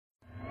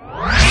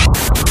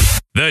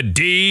The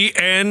D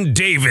and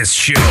Davis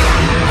Show.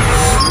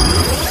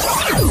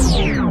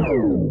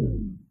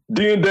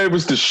 D and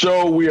Davis, the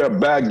show. We are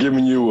back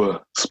giving you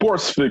a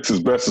sports fix as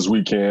best as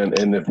we can.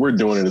 And if we're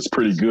doing it, it's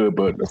pretty good.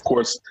 But of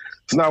course,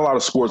 there's not a lot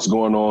of sports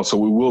going on. So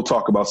we will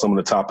talk about some of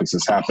the topics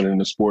that's happening in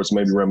the sports,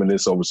 maybe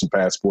reminisce over some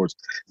past sports,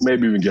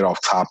 maybe even get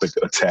off topic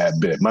a tad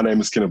bit. My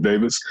name is Kenneth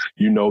Davis.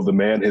 You know the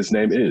man. His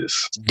name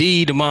is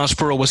D. DeMond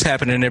Spurl. What's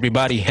happening,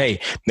 everybody? Hey,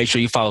 make sure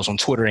you follow us on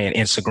Twitter and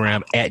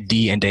Instagram at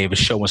D and Davis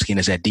Show. Once again,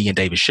 it's at D and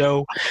Davis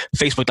Show.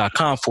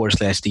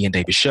 Facebook.com/D and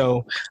Davis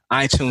Show.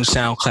 iTunes,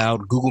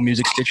 SoundCloud, Google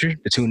Music, Stitcher,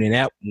 the TuneIn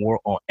app. More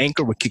on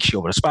Anchor, which kicks you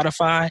over to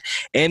Spotify,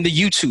 and the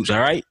YouTubes. All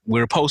right,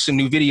 we're posting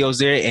new videos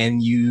there,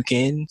 and you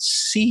can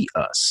see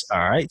us.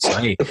 All right, so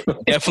hey,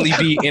 definitely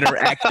be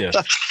interactive.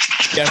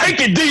 Take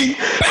it, D.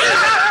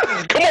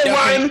 Come on,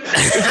 Ryan.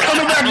 It's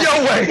coming back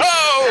your way.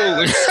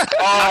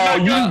 Oh,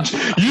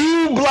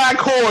 you black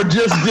whore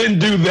just didn't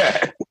do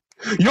that.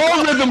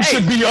 Your rhythm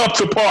should be up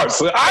to par.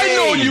 So I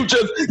know you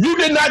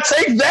did not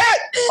take that.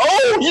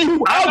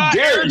 Oh, how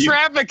dare you?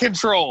 Traffic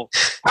control.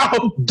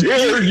 How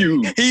dare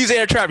you? He's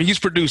air traffic. He's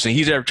producing.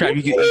 He's air traffic.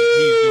 He's doing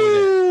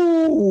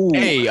it.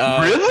 Hey,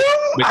 rhythm?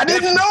 I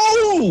didn't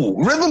know.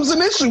 Rhythm's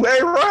an issue.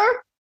 Hey, Ryan.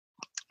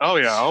 Oh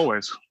yeah,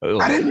 always.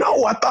 I didn't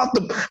know. I thought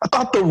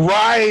the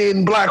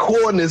Ryan Black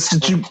Hornets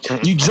that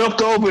you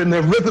jumped over and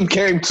the rhythm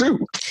came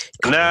too.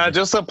 Nah,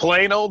 just a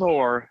plain old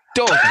whore.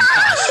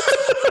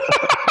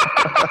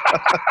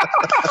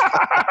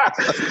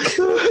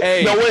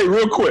 Hey, no, wait,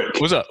 real quick.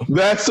 What's up?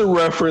 That's a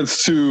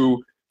reference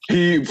to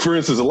for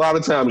instance, a lot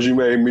of times you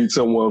may meet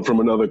someone from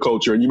another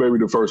culture and you may be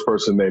the first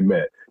person they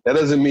met. That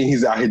doesn't mean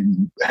he's out here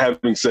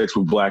having sex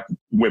with black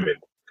women.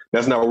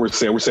 That's not what we're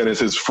saying. We're saying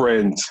it's his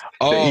friends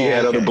that he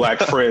had other black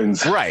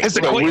friends. Right. It's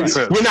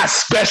we're not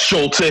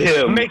special to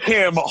him. Make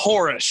him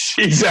whorish.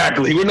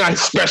 Exactly. We're not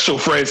special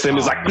friends to him.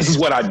 It's like, this is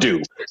what I do.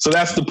 So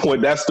that's the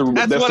point. That's the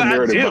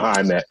narrative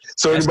behind that.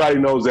 So everybody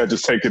knows that.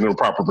 Just take it in a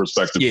proper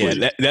perspective.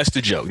 Yeah, that's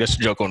the joke. That's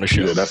the joke on the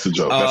show. Yeah, that's the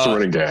joke. That's the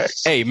running gag.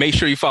 Hey, make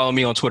sure you follow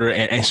me on Twitter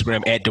and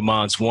Instagram at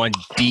Demonz1,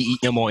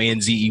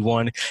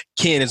 DEMONZE1.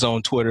 Ken is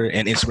on Twitter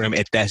and Instagram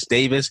at That's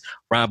Davis.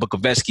 Ryan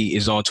Bukoveski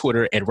is on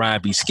Twitter at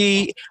Ryan B.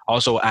 Ski.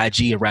 Also,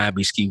 IG at Ryan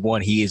B. Ski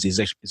 1. He is the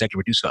executive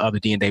producer of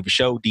the D and Davis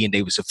Show, D and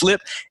Davis a Flip,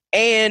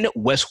 and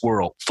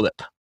Westworld Flip.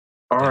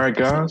 All right,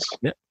 guys.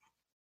 Yep.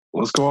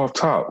 Let's go off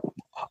top.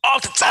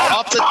 Off the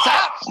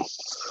top.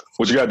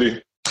 What you got,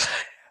 D?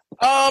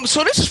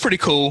 So this is pretty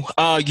cool.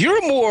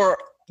 You're more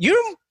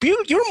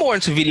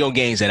into video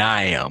games than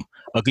I am.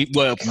 Okay,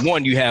 well,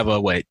 one, you have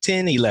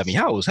 10, 11.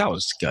 How old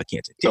is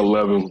Kenton?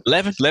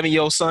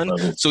 11-year-old son.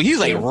 11. So he's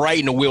like right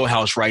in the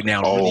wheelhouse right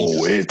now.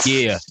 Oh, it's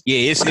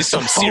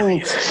something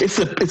serious. It's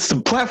the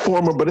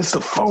platformer, but it's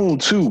the phone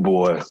too,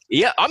 boy.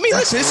 Yeah, I mean,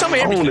 listen, it's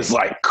something. The phone is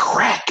like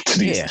crack to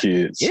these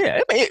kids. Yeah,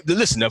 I mean,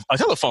 listen, a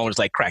telephone is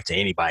like crack to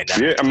anybody now.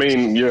 Yeah, I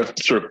mean, yeah,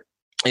 sure.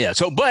 Yeah,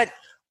 so but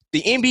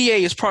the NBA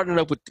is partnered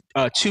up with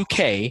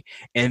 2K,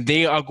 and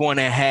they are going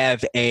to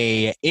have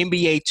a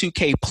NBA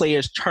 2K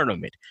Players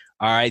Tournament.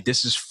 All right,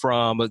 this is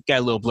got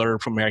a little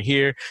blurb from right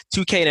here.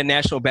 2K, the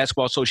National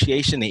Basketball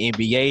Association, the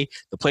NBA,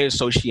 the Players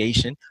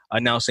Association,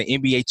 announced an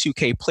NBA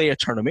 2K Player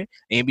Tournament,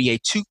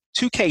 NBA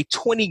 2K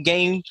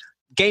 20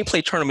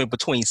 gameplay tournament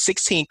between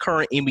 16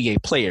 current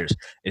NBA players.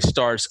 It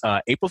starts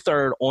April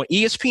 3rd on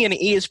ESPN and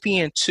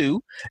ESPN2.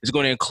 It's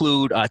going to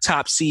include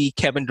top seed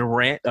Kevin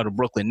Durant of the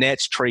Brooklyn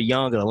Nets, Trae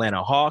Young of the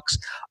Atlanta Hawks,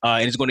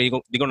 and they're going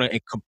to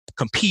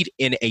compete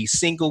in a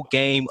single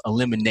game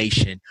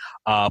elimination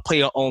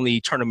player only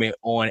tournament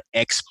on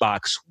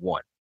Xbox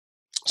One.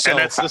 So, and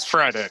that's this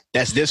Friday.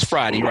 That's this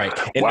Friday, right?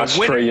 And watch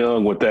Trae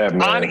Young with that,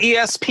 man. On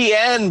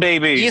ESPN,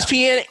 baby.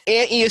 ESPN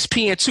and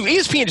ESPN2.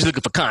 ESPN just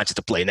looking for content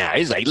to play now.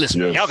 He's like, listen,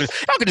 y'all can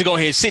just go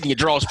ahead and sit in your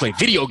drawers playing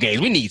video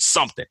games. We need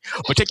something.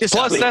 But check this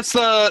out. Plus,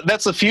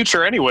 that's the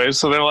future anyway.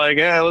 So they're like,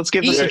 yeah, let's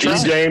give this a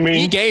try.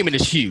 E-gaming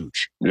is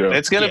huge. Yeah.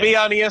 It's going to be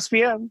on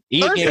ESPN.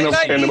 Thursday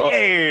night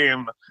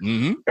game.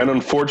 Mm-hmm. And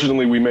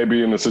unfortunately, we may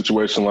be in a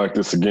situation like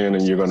this again,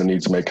 and you're going to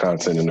need to make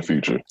content in the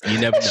future. You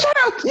never know. Shout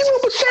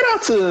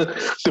out to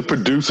the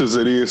producers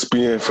at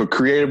ESPN for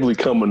creatively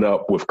coming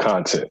up with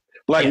content.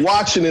 Like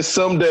watching it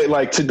someday,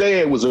 like today,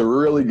 it was a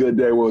really good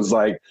day where it was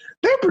like,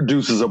 their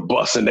producers are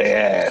busting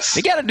their ass.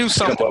 They got to do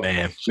something,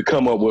 man. To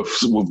come up with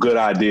good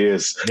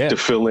ideas to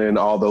fill in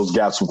all those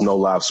gaps with no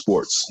live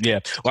sports. Yeah.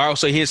 Well,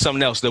 also, here's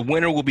something else. The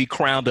winner will be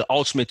crowned the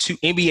ultimate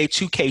NBA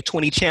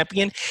 2K20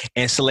 champion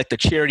and select a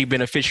charity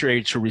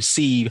beneficiary to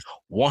receive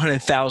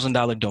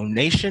 $100,000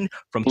 donation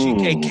from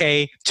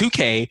 2K,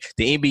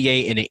 the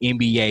NBA, and the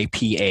NBA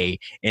PA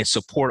in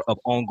support of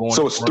ongoing.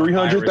 So it's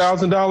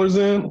 $300,000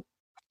 in?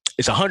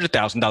 It's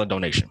 $100,000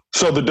 donation.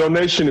 So the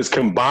donation is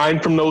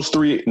combined from those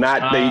three,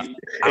 not they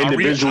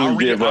individually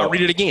give up. I'll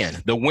read it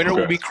again. The winner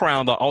will be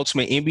crowned the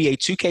ultimate NBA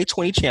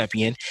 2K20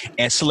 champion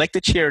and select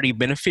a charity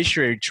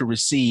beneficiary to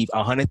receive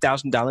a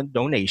 $100,000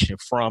 donation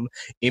from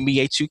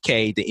NBA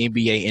 2K, the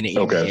NBA, and the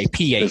NBA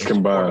PA. It's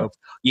combined.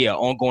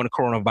 Ongoing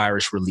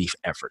coronavirus relief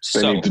efforts.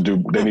 They need to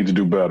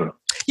do better.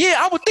 Yeah,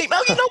 I would think.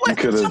 No, you know what?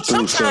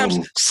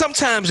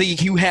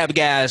 Sometimes you have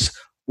guys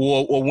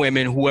or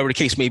women, whoever the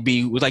case may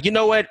be, was like, you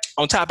know what?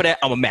 On top of that,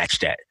 I'm gonna match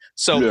that.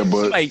 So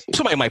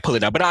somebody might pull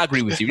it out, but I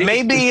agree with you.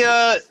 Maybe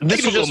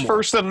this is just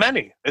first of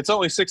many. It's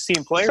only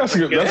 16 players. That's a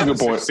good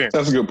point.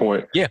 That's a good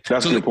point. Yeah,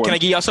 that's a good point. Can I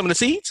give y'all some of the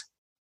seeds?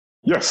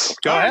 Yes.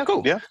 Go ahead.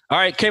 Cool. Yeah. All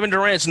right. Kevin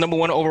Durant's number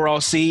 1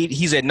 overall seed.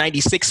 He's at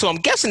 96. So I'm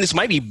guessing this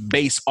might be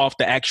based off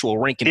the actual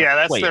ranking. Yeah,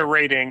 that's their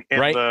rating in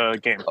the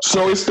game.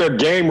 So it's their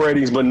game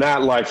ratings, but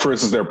not like, for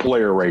instance, their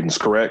player ratings,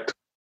 correct?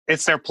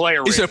 It's their player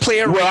ratings. It's their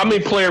player ratings. Well, I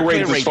mean player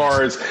ratings as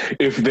far as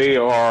if they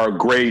are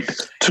great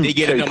 2K they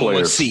get a number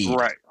players. 1 seed.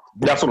 Right.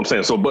 That's what I'm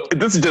saying. So, but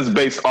this is just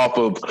based off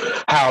of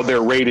how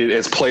they're rated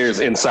as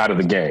players inside of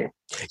the game.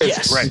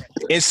 Yes, right.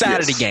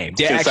 Inside of the game.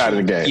 Inside of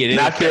the game. Yeah,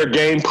 not their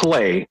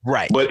gameplay,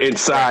 right? But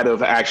inside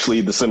of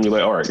actually the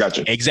simulator. All right,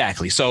 gotcha.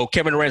 Exactly. So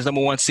Kevin Durant's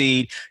number 1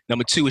 seed.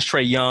 Number 2 is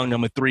Trae Young.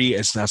 Number 3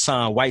 is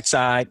Hassan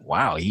Whiteside.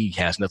 Wow, he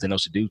has nothing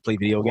else to do, play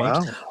video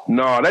games. Wow.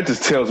 No, that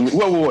just tells me.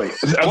 Wait.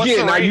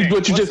 Again, now you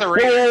just. Whoa,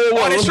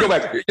 let's go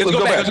back.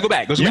 Let's go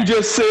back. You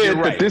just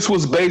said that this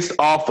was based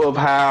off of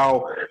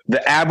how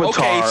the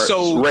Avatar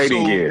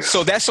rating is.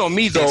 So that's on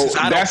me. Since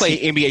I don't play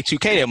NBA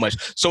 2K that much.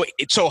 So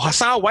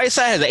Hassan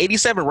Whiteside has an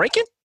 87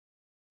 ranking?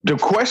 The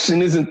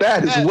question isn't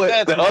that. It's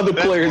what the other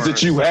players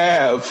that you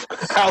have,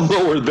 how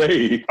low are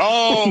they?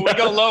 Oh, we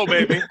go low,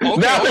 baby.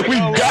 Now that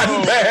we've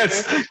gotten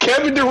past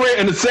Kevin Durant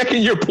and the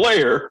second-year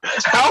player,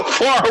 how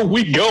far are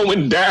we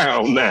going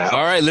down now?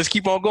 All right, let's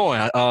keep on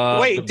going.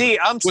 Wait, D,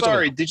 I'm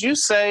sorry. Did you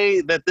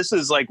say that this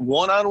is like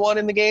one-on-one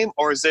in the game,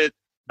 or is it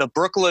the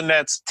Brooklyn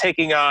Nets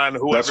taking on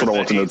whoever? That's what I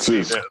want to know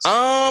too.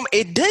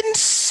 It didn't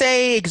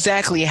say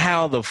exactly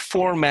how the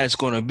format is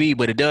going to be,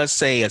 but it does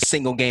say a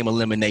single game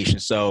elimination.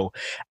 So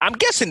I'm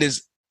guessing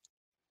it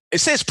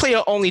says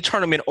player only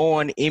tournament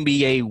on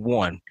NBA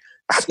 1.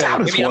 I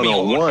doubt it's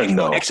one-on-one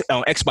though.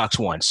 On Xbox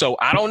One. So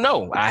I don't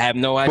know. I have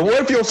no idea. But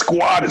what if your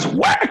squad is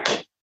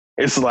whack?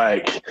 It's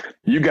like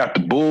you got the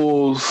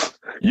Bulls,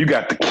 you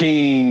got the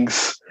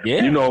Kings.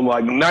 Yeah. You know,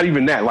 like not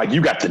even that. Like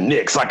you got the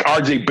Knicks, like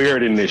RJ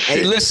Barrett in this shit.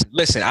 Hey,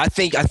 listen. I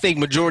think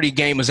majority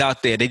gamers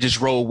out there, they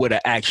just roll with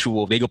an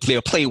actual. They go play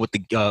with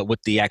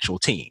the actual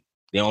team.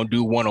 They don't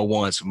do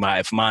one-on-ones for my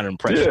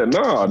impression.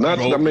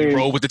 Yeah,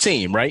 roll with the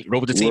team, right?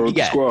 Roll with the team you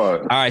got.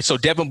 All right, so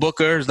Devin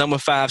Booker is number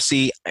 5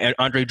 seed, and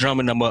Andre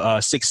Drummond number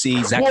 6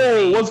 seed.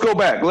 Let's go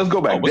back.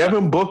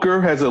 Devin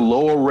Booker has a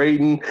lower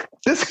rating.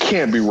 This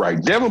can't be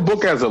right. Devin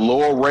Booker has a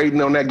lower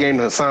rating on that game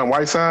than Hassan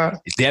Whiteside?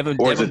 Devin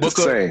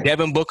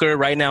Booker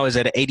right now is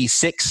at an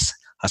 86.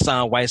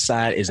 Hassan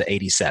Whiteside is an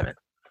 87.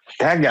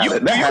 Do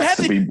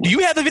you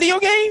have the video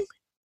game?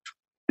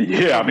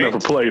 Yeah, I've never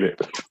played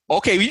it.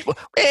 Okay,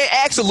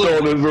 ask a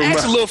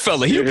little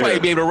fella. He'll probably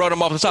be able to run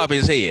him off the top of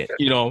his head.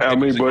 You know,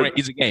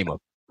 he's a gamer.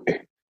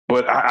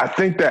 But I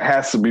think that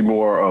has to be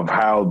more of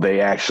how they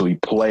actually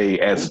play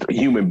as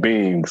human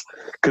beings,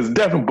 because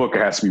Devin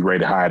Booker has to be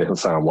rated higher than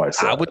Hassan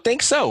Whiteside. I would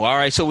think so. All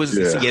right, so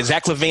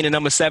Zach LaVine at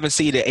number 7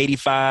 seed at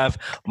 85.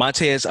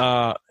 Montez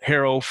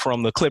Harrell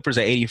from the Clippers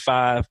at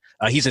 85.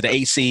 He's at the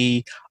 8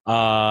 seed.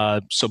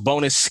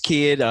 Sabonis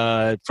Kid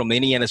from the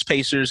Indiana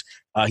Pacers.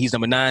 He's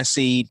number 9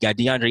 seed. Got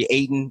DeAndre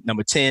Ayton,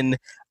 number 10.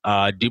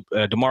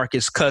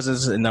 DeMarcus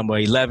Cousins at number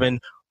 11.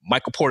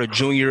 Michael Porter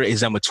Jr.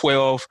 is number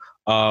 12.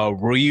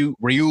 Ryu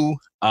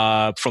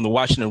from the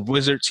Washington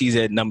Wizards, he's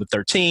at number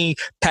 13.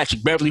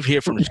 Patrick Beverly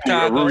here from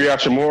Chicago. Rui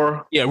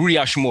Hachimura? Yeah, Rui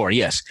Hachimura,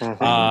 yes.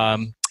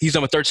 Mm-hmm. He's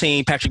number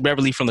 13. Patrick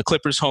Beverly from the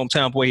Clippers,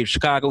 hometown boy here in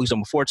Chicago. He's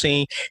number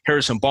 14.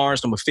 Harrison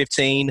Barnes, number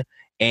 15.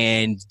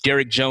 And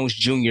Derrick Jones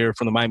Jr.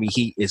 from the Miami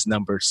Heat is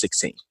number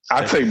 16.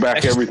 I take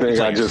back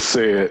everything I just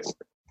said.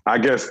 I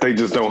guess they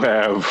just don't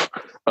have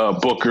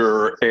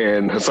Booker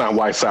and Hassan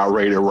Whiteside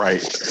rated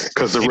right,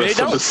 because the rest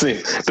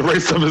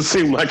of it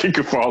seem like it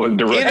could fall in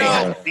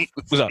direct.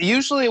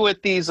 Usually with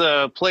these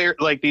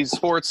these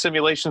sports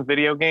simulation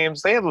video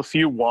games, they have a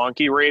few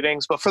wonky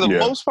ratings, but for the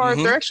most part,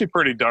 they're actually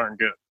pretty darn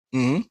good.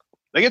 Mm-hmm.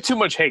 They get too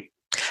much hate.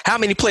 How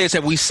many players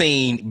have we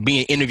seen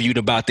being interviewed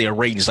about their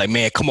ratings? Like,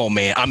 man, come on,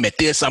 man, I'm at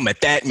this, I'm at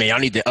that, man. I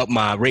need to up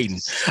my rating.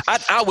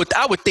 I would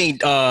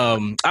think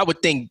Devin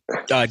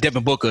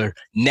Booker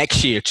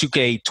next year,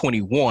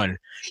 2K21,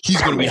 he's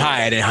going to be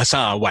higher than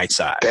Hassan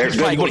Whiteside. He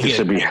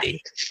should be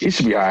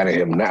higher than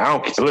him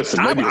now.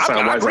 Listen, maybe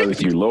Hassan Whiteside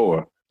should be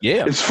lower.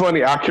 Yeah, it's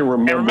funny. I can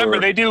remember. And remember,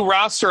 they do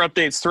roster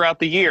updates throughout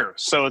the year,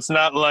 so it's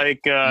not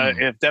like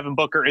if Devin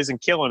Booker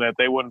isn't killing it,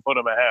 they wouldn't put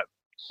him ahead.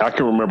 I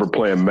can remember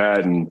playing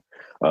Madden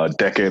a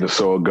decade or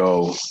so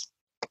ago,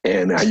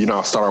 and I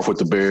start off with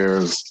the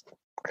Bears,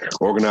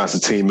 organize the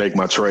team, make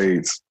my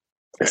trades,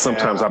 and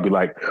sometimes I'll be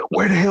like,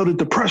 "Where the hell did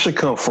the pressure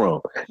come from?"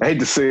 I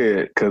hate to say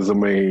it because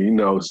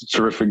it's a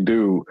terrific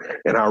dude,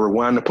 and I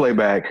rewind the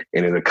playback,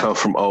 and it'll come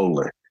from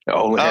Olin.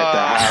 Olin had the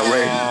high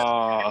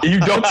rating.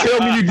 You don't tell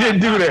me you didn't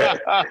do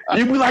that.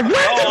 You be like,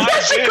 "Where did the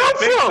pressure come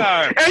from?"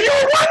 And you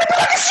rewind it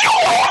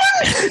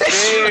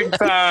like, "Big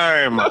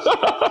time."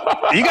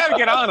 You got to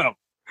get on them.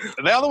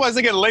 Otherwise,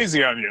 they get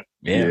lazy on you.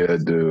 Yeah,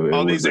 dude.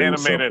 All these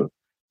animated.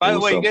 By the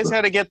way, you guys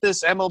had to get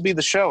this MLB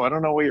The Show. I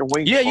don't know what you're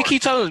waiting for. Yeah, you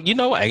keep telling. You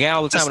know what? I got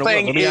all the time in the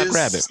world. Maybe I'll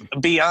grab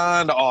it.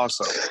 Beyond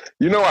awesome.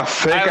 You know, I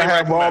think I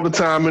have all the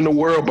time in the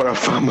world, but I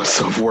find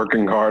myself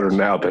working harder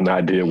now than I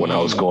did when I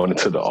was going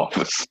into the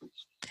office.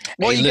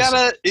 Well, you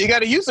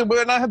gotta use it.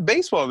 We're not have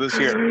baseball this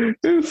year.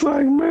 It's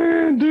like,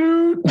 man,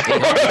 dude,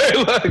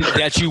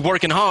 that you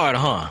working hard,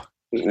 huh?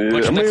 Yeah,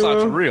 but your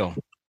clock's real.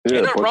 Yeah,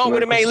 ain't nothing wrong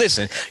with it, man.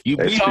 Listen, we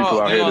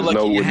all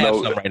lucky you have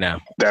something right now.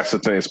 That's the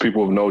thing. It's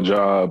people with no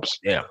jobs.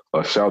 Yeah.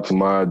 Shout out to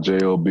my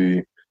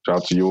JLB. Shout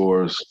out to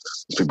yours.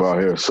 There's people out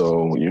here.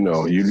 So, you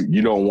know,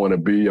 you don't want to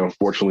be.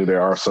 Unfortunately,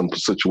 there are some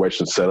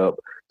situations set up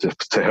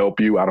to help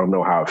you. I don't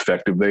know how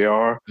effective they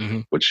are,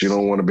 but you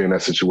don't want to be in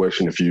that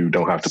situation if you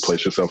don't have to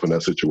place yourself in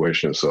that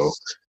situation. So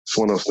it's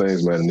one of those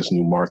things, man, in this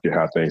new market,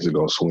 how things are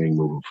going to swing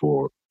moving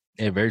forward.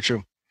 Yeah, very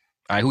true.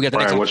 All right, who got the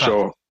Ryan, next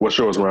what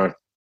show is Ryan?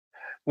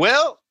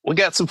 Well, we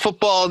got some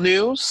football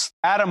news.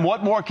 Adam,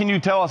 what more can you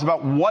tell us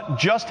about what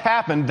just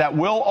happened that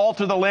will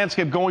alter the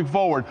landscape going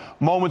forward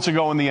moments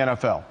ago in the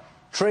NFL?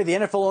 Trey, the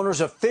NFL owners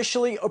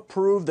officially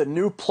approved the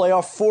new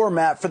playoff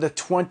format for the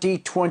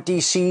 2020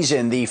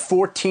 season. The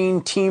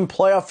 14-team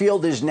playoff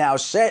field is now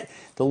set.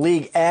 The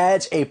league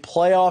adds a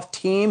playoff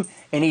team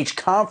in each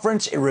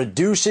conference. It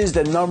reduces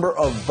the number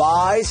of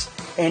byes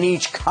in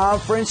each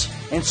conference.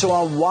 And so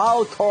on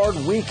Wild Card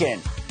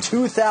Weekend,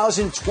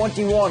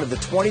 2021 of the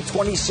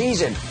 2020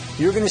 season,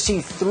 you're going to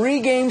see 3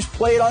 games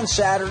played on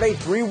Saturday,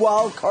 3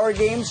 wild card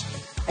games,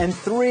 and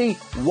 3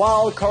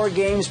 wild card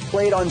games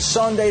played on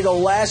Sunday, the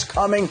last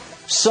coming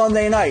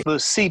Sunday night. The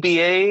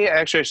CBA,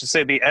 actually I should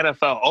say the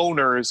NFL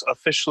owners,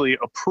 officially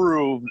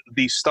approved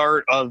the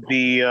start of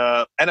the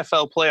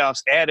NFL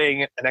playoffs,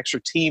 adding an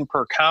extra team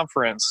per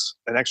conference,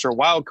 an extra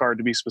wild card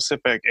to be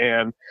specific,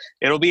 and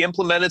it'll be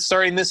implemented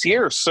starting this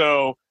year.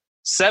 So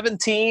 7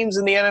 teams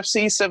in the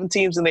NFC, 7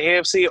 teams in the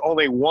AFC,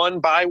 only 1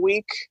 bye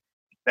week.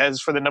 That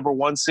is for the number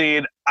 1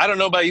 seed. I don't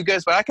know about you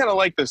guys, but I kind of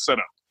like this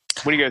setup.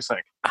 What do you guys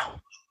think?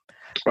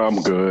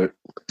 I'm good.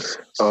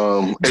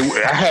 I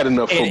had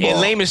enough football.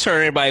 In layman's term,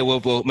 everybody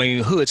when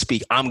hood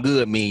speak, I'm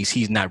good means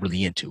he's not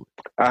really into it.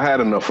 I had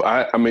enough.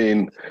 I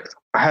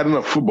had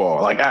enough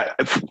football. Like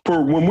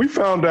for when we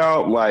found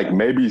out, like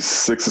maybe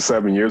 6 or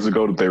 7 years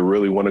ago, that they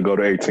really want to go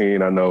to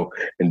 18. I know,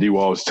 and D will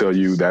always tell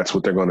you that's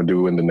what they're going to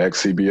do in the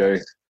next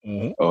CBA.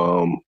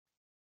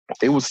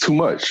 It was too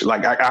much.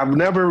 Like I've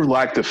never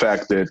liked the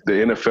fact that the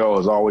NFL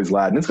has always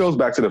lied. And this goes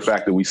back to the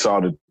fact that we saw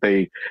that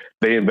they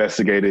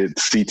investigated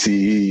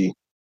CTE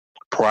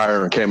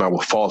prior and came out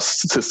with false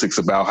statistics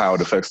about how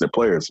it affects their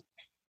players.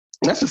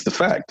 And that's just the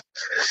fact.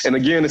 And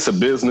again, it's a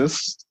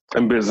business,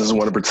 and businesses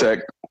want to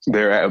protect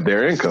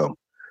their income.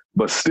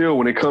 But still,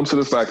 when it comes to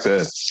the fact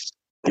that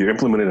you're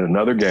implementing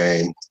another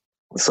game,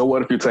 so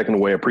what if you're taking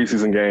away a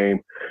preseason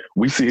game?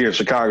 We see here in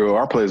Chicago,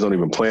 our players don't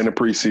even play in the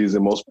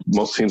preseason.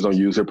 Most teams don't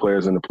use their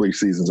players in the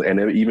preseasons.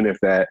 And even if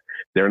that,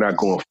 they're not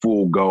going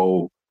full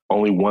go,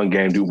 only 1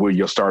 game where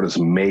your starters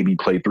maybe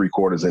play 3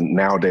 quarters. And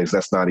nowadays,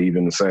 that's not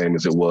even the same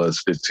as it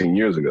was 15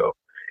 years ago.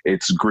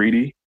 It's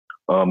greedy.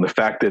 The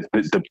fact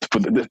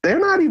that they're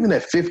not even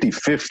at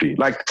 50-50.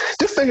 Like,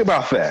 just think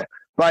about that.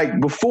 Like,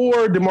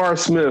 before DeMar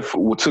Smith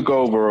took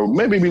over, or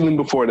maybe even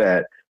before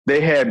that,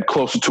 they had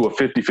closer to a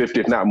 50-50,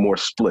 if not more,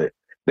 split.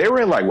 They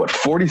were at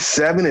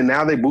 47, and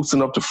now they're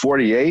boosting up to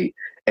 48.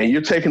 And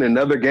you're taking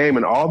another game,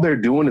 and all they're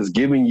doing is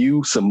giving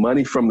you some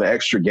money from the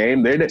extra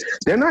game.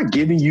 They're not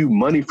giving you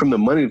money from the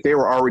money that they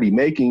were already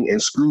making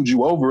and screwed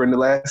you over in the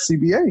last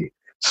CBA.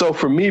 So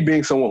for me,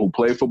 being someone who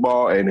played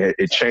football, and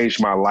it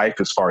changed my life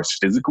as far as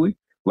physically,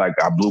 like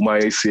I blew my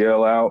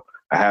ACL out.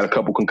 I had a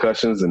couple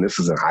concussions, and this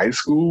is in high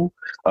school.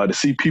 To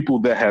see people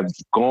that have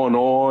gone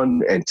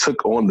on and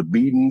took on the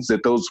beatings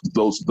that those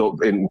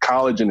in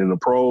college and in the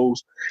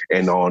pros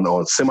and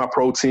on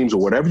semi-pro teams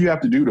or whatever you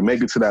have to do to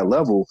make it to that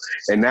level.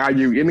 And now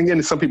and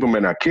again, some people may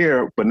not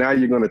care, but now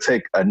you're going to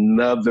take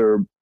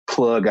another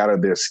plug out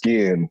of their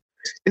skin.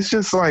 It's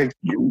just like,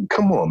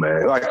 come on,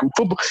 man. Like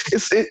football,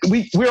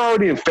 we're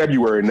already in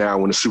February now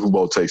when the Super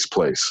Bowl takes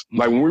place.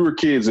 Like when we were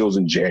kids, it was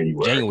in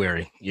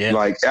January. Yeah.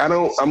 Like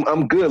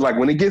I'm good. Like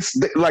when it gets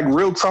like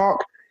real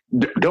talk,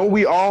 don't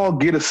we all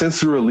get a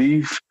sense of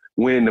relief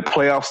when the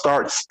playoff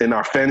starts and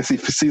our fantasy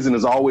season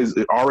is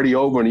already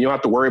over and you don't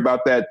have to worry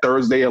about that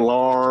Thursday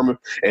alarm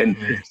and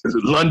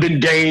London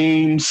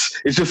games?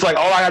 It's just like,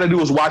 all I got to do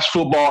is watch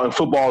football and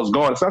football is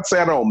gone. It's not to say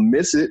I don't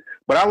miss it,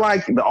 but I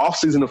like the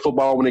offseason of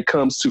football when it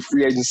comes to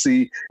free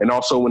agency and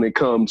also when it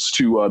comes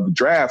to the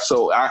draft.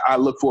 So I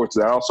look forward to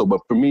that also. But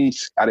for me,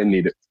 I didn't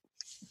need it.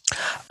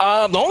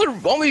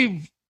 The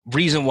only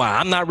reason why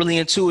I'm not really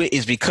into it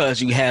is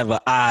because you have an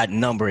odd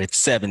number at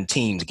 7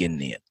 teams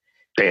getting in.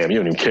 Damn, you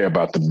don't even care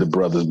about the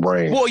brother's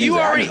brain. Well, you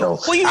already. I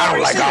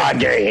don't like odd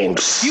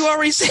games. You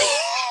already said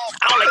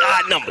I don't like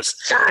odd numbers.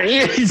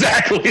 Yeah,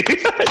 exactly.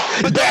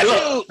 But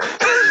look.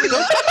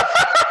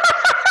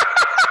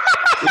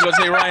 You gonna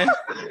say, Ryan?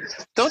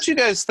 Don't you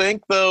guys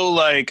think though?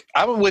 Like,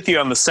 I'm with you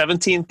on the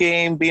 17th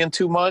game being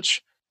too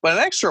much. But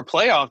an extra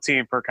playoff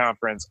team per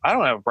conference, I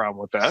don't have a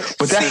problem with that.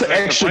 But that's an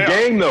extra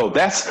game, though.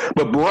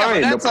 But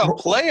Brian, that's a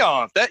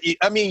playoff.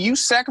 You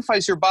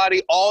sacrifice your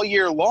body all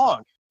year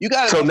long. You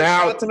got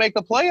to make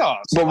the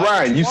playoffs. But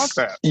Ryan,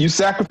 you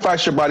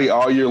sacrifice your body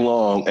all year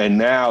long, and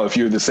now if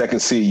you're the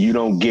second seed, you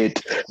don't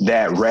get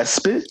that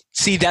respite.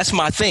 See, that's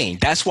my thing.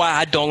 That's why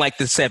I don't like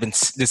the seven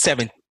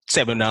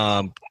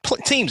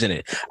teams in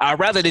it. I'd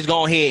rather just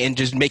go ahead and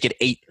just make it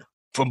 8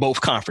 from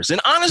both conferences. And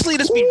honestly,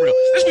 let's be real.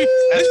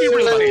 Let's be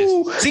real about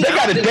this. See, they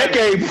got a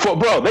decade before,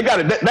 bro. They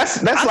got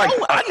that's like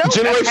a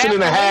generation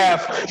and a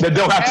half that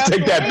don't have to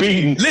take that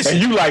beating. Listen,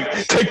 and you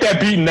take that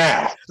beating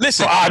now.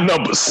 Listen, for odd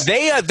numbers.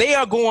 They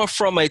are going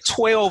from a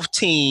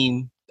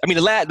 12-team. I mean,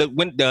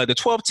 the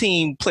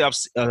 12-team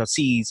playoff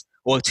seeds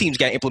or teams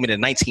got implemented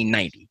in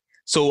 1990.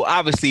 So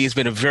obviously, it's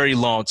been a very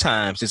long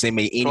time since they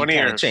made any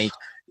kind of change.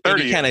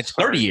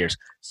 30 years.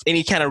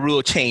 Any kind of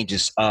real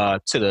changes to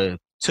the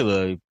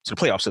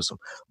playoff system.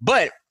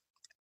 But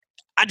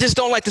I just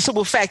don't like the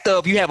simple fact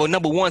of you have a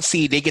number 1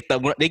 seed, they get the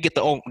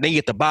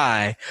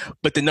bye,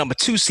 but the number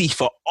 2 seed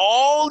for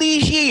all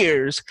these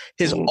years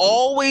has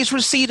always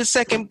received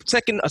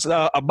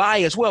a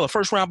bye as well, a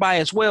first round bye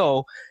as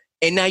well,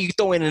 and now you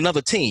throw in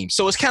another team.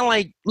 So it's kind of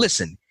like,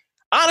 listen,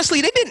 honestly,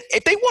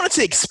 if they wanted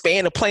to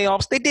expand the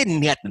playoffs, they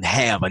didn't have to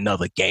have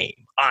another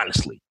game,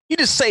 honestly. You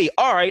just say,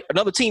 all right,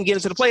 another team get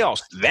into the playoffs.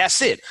 That's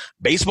it.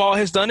 Baseball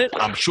has done it.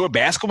 I'm sure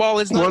basketball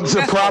has done it. What's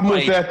the problem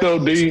with that, though,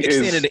 D?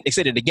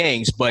 Extended the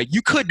games, but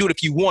you could do it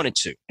if you wanted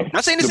to. I'm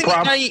not saying this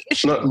but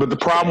the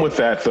problem with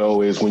that,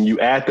 though, is when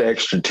you add the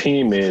extra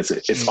team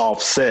it's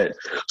offset.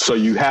 So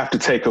you have to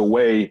take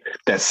away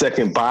that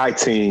second bye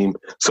team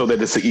so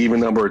that it's an even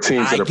number of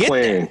teams that are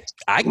playing.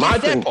 I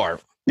get that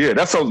part. Yeah,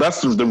 that's the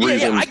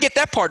reason. Yeah, I get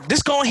that part.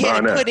 Just go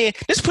ahead and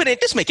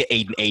just make it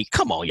 8-8.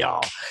 Come on,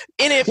 y'all.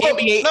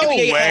 NBA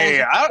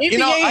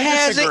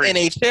has it.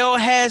 NHL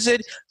has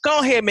it.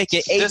 Go ahead and make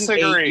it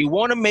 8-8. You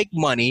want to make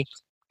money?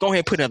 Go ahead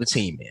and put another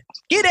team in.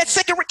 Get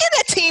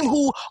that team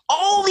who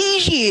all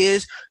these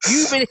years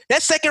you've been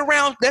that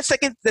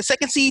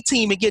second seed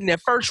team and getting that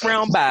first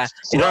round bye.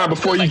 Ryan,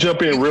 before you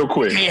jump in real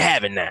quick, you ain't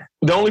having that.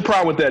 The only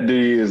problem with that,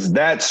 D, is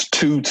that's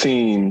 2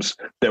 teams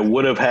that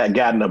would have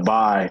gotten a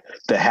bye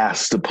that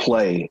has to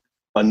play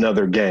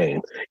another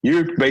game.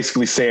 You're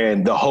basically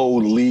saying the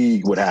whole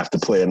league would have to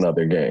play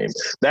another game.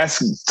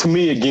 That's, to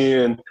me,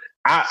 again,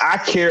 I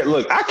care.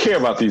 Look, I care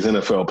about these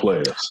NFL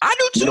players. I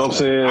do too. You know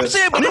what I'm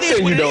saying? I'm not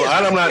saying you don't.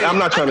 I'm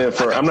not trying to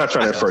infer. I'm not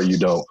trying to infer you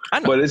don't.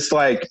 But it's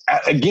like,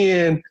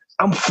 again,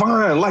 I'm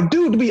fine. Like,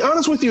 dude, to be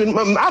honest with you,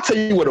 I'll tell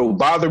you what will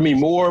bother me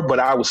more, but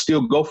I will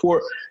still go for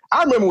it.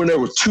 I remember when there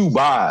were 2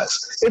 buys.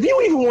 If you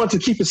even want to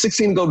keep it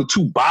 16 and go to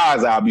 2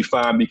 buys, I'll be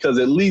fine because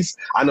at least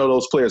I know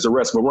those players are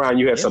rest. But Ryan,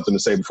 you had something to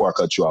say before I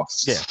cut you off.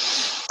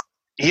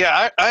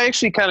 Yeah, I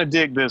actually kind of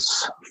dig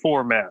this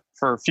format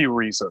for a few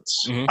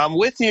reasons. Mm-hmm. I'm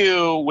with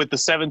you with the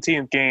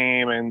 17th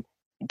game and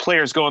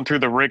players going through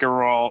the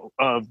rigmarole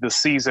of the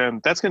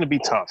season. That's going to be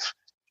tough.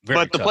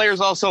 But the players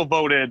also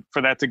voted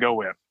for that to go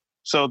in.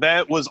 So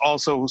that was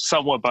also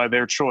somewhat by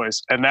their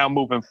choice. And now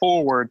moving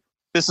forward,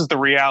 this is the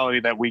reality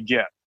that we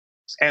get.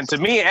 And to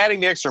me, adding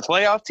the extra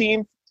playoff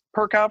team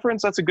per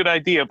conference, that's a good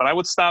idea. But I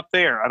would stop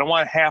there. I don't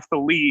want half the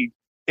league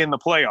in the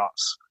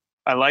playoffs.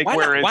 I like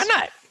why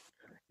not?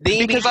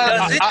 Because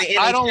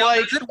I don't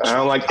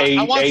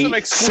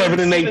like 7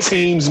 and 8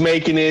 teams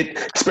making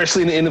it,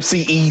 especially in the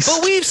NFC East.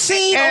 But we've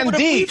seen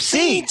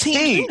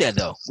teams do that,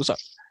 though. What's up?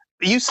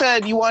 You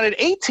said you wanted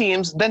 8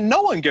 teams, then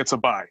no one gets a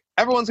bye.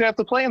 Everyone's going to have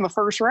to play in the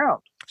first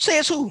round.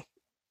 Says who?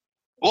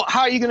 Well,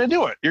 how are you going to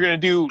do it? You're going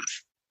to do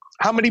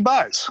how many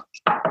buys?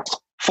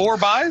 4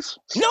 buys?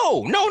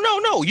 No.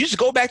 You just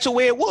go back to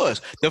where it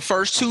was. The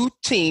first 2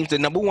 teams, the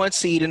number 1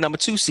 seed and number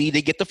 2 seed,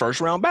 they get the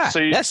first round bye.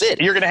 So that's it.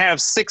 You're going to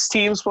have 6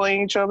 teams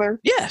playing each other?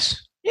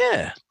 Yes.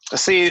 Yeah.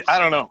 See, I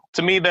don't know.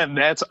 To me,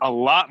 that's a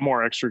lot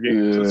more extra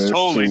games. Yeah, it's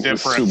totally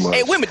different. It's too much.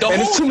 Hey, women,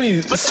 it's too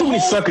many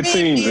sucker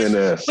teams in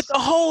there. But the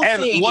whole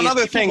thing and one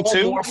other thing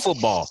too. More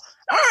football.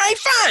 All right,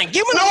 fine.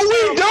 Give me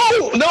we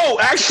don't. No,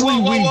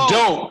 actually, we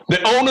don't.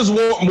 The owners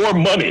want more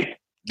money.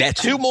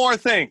 That's 2 more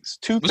things.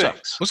 2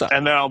 things. What's up?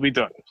 And then I'll be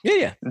done.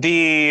 Yeah.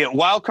 The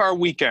wild card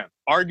weekend,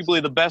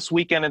 arguably the best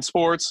weekend in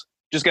sports,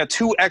 just got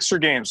 2 extra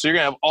games. So you're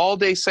going to have all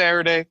day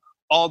Saturday,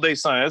 all day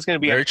Sunday. That's going to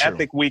be an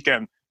epic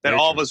weekend that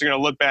all of us are going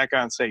to look back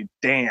on and say,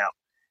 damn.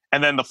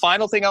 And then the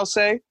final thing I'll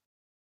say,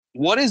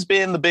 what has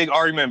been the big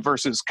argument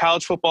versus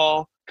college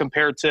football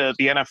compared to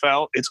the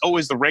NFL? It's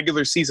always the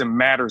regular season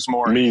matters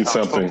more. Means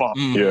something. Football.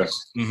 Yeah.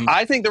 Mm-hmm.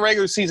 I think the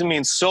regular season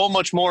means so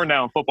much more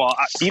now in football.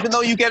 Even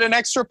though you get an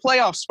extra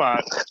playoff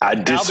spot, I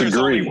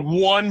disagree. Now there's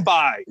only 1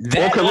 bye.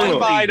 One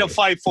bye to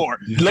fight for.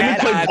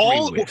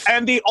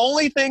 And the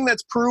only thing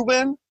that's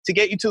proven to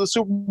get you to the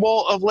Super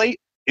Bowl of late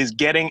is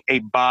getting a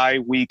bye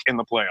week in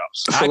the playoffs.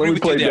 So let me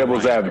play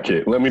devil's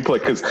advocate. Let me play,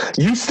 because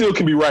you still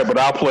can be right, but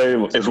I'll play,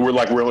 as we're on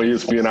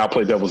ESPN, I'll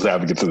play devil's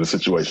advocate to the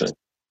situation.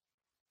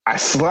 I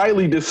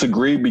slightly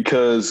disagree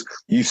because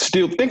you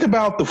still think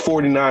about the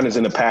 49ers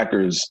and the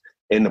Packers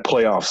in the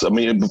playoffs. I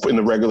mean, in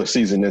the regular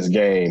season, this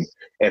game,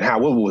 and how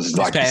it was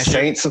like the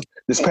Saints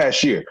this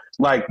past year.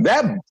 Like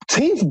that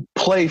teams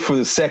play for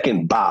the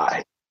second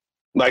bye.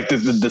 Like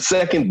the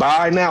second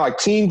bye now, like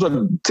teams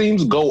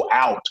go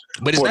out.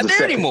 But it's not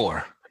there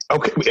anymore.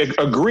 Okay,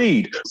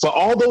 agreed. But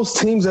all those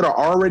teams that are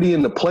already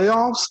in the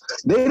playoffs,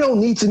 they don't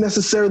need to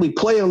necessarily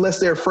play unless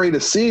they're afraid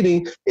of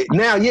seeding.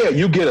 Now, yeah,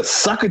 you get a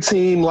sucker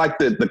team like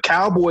the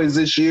Cowboys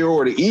this year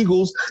or the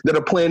Eagles that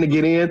are playing to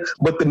get in,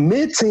 but the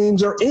mid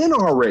teams are in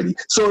already.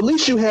 So at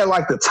least you had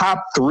like the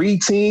top 3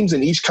 teams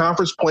in each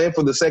conference playing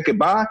for the second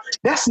bye.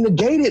 That's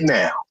negated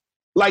now.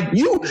 Like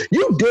you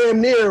damn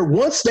near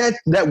once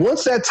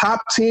that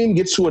top team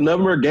gets to a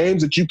number of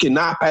games that you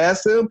cannot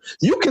pass them,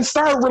 you can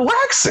start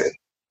relaxing.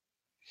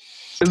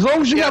 As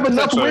long as you have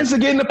enough wins to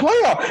get in the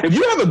playoff. If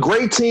you have a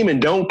great team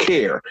and don't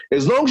care,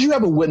 as long as you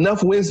have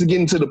enough wins to get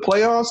into the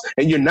playoffs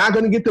and you're not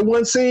going to get the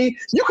 1 seed,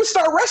 you can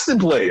start resting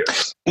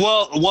players.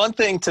 Well, one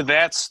thing to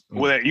that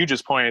you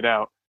just pointed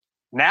out,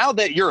 now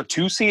that you're a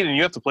 2 seed and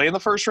you have to play in the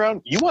first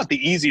round, you want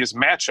the easiest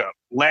matchup.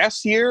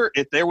 Last year,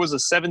 if there was a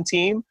 7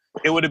 team,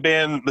 it would have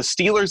been the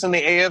Steelers in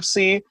the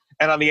AFC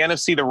and on the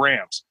NFC, the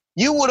Rams.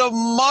 You would have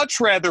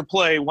much rather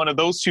play one of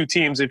those 2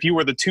 teams if you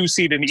were the 2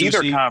 seed in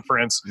either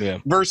conference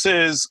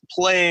versus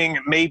playing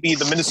maybe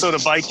the Minnesota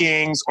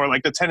Vikings or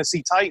like the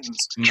Tennessee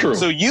Titans. True.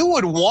 So you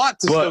would want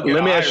to still get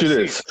let me ask you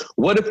this.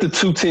 What if the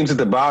 2 teams at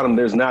the bottom,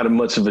 there's not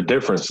much of a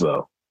difference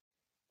though?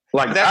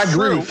 Like, I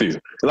agree with you.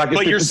 Like,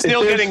 but you're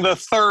still getting the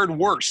 3rd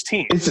worst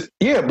team.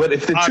 But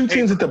if the 2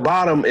 teams at the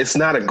bottom, it's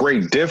not a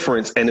great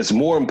difference, and it's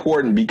more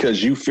important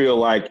because you feel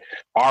like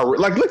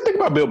let's think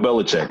about Bill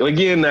Belichick.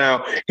 Again,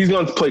 now he's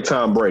going to play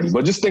Tom Brady,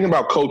 but just think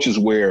about coaches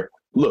where,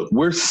 look,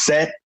 we're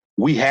set,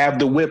 we have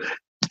the whip.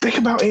 Think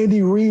about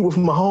Andy Reid with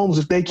Mahomes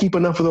if they keep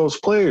enough of those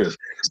players,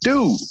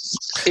 dude.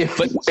 If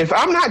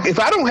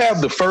I don't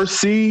have the 1st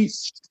seed,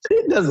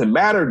 it doesn't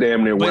matter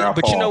damn near where I fall.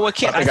 But you know what,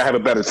 Ken? I think I have a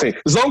better team.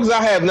 As long as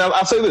I have, now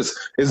I'll say this,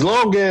 as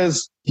long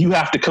as you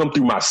have to come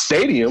through my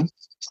stadium,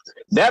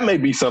 that may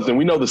be something.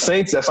 We know the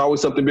Saints, that's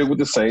always something big with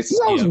the Saints. It's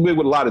always big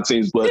with a lot of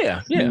teams, but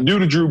due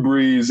to Drew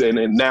Brees and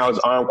now his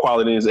arm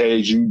quality and his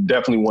age, you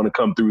definitely want to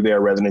come through there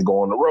rather than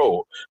go on the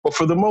road. But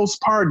for the most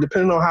part,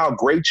 depending on how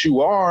great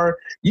you are,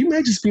 you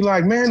may just be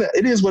like, man,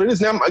 it is what it is.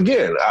 Now,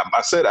 again,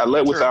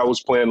 I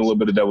was playing a little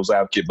bit of devil's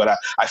advocate, but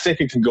I think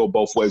it can go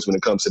both ways when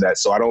it comes to that.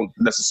 So I don't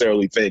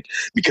necessarily think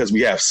because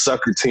we have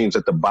sucker teams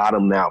at the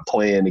bottom now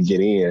playing to get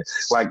in,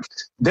 like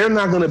they're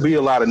not going to be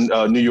a lot of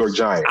New York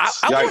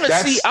Giants.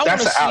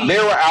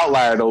 They were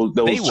outlier those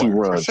 2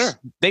 runs. Sure.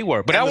 They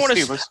were, but I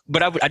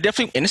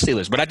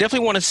definitely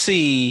want to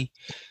see,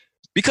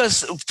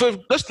 because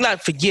let's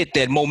not forget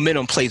that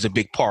momentum plays a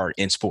big part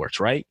in sports,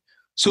 right?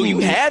 So you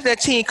have that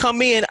team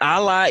come in,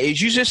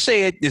 as you just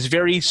said, there's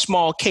very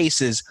small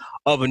cases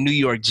of a New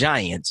York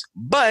Giants,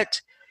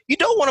 but you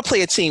don't want to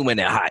play a team when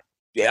they're hot.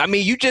 I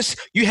mean,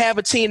 you have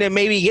a team that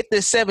maybe get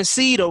the 7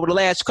 seed over the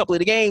last couple of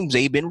the games.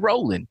 They've been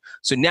rolling.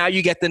 So now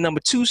you got the number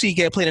 2 seed,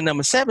 you got to play the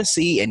number 7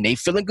 seed, and they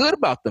feeling good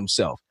about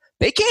themselves.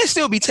 They can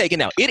still be taken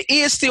out. It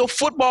is still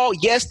football.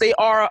 Yes, they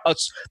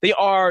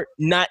are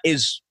not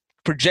as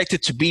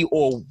projected to be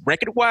or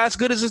record-wise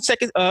good as a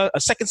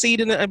second seed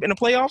in the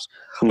playoffs.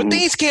 But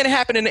things can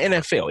happen in the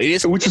NFL. It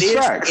is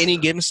any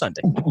given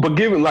Sunday. But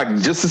given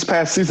just this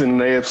past season in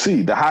the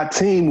AFC, the hot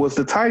team was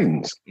the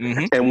Titans.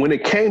 And when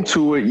it came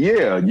to it,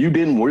 you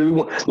didn't really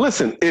want –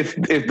 listen, if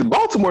the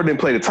Baltimore didn't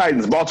play the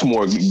Titans,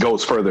 Baltimore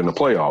goes further in the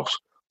playoffs.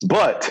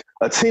 But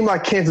a team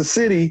like Kansas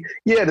City,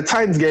 the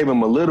Titans gave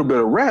them a little bit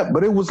of rep,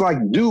 but it was like,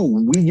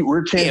 dude,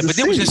 we're Kansas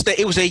City. But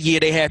it was a year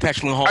they had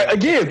Patrick Mahomes.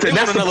 Again,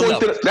 that's the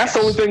point. That's the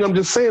only thing I'm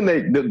just saying,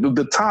 that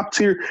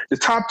the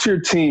top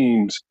tier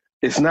teams,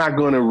 it's not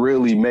going to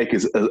really make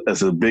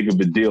as a big of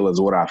a deal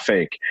as what I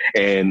think.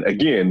 And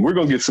again, we're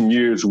going to get some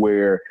years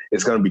where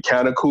it's going to be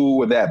kind of cool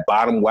with that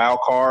bottom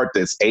wild card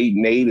that's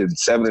 8-8 and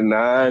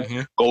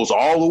 7-9 goes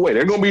all the way.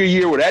 There's going to be a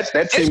year where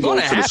that team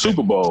goes to the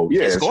Super Bowl.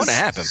 Yeah, it's going to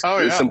happen.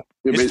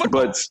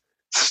 But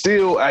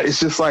still, it's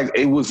just like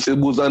it was.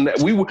 None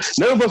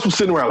of us were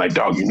sitting around like,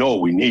 dog, you know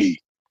what we need.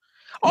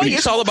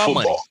 It's all about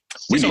football.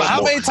 Money.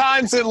 How many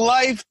times in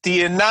life do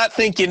you not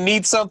think you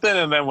need something,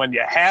 and then when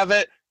you have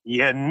it,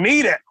 you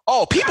need it?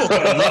 Oh, people are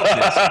gonna love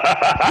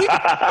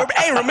this.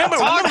 Hey, remember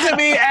to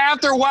me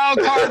after Wild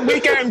Card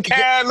Weekend,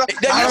 Ken.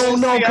 I don't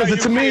know,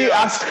 because to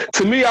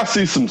me, I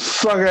see some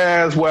sucker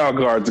ass Wild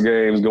Cards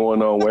games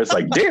going on where it's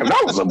like, damn,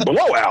 that was a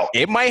blowout.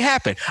 It might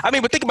happen. I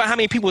mean, but think about how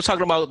many people were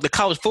talking about the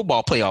college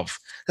football playoff.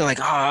 They're like,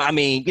 a lot of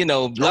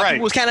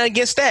people was kind of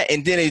against that,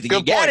 and then you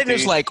got it, and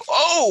it's like,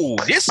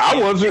 this. I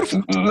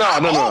wasn't. No.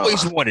 I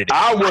always wanted it.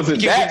 I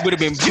wasn't. That would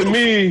have been beautiful. To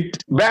me,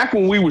 back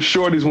when we were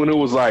shorties, when it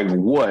was like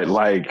what,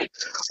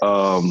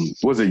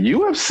 was it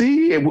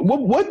UFC?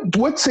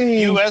 What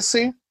team?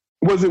 USC?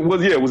 Was it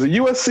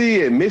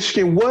USC and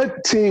Michigan?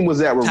 What team was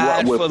that with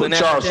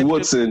Charles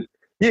Woodson?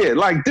 Yeah,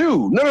 like,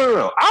 dude,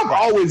 no. I've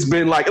always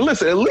been like,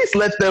 listen, at least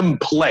let them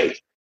play.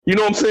 You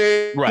know what I'm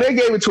saying? Right. If they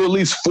gave it to at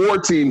least 4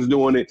 teams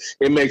doing it,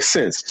 it makes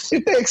sense.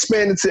 If they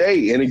expanded to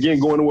 8, and again,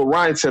 going to what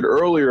Ryan said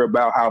earlier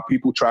about how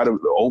people try to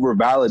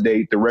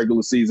over-validate the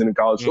regular season in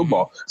college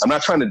football, I'm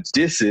not trying to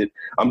diss it.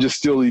 I'm just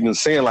still even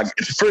saying, like,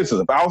 for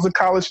instance, if I was a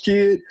college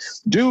kid,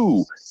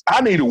 dude,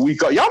 I need a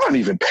week off. Y'all not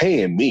even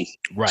paying me.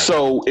 Right.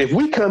 So if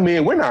we come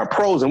in, we're not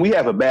pros, and we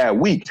have a bad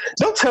week,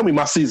 don't tell me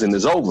my season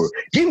is over.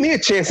 Give me a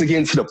chance to get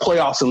into the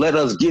playoffs and let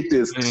us get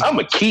this. I'm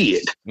a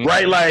kid,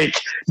 right? Like,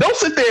 don't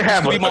sit there and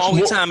have This will be my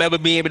only time ever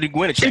being able to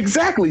win a championship.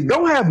 Exactly.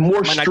 Don't have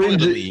more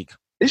stringent.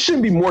 It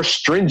shouldn't be more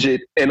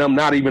stringent, and I'm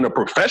not even a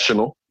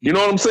professional. You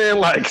know what I'm saying?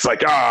 Like, it's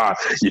like,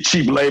 you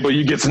cheap labor,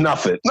 you get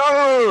nothing.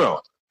 No.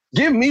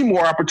 Give me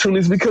more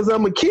opportunities because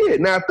I'm a kid.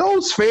 Now, if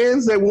those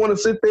fans that want to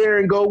sit there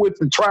and go with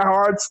the try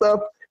hard stuff,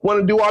 want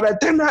to do all that,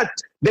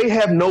 they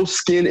have no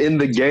skin in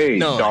the game,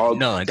 dog.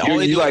 None. All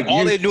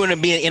they're doing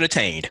is being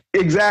entertained.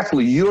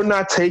 Exactly.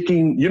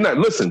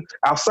 Listen,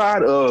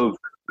 outside of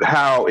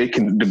how it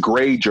can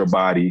degrade your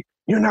body,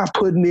 you're not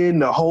putting in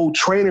the whole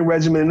training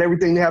regimen and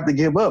everything they have to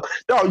give up.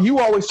 Dog, you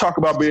always talk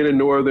about being in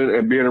Northern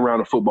and being around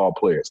the football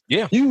players.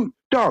 Yeah.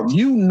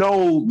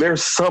 Their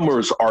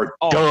summers are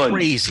done.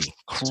 Crazy.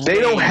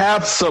 They don't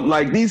have some,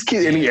 like these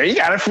kids, and you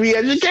got a free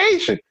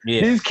education.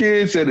 Yeah. These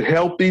kids that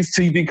help these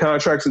TV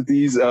contracts that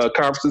these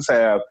conferences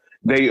have,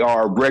 they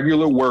are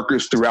regular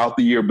workers throughout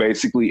the year,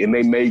 basically, and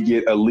they may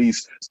get at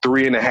least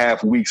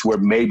 3.5 weeks where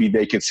maybe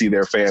they can see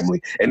their family.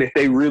 And if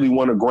they really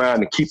want to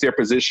grind and keep their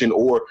position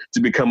or to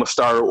become a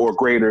starter or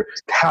greater,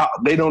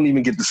 they don't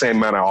even get the same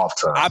amount of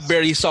off time. I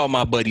barely saw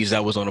my buddies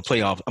that was on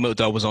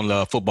that was on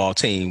the football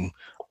team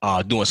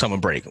doing summer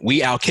break.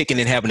 We out kicking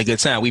and having a good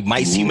time. We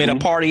might see them at a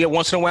party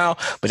once in a while,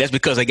 but that's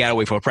because they got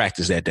away for a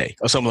practice that day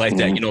or something like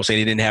that. You know what I'm saying?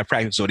 They didn't have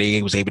practice, so they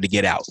was able to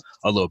get out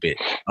a little bit.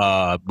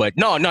 But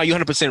no, you're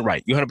 100%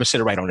 right. You're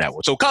 100% right on that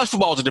one. So college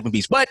football is a different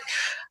beast. But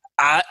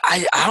I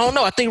don't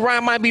know. I think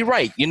Ryan might be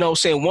right. You know,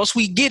 saying once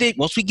we get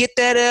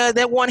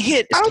that one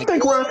hit. I don't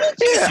think Ryan.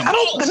 Yeah, I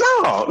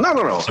don't.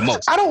 No.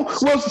 I don't.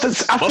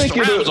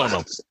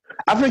 Well,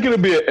 I think it'll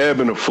be an ebb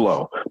and a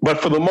flow. But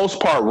for the most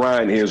part,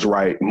 Ryan is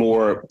right.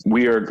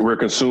 We're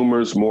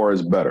consumers. More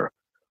is better.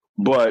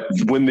 But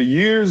when the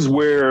years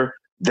where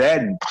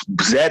that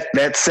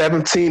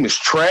 7th team is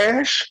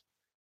trash,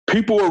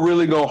 people are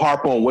really going to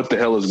harp on what the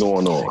hell is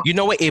going on. You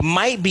know what? It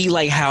might be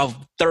like how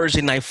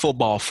Thursday Night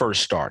Football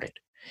first started.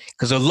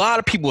 Because a lot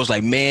of people was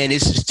like, man,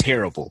 this is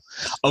terrible.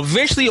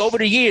 Eventually, over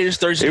the years,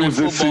 Thursday Night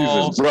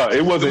Football. Bro,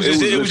 it was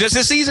just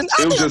this season?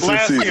 It was just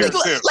this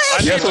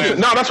season.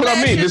 No, that's what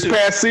I mean. This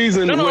past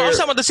season. No, I'm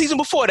talking about the season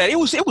before that. It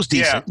was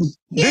decent.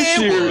 This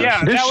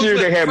year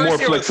they had more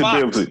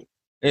flexibility.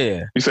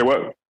 Yeah. You say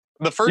what?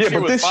 The first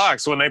year with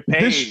Fox when they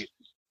paid.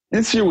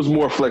 This year was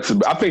more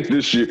flexible. I think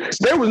this year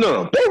there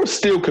were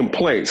still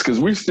complaints because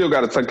we still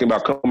got to think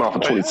about coming off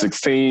of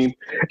 2016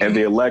 and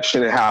the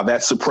election and how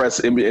that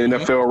suppressed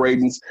NFL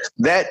ratings.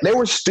 That there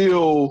were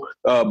still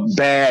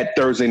bad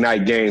Thursday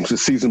night games the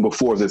season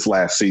before this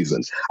last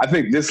season. I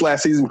think this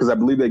last season, because I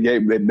believe there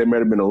might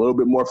have been a little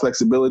bit more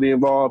flexibility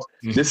involved.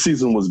 This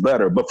season was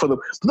better, but for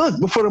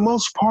the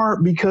most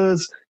part,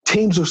 because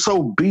teams are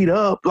so beat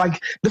up.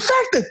 Like the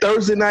fact that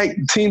Thursday night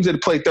teams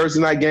that play Thursday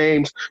night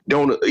games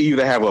don't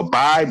either have a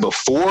bye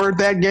before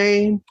that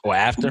game or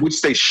after,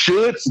 which they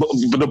should. But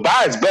the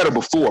bye is better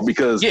before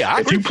because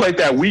if you play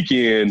that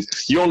weekend,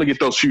 you only get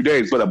those few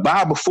days. But a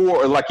bye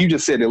before, or like you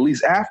just said, at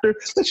least after,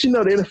 lets you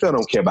know the NFL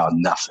don't care about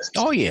nothing.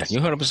 Oh yeah,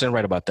 you're 100%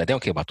 right about that. They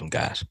don't care about them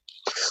guys.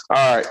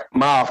 All right,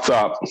 my off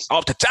top.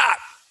 Off the top.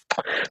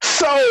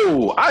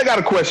 So I got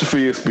a question for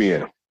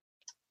ESPN.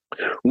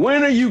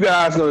 When are you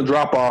guys going to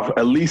drop off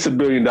at least $1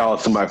 billion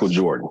to Michael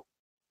Jordan?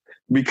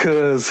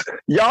 Because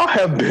y'all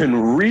have been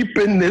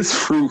reaping this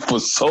fruit for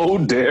so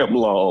damn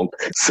long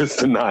since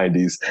the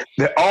 90s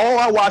that all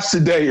I watch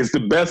today is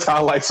the best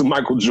highlights of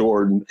Michael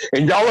Jordan.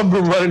 And y'all have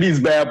been running these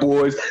bad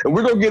boys. And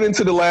we're going to get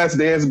into The Last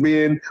Dance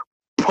being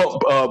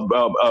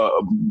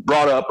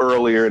brought up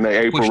earlier in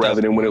April rather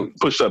than when it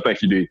pushed up.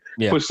 Thank you, D.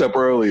 Yeah. Pushed up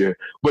earlier.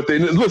 But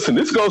then, listen,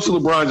 this goes to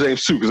LeBron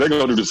James too, because they're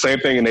going to do the same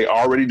thing, and they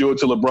already do it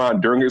to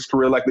LeBron during his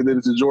career like they did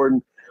it to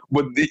Jordan.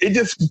 But it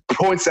just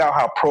points out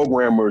how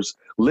programmers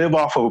live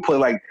off of a play.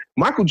 Like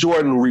Michael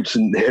Jordan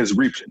has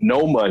reaped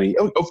no money.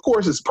 Of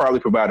course, it's probably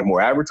provided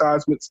more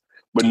advertisements,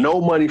 but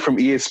no money from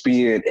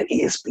ESPN. And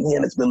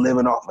ESPN has been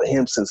living off of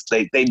him since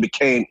they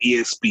became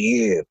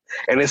ESPN.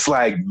 And it's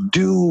like,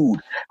 dude,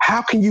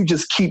 how can you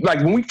just keep, like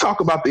when we talk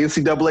about the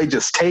NCAA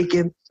just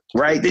taking,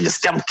 right? They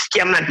just,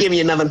 I'm not giving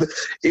you another.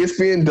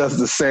 ESPN does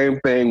the same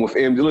thing with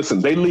MJ.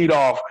 Listen, they lead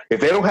off. If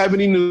they don't have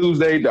any news,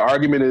 the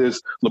argument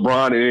is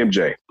LeBron and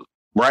MJ,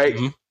 right?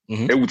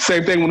 It was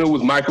same thing when it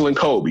was Michael and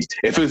Kobe.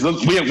 If it's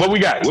what we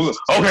got,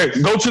 okay,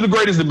 go to the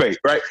greatest debate,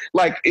 right?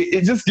 Like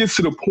it just gets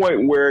to the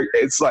point where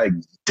it's like,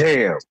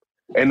 damn.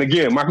 And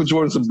again, Michael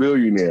Jordan's a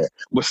billionaire,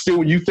 but still,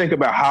 when you think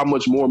about how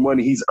much more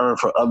money he's earned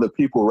for other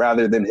people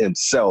rather than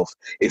himself,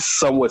 it's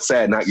somewhat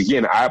sad. Now,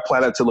 again, I apply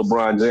that to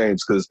LeBron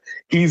James because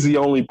he's the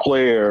only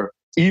player,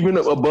 even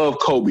above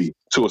Kobe,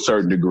 to a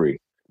certain degree.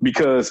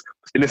 Because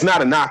and it's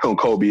not a knock on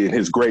Kobe and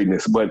his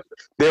greatness, but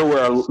there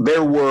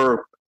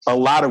were a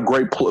lot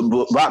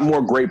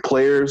more great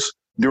players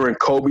during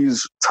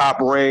Kobe's top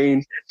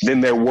reign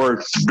than there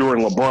were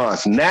during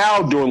LeBron's.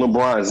 Now, during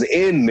LeBron's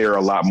end, there are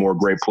a lot more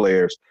great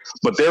players.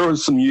 But there were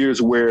some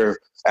years where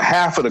a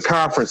half of the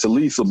conference, at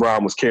least,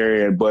 LeBron was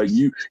carrying, but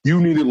you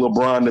needed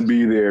LeBron to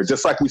be there.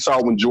 Just like we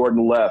saw when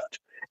Jordan left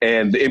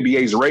and the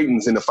NBA's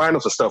ratings in the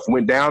finals and stuff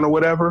went down or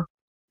whatever.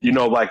 You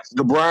know, like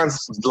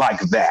LeBron's like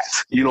that.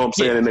 You know what I'm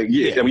saying? And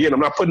again, I'm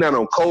not putting that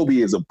on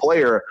Kobe as a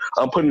player.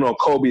 I'm putting it on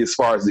Kobe as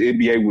far as the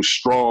NBA was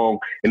strong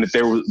and that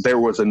there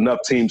was enough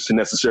teams to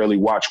necessarily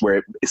watch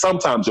where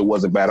sometimes it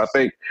wasn't bad. I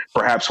think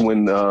perhaps there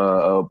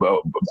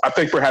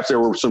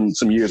were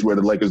some years where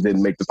the Lakers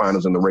didn't make the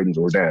finals and the ratings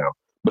were down.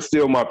 But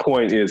still, my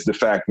point is the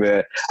fact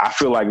that I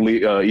feel like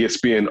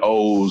ESPN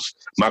owes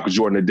Michael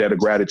Jordan a debt of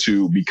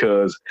gratitude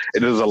because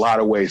there's a lot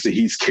of ways that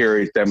he's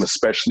carried them,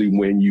 especially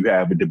when you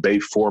have a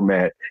debate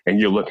format and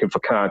you're looking for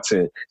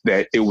content,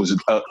 that it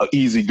was an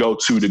easy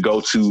go-to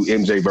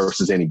MJ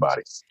versus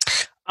anybody.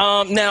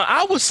 Now,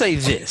 I would say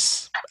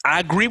this. I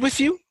agree with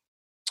you,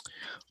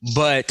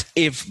 but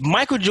if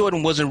Michael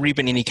Jordan wasn't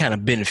reaping any kind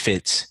of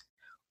benefits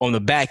on the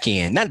back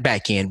end, not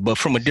back end, but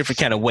from a different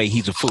kind of way,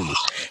 he's a fool.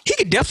 He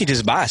could definitely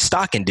just buy a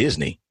stock in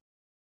Disney.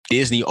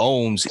 Disney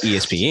owns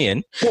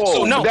ESPN. Whoa,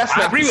 so no, that's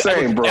not the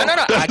same, bro. No.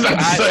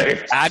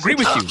 I agree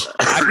with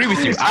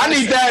you. I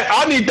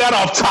need that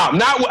off top.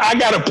 Not I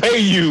gotta pay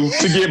you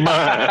to get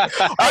mine.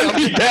 I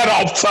need that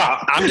off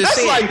top. I'm just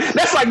saying.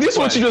 That's like this.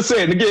 What you just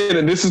said again,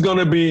 and this is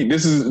gonna be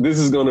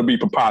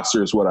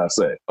preposterous. What I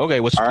say. Okay,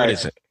 what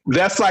is it?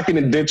 That's like an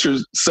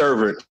indentured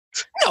servant.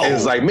 No. And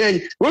it's like,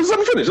 man, let me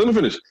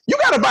finish. You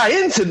gotta buy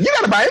into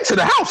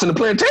the house and the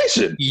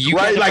plantation.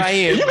 Right? Like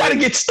you gotta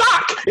get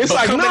stock. It's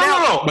like, no.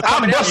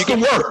 I'll bust the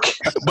work.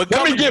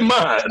 Let me get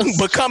mine.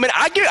 But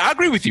I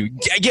agree with you.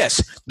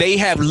 Yes, they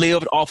have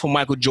lived off of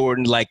Michael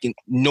Jordan like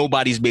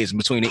nobody's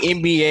business. Between the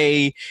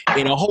NBA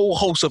and a whole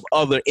host of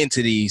other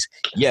entities,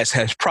 yes,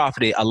 has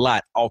profited a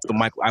lot off of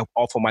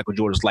Michael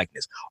Jordan's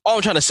likeness. All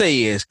I'm trying to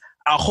say is,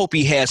 I hope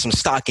he has some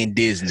stock in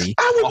Disney.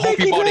 I hope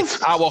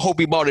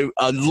he bought it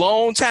a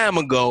long time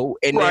ago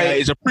and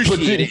is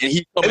appreciated and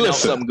he's coming out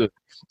something good.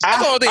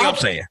 That's the only thing I'm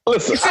saying.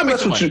 Listen, I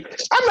mess with you.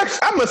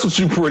 I mess with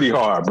you pretty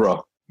hard,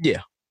 bro.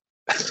 Yeah.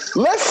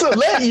 Let's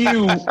let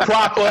you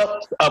prop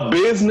up a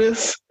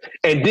business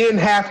and then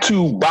have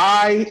to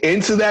buy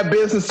into that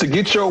business to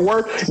get your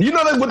work. You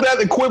know what that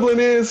equivalent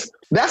is?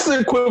 That's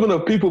the equivalent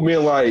of people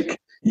being like,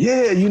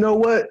 yeah, you know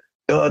what?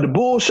 The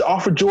Bulls should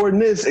offer Jordan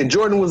this. And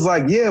Jordan was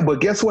like, yeah, but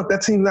guess what?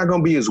 That team's not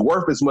going to be as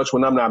worth as much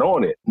when I'm not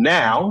on it.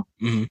 Now,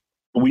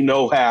 we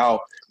know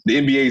how the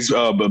NBA's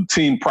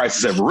team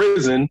prices have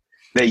risen.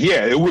 That,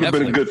 it would have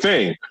been a good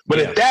thing. But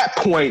at that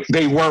point,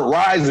 they weren't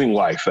rising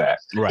like that.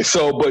 Right.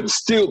 So, but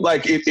still,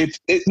 like,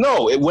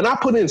 when I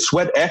put in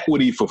sweat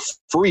equity for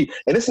free,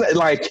 and it's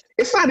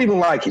not even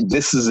like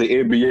this is the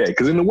NBA.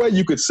 Because in a way,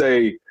 you could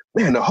say,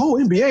 man, the whole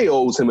NBA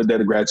owes him a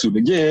debt of gratitude.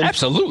 Again,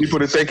 absolutely. People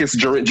that think it's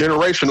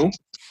generational.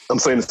 I'm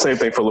saying the same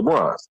thing for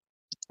LeBron.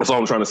 That's all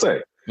I'm trying to say.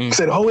 I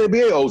said the whole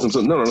NBA owes him.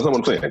 No, that's not what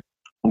I'm saying.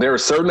 There are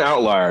certain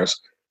outliers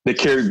that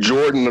carry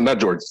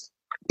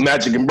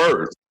Magic and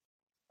Bird,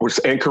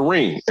 and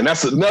Kareem. And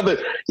that's another,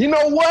 you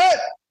know what?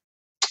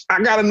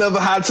 I got another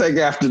hot take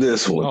after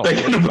this one,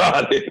 thinking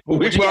about it. All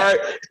right.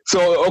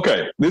 So,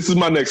 okay, this is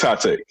my next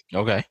hot take.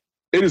 Okay.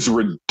 It is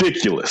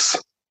ridiculous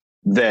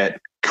that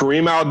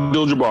Kareem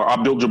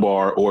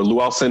Abdul-Jabbar or Lou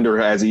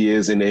Alcindor, as he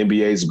is in the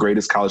NBA's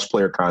greatest college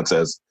player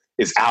contest,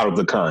 is out of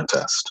the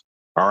contest.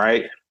 All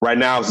right. Right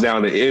now it's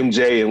down to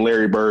MJ and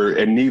Larry Bird,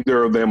 and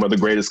neither of them are the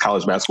greatest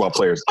college basketball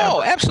players ever.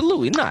 Oh,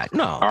 absolutely not.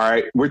 No. All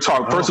right. We're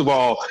talking, first of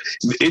all,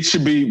 it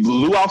should be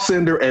Lou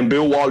Alcindor and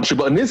Bill Walton.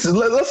 And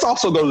let's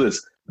also go to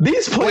this.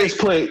 These players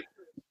play.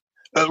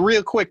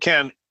 Real quick,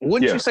 Ken,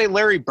 wouldn't you say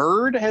Larry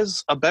Bird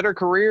has a better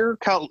career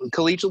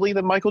collegiately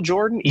than Michael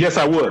Jordan? Yes,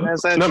 I would.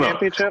 Has that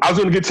championship? I was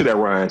going to get to that,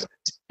 Ryan.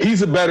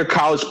 He's a better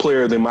college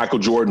player than Michael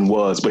Jordan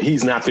was, but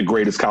he's not the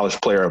greatest college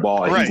player of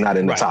all. He's not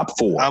in the top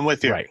four. I'm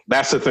with you. Right.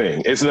 That's the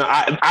thing. It's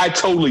not. I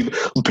totally.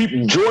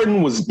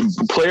 Jordan was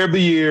player of the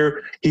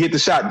year. He hit the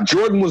shot.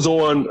 Jordan was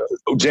on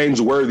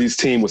James Worthy's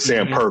team with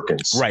Sam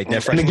Perkins. Right.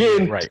 And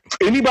again,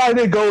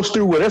 anybody that goes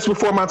through, well, that's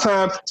before my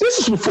time. This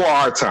is before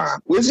our time.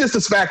 It's just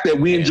the fact that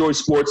we enjoy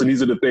sports, and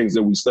these are the things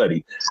that we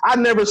study. I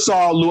never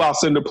saw Lou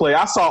Alcindor play.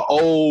 I saw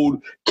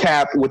old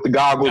Cap with the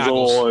goggles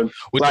on.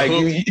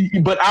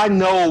 But I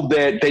know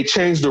that they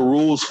changed the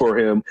rules for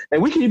him. And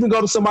we can even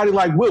go to somebody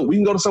like Wilt. We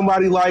can go to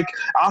somebody like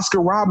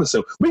Oscar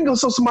Robinson. We can go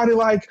to somebody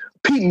like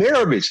Pete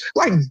Maravich.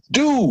 Like,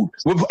 dude.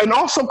 And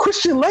also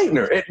Christian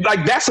Laettner.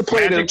 Like, that's a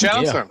player Magic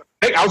Johnson.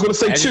 Hey, I was going to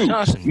say Magic two.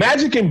 Johnson.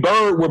 Magic and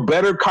Bird were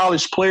better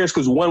college players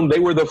because, one, they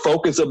were the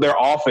focus of their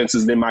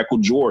offenses than Michael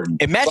Jordan.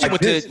 And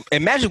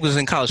Magic was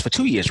in college for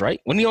 2 years, right?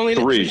 When he only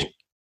 3.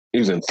 He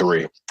was in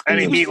 3. And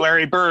he beat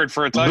Larry Bird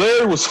for a title.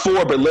 Larry was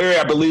 4, but Larry,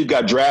 I believe,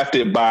 got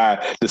drafted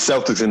by the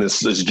Celtics in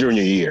his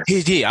junior year.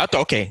 Yeah, I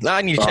thought, okay. Now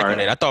I need to check on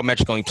that. I thought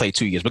Magic only played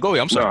 2 years, but go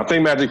ahead. I'm sorry. No, I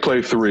think Magic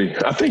played 3.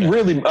 I think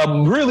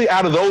really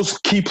out of those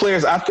key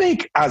players, I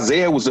think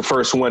Isaiah was the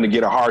first one to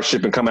get a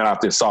hardship and come out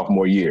after his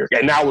sophomore year.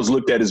 And now was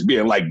looked at as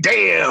being like,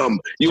 damn,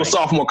 you're a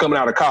sophomore coming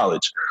out of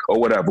college or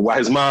whatever, while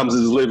his mom's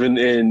is living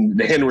in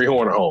the Henry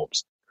Horner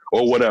homes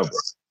or whatever.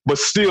 But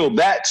still,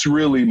 that's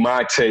really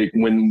my take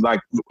when,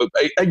 like,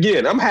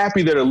 again, I'm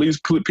happy that at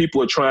least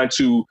people are trying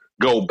to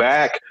go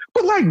back,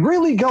 but, like,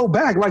 really go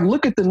back. Like,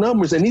 look at the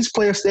numbers. And these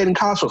players stayed in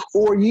college for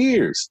 4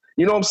 years.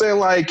 You know what I'm saying?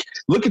 Like,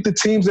 look at the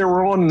teams they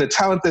were on and the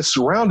talent that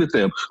surrounded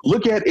them.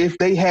 Look at if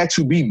they had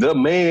to be the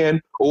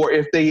man or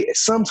if they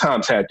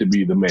sometimes had to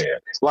be the man.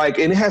 Like,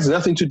 and it has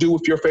nothing to do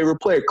with your favorite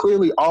player.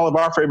 Clearly, all of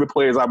our favorite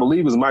players, I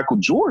believe, is Michael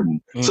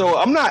Jordan. So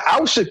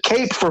I should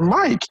cape for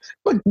Mike,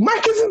 but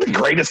Mike isn't the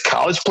greatest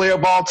college player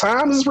of all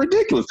time. This is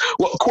ridiculous.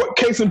 Well,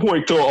 case in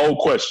point to an old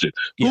question.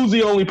 Who's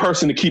the only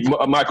person to keep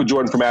Michael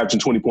Jordan from averaging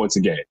 20 points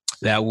a game?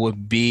 That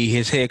would be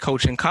his head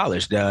coach in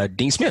college,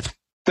 Dean Smith.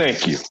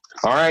 Thank you.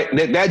 All right.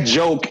 That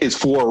joke is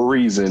for a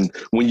reason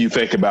when you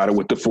think about it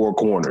with the 4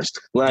 corners.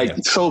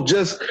 So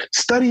just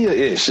study your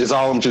ish is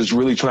all I'm just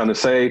really trying to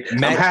say.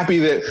 I'm happy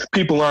that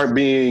people aren't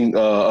being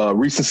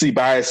recency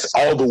biased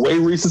all the way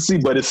recency,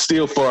 but it's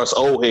still for us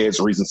old heads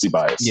recency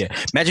bias. Yeah.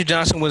 Magic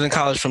Johnson was in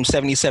college from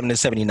 77 to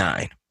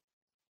 79.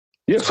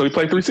 Yeah. So he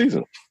played 3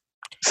 seasons.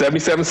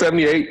 77,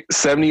 78,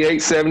 78,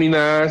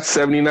 79,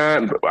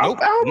 79. I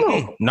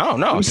don't know.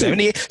 No.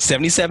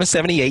 77,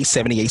 78,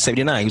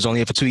 79. He was only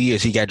there for 2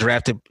 years. He got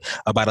drafted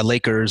by the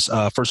Lakers'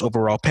 first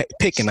overall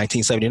pick in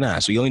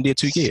 1979. So he only did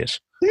 2 years.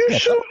 Yeah,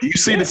 sure. You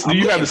see this? Do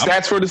you have the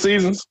stats for the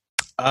seasons?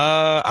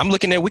 I'm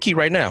looking at Wiki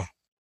right now.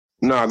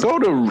 No, go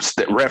to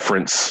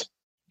reference.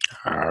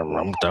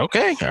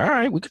 Okay. All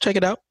right. We can check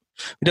it out.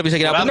 What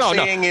I'm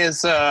seeing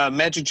is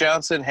Magic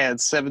Johnson had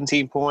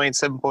 17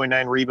 points,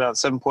 7.9 rebounds,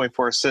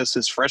 7.4 assists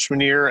his freshman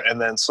year, and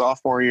then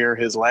sophomore year,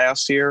 his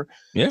last year.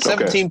 Yeah,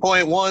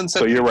 17.1.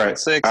 So you're right.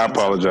 I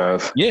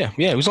apologize. Yeah.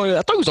 I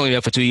thought he was only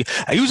there for 2 years.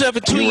 He was there for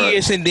 2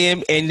 years, and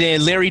then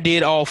Larry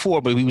did all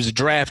 4, but he was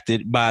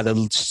drafted by the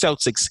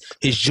Celtics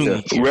his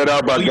junior year. Red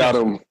Auerbach got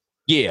him.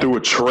 Yeah. Through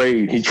a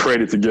trade. He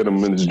traded to get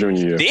him in his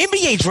junior year. The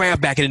NBA draft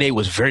back in the day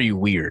was very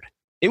weird.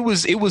 It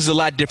was a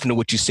lot different than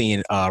what you're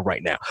seeing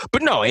right now.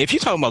 But no, if you're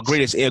talking about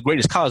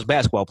greatest college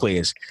basketball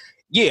players,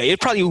 yeah,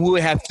 it probably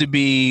would have to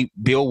be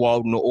Bill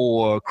Walton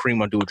or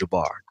Kareem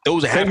Abdul-Jabbar.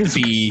 Those have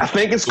to be. I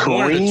think it's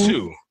Kareem.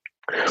 2.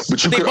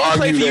 But you could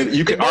argue that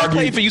they both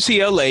played for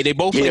UCLA. They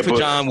both played for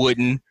John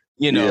Wooden.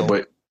 You know, yeah,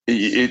 but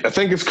I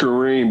think it's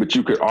Kareem. But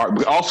you could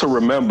also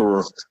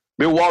remember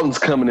Bill Walton's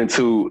coming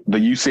into the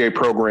UCLA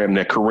program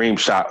that Kareem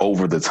shot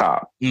over the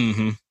top.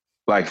 Mm-hmm.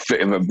 Like,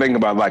 think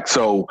about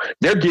so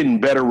they're getting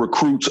better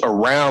recruits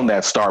around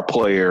that star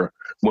player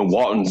when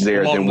Walton's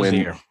there than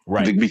when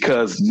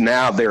because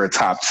now they're a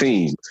top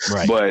team.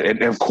 Right. But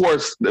and of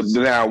course,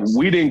 now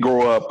we didn't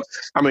grow up.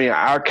 I mean,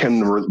 I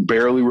can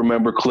barely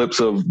remember clips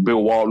of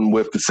Bill Walton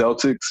with the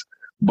Celtics,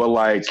 but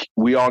like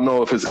we all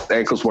know if his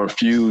ankles weren't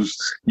fused,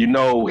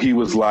 he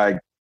was like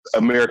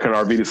American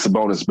Arvydas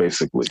Sabonis,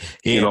 basically.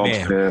 Yeah, you know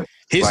man. what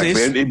I'm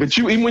saying? But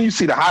even when you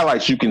see the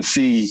highlights, you can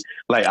see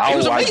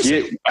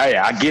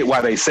I get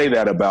why they say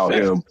that about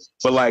him.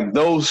 But like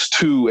those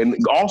two, and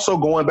also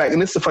going back,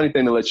 and this is the funny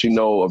thing to let you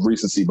know of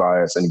recency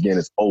bias. And again,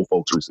 it's old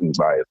folks recency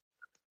bias.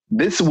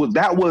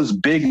 That was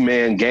big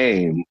man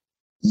game.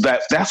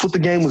 That's what the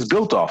game was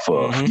built off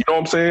of. Mm-hmm. You know what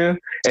I'm saying?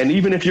 And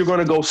even if you're going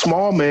to go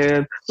small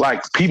man,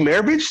 like Pete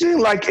Maravich did,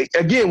 like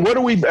again,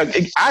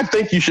 I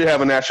think you should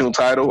have a national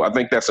title. I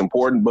think that's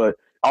important, but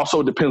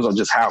also depends on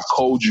just how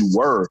cold you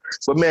were.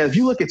 But man, if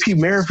you look at Pete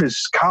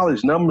Maravich's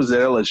college numbers at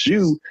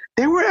LSU,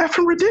 they were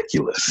effing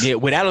ridiculous. Yeah,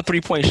 without a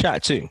 3-point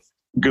shot too.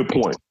 Good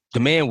point. The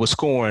man was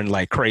scoring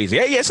like crazy.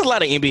 Yeah, it's a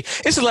lot of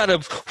NBA. It's a lot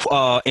of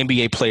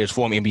NBA players,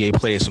 former NBA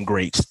players, some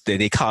greats.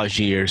 Their college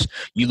years.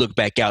 You look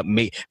back out,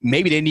 maybe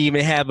they didn't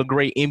even have a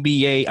great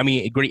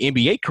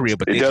NBA career,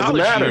 but it doesn't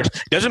matter.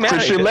 Doesn't matter.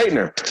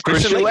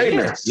 Christian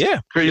Laettner.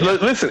 Yeah.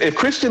 Listen, if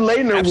Christian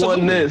Laettner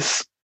won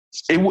this,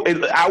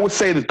 I would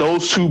say that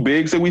those two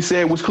bigs that we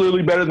said was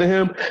clearly better than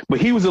him, but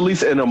he was at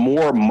least in a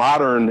more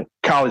modern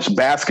college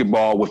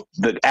basketball with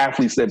the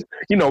athletes that,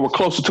 were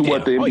closer to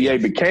what the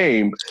NBA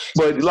became.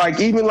 But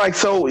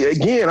so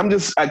again,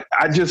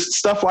 I just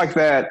stuff like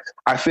that.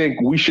 I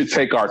think we should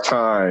take our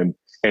time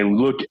and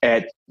look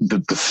at the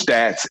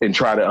stats and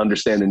try to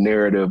understand the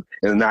narrative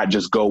and not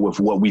just go with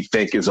what we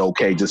think is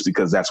okay just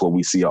because that's what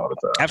we see all the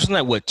time.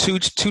 Absolutely. What, two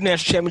national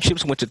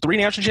championships, went to 3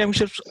 national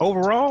championships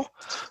overall?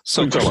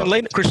 So Christian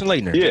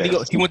Laettner.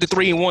 Yeah. He went to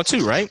 3 and won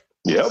 2, right?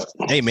 Yep.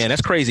 Hey, man,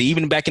 that's crazy.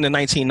 Even back in the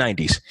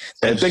 1990s.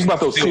 And think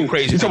about those teams.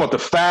 Crazy. You're talking about the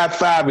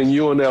 5-5 and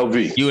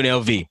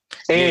UNLV.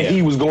 And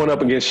he was going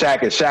up against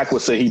Shaq, and Shaq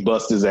would say he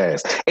bust his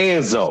ass.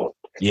 And Zoe.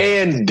 Yeah.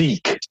 And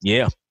Deke.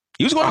 Yeah.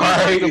 He was going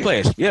to be good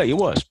players. Yeah, he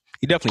was.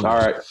 He definitely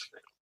was. All right.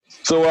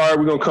 So, all right,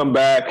 we're going to come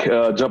back,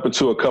 jump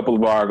into a couple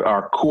of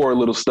our core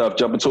little stuff,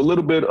 jump into a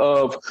little bit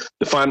of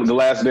the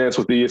Last Dance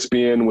with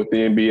ESPN, with the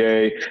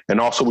NBA, and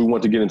also we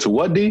want to get into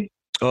what, D?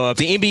 The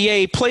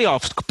NBA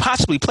playoffs,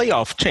 possibly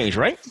playoff change,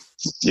 right?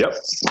 Yep.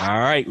 All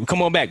right,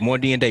 come on back. More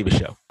D and Davis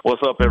Show.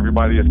 What's up,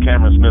 everybody? It's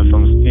Cameron Smith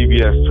from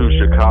CBS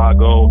 2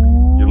 Chicago.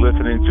 You're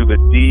listening to the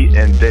D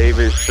and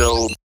Davis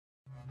Show.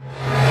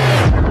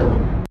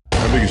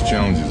 Our biggest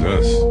challenge is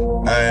us.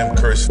 I am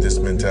cursed with this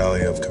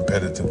mentality of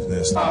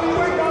competitiveness.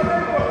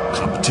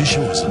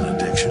 Competition was an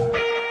addiction.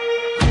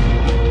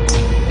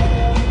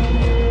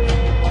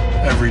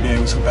 Every day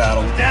was a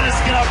battle. Dennis,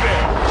 get up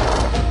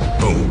here.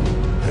 Boom.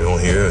 You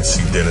don't hear it,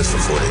 see Dennis for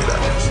 48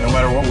 hours. No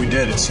matter what we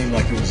did, it seemed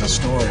like it was a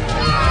story.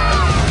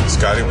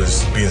 Scotty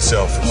was being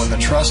selfish. When the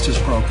trust is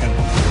broken,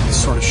 it's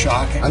sort of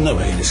shocking. I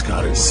never hated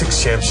Scotty.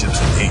 6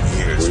 championships in 8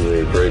 years. We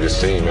were the greatest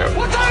team ever.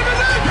 What time is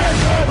it?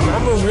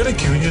 I'm gonna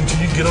ridicule you until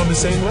you get on the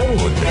same level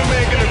with me. That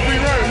man get a free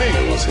run with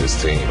me. It was his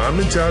team. My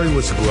mentality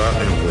was to go out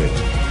and win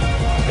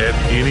at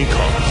any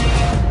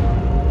cost.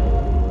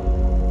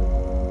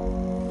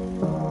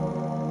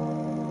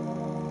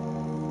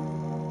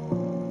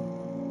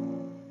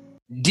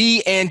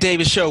 D and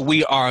Davis Show,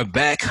 we are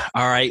back.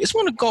 All right, just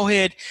want to go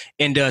ahead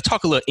and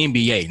talk a little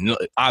NBA.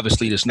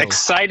 Obviously, there's no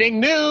exciting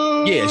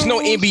news. Yeah, it's no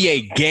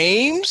NBA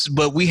games,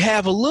 but we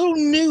have a little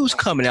news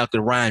coming out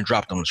that Ryan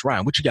dropped on us.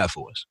 Ryan, what you got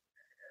for us?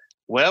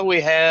 Well,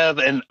 we have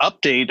an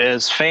update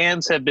as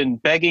fans have been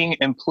begging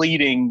and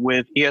pleading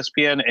with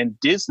ESPN and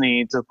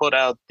Disney to put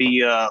out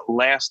the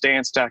Last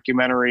Dance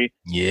documentary.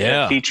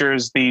 Yeah, that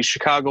features the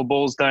Chicago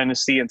Bulls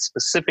dynasty and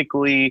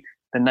specifically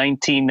the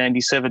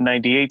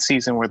 1997-98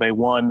 season where they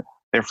won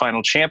their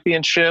final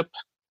championship,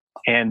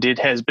 and it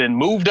has been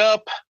moved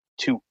up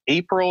to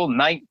April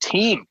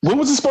 19th. When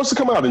was it supposed to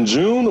come out? In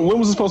June? When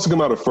was it supposed to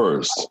come out at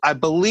first? I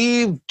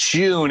believe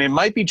June. It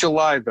might be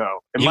July though.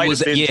 July.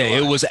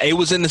 It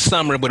was in the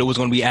summer, but it was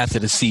going to be after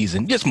the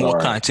season. Just more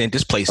content,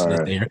 just placing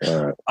it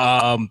there.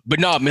 But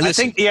no, I mean,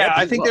 listen,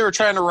 I think they were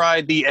trying to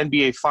ride the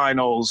NBA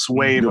Finals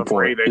wave of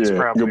ratings.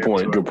 Yeah, good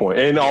point.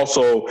 And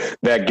also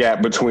that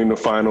gap between the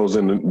finals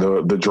and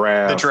the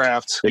draft. The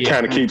draft. It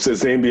kind of keeps, as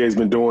the NBA's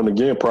been doing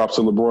again, props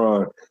to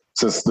LeBron,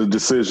 since the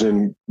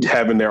decision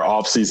having their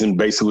offseason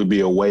basically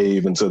be a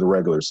wave into the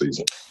regular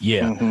season.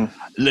 Yeah. Mm-hmm.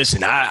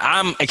 Listen,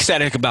 I'm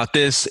ecstatic about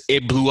this.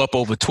 It blew up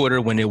over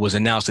Twitter when it was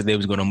announced that they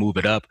was going to move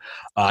it up.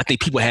 I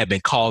think people have been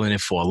calling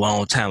it for a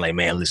long time. Like,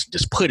 man, listen,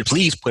 just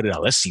please put it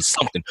out. Let's see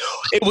something.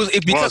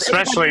 Because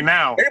especially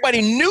now.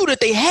 Everybody knew that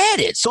they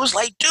had it. So it's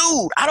like,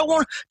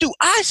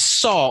 I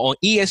saw on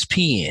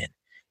ESPN,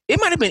 it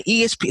might have been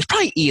ESPN, it's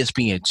probably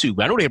ESPN too,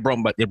 but I know they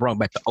brought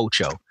back the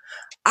Ocho.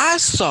 I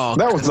saw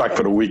that was like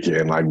for the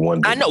weekend, like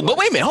one day. I know, but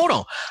wait a minute, hold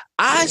on.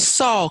 I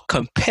saw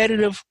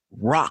competitive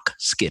rock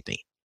skipping.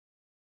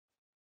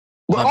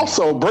 But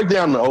also break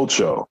down the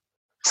Ocho.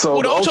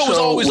 So the Ocho was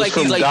always like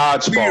from these like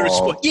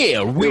dodgeball.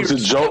 Weird. It was a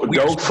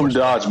joke from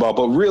dodgeball,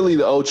 but really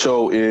the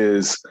Ocho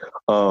is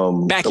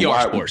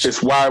backyard sports.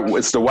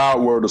 It's the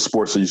wild world of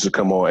sports that used to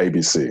come on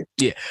ABC.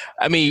 Yeah,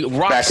 I mean,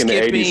 rock back skipping,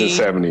 in the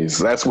 80s and 70s.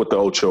 That's what the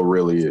Ocho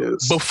really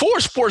is. Before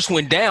sports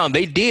went down,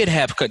 they did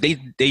have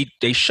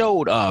they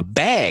showed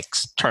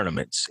bags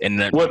tournaments and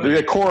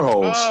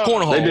cornholes.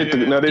 Cornhole.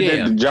 They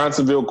did the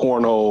Johnsonville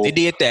cornhole. They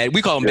did that.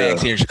 We call them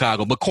bags here in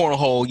Chicago, but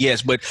cornhole,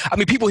 yes. But I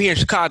mean, people here in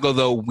Chicago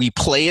though, we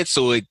play it,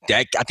 so I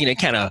think they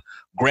kind of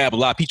grab a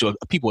lot of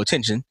people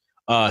attention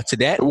to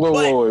that.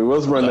 Wait.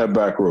 Let's run that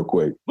back real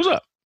quick. What's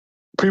up?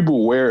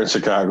 People where in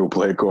Chicago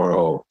play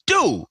cornhole?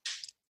 Dude,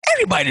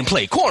 everybody didn't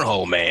play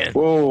cornhole, man.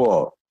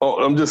 Whoa.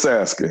 Oh, I'm just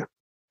asking.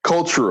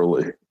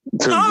 Culturally.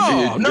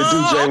 No.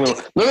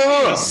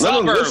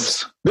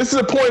 This is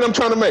the point I'm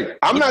trying to make.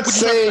 I'm not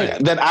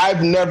saying that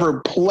I've never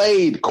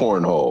played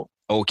cornhole.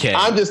 Okay.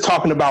 I'm just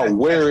talking about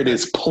where it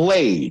is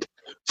played.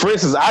 For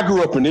instance, I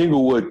grew up in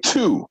Inglewood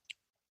too.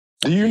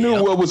 Do you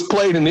know what was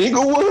played in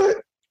Inglewood?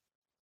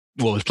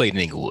 What was played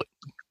in Inglewood?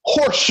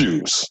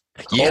 Horseshoes.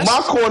 Yes. On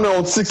my corner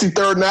on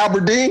 63rd and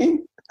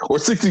Aberdeen, or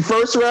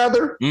 61st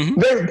rather,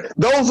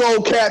 those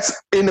old cats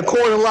in the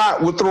corner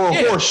lot would throw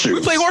horseshoes.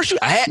 We play horseshoes.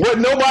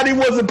 Nobody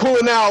wasn't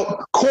pulling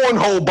out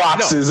cornhole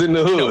boxes in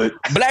the hood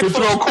to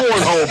throw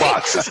cornhole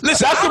boxes.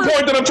 Listen, that's the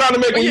point that I'm trying to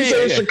make when you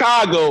say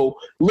Chicago.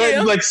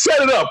 Like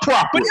set it up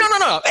properly. But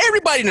no.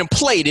 Everybody done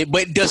played it,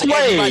 but does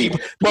everybody?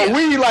 But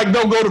we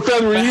don't go to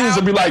family reunions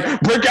and be like,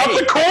 break out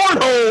the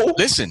cornhole.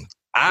 Listen.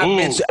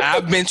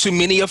 I've been to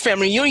many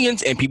family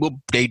reunions, and people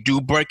they do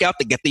break out.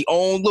 They get their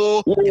own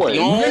little. Many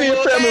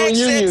family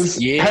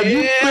reunions. Yes. Have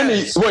you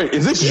finished? Wait,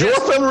 is this your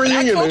family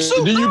reunion? Or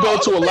do you go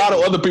to a lot of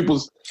other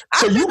people's?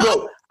 So you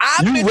go.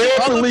 You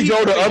randomly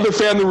go to other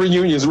family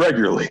reunions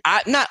regularly.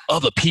 Not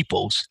other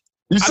people's.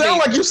 You sound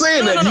like you're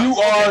saying that you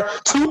are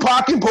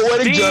Tupac and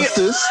Poetic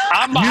Justice.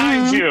 I'm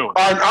behind you.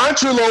 Are an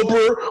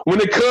interloper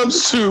when it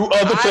comes to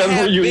other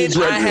family reunions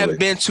regularly. I have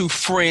been to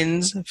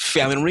friends'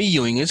 family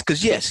reunions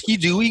because yes, you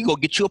do. You go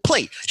get you a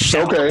plate.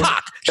 Okay.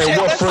 Pac.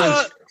 And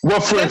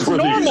what friends were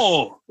these?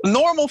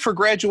 normal for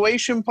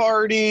graduation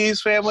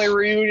parties, family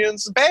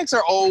reunions. Bags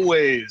are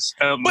always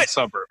out in the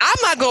suburbs. I'm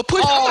not gonna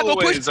push.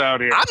 Always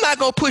out here. I'm not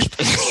gonna push.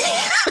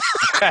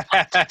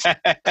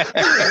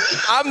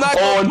 I'm not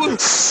gonna push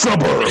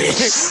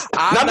suburbs.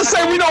 Not to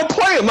say we don't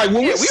play them. Like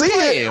when we see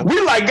it,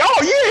 we like, oh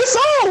yeah, it's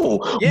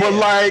on. Yeah. But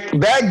like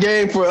that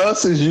game for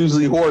us is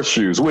usually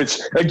horseshoes. Which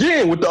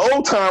again, with the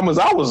old timers,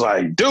 I was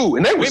like, dude,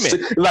 and they was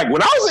like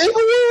when I was in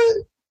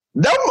England.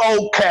 Them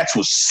old cats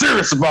was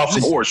serious about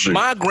some horseshoes.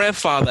 My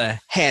grandfather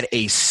had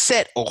a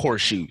set of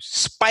horseshoes,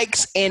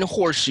 spikes and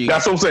horseshoes.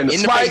 That's what I'm saying. The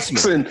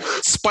spikes and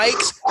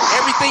spikes,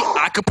 everything.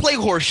 I could play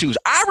horseshoes.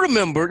 I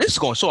remember this is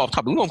going so off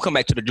topic. We're gonna come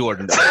back to the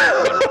Jordan.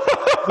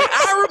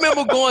 I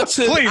remember going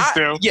to. Please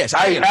do. Yes,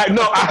 I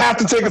have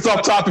to take us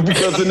off topic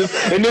because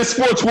in this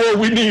sports world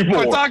we need more.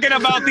 We're talking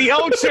about the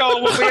Ocho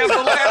when we have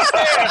the last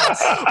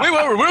dance. Wait,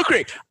 real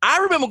quick. I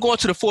remember going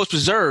to the Forest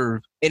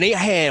Preserve and they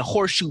had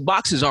horseshoe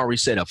boxes already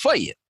set up for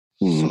you.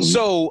 Mm-hmm.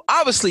 So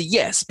obviously,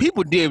 yes,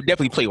 people did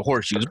definitely play with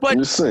horseshoes,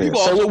 but say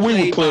what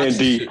we were playing,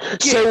 D.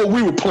 Say what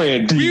we were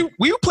playing, D.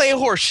 We were playing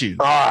horseshoes.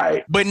 All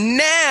right. But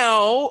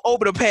now,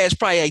 over the past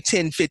probably like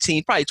 10,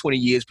 15, probably 20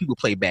 years, people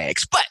play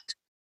bags. But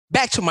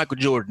back to Michael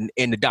Jordan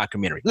in the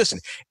documentary. Listen,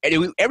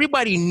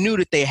 everybody knew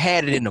that they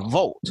had it in the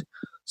vault.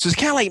 So it's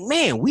kind of like,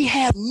 man, we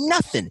have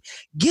nothing.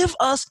 Give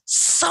us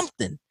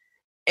something.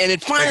 And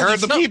it finally heard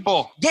the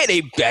people. Yeah,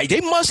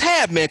 they must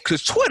have, man,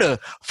 because Twitter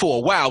for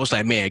a while was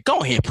like, man, go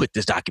ahead and put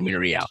this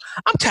documentary out.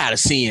 I'm tired of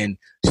seeing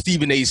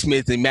Stephen A.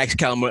 Smith and Max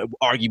Kellerman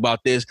argue about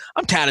this.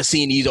 I'm tired of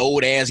seeing these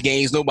old ass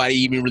games nobody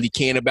even really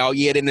caring about.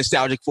 Yeah, they're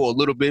nostalgic for a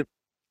little bit.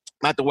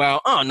 After a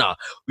while, oh no.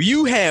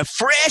 You have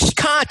fresh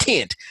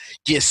content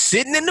just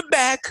sitting in the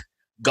back.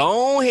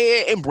 Go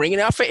ahead and bring it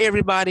out for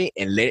everybody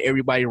and let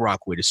everybody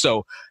rock with it.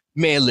 So,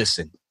 man,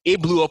 listen. It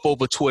blew up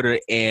over Twitter,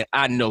 and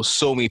I know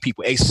so many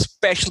people,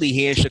 especially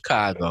here in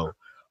Chicago,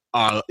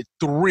 are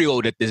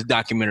thrilled that this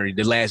documentary,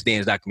 the Last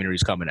Dance documentary,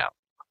 is coming out.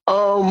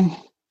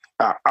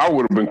 I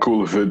would have been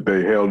cool if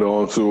they held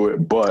on to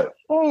it, but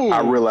I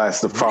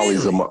realized the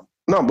follies of my.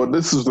 No, but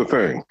this is the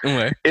thing.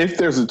 Okay. If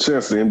there's a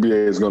chance the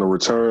NBA is going to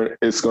return,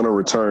 it's going to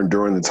return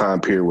during the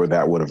time period where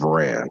that would have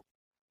ran.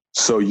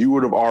 So you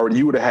would have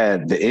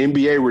had the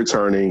NBA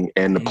returning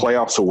and the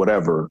playoffs or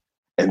whatever.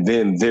 And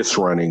then this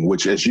running,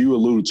 which, as you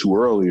alluded to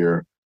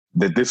earlier,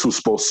 that this was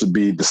supposed to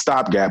be the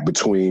stopgap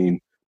between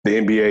the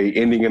NBA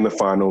ending in the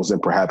finals and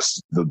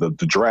perhaps the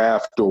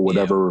draft or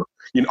whatever.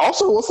 Yeah.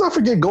 Also, let's not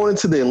forget going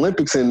into the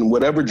Olympics and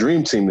whatever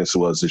dream team this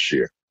was this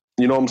year.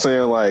 You know what I'm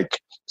saying? Like,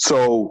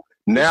 so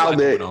now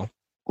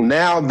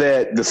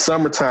that the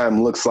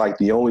summertime looks like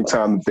the only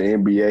time that the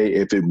NBA,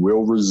 if it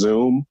will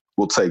resume,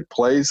 will take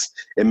place,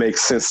 it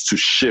makes sense to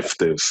shift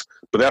this.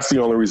 But that's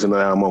the only reason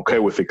that I'm okay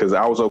with it, because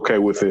I was okay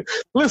with it.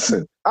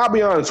 Listen, I'll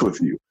be honest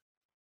with you.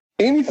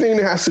 Anything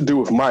that has to do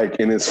with Mike,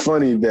 and it's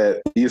funny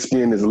that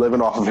ESPN is living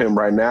off of him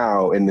right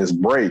now in this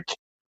break,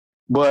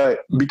 but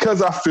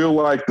because I feel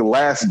like The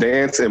Last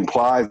Dance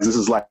implies this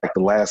is like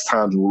the last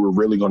time we're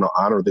really going to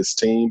honor this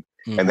team,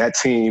 and that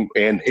team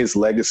and his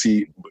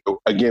legacy,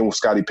 again with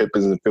Scottie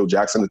Pippen and Phil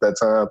Jackson at that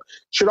time,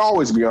 should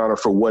always be honored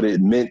for what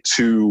it meant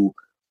to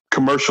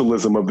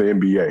commercialism of the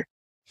NBA.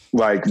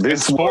 Like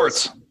this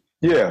sports.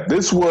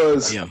 This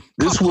was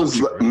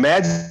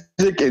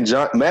Magic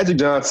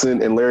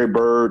Johnson and Larry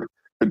Bird.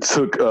 It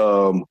took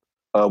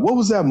what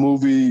was that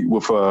movie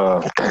with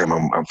I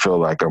feel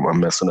like I'm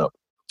messing up.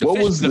 What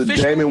was the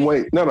Damon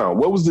Wayne? No.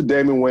 What was the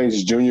Damon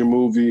Wayans Jr.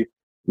 movie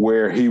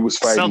where he was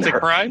fighting Celtic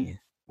Pride?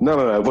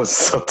 No. It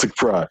wasn't Celtic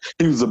Pride.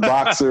 He was a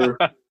boxer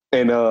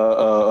and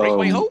Great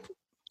White Hope?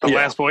 The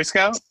Last Boy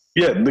Scout?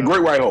 Yeah, the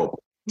Great White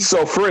Hope.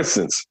 So, for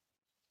instance,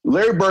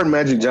 Larry Bird and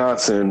Magic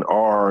Johnson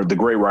are the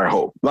Great White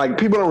Hope. Like,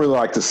 people don't really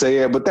like to say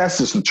it, but that's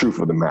just the truth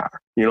of the matter.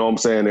 You know what I'm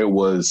saying?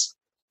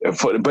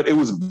 But it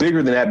was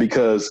bigger than that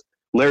because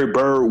Larry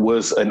Bird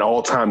was an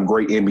all-time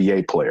great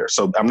NBA player.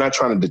 So I'm not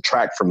trying to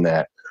detract from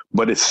that,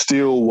 but it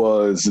still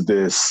was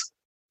this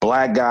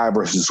black guy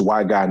versus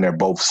white guy, and they're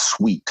both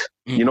sweet.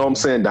 Mm-hmm. You know what I'm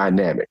saying?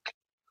 Dynamic.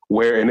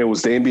 And it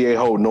was the NBA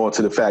holding on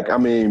to the fact, I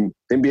mean,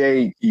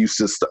 NBA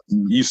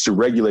used to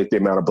regulate the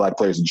amount of black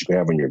players that you can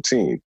have on your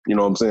team. You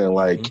know what I'm saying?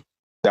 Like,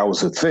 that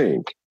was a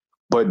thing.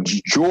 But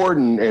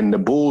Jordan and the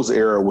Bulls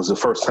era was the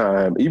first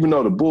time, even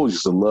though the Bulls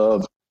used to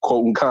love,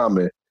 quote and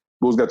comment,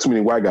 Bulls got too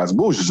many white guys.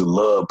 Bulls used to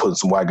love putting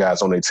some white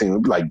guys on their team.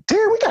 It'd be like,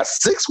 damn, we got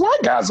 6 white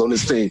guys on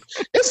this team.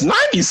 It's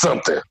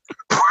 90-something.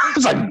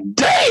 It's like,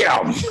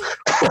 damn.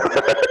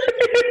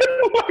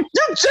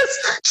 You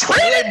just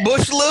traded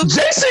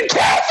Jason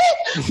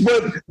Caffey?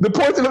 But the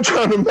point that I'm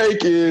trying to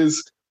make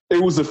is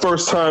it was the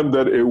first time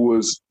that it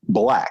was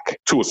black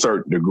to a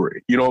certain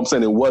degree. You know what I'm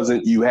saying? It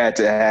wasn't, you had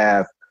to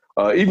have,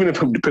 even if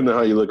depending on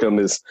how you look on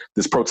this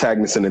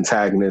protagonist and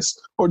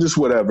antagonist or just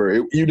whatever,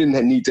 you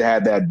didn't need to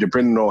have that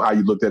depending on how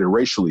you looked at it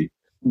racially.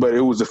 But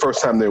it was the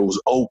first time that it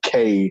was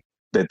okay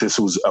that this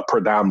was a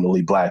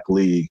predominantly black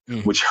league,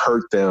 which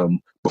hurt them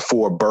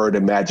before Bird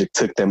and Magic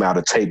took them out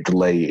of tape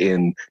delay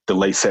in the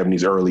late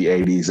 70s, early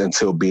 80s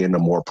until being a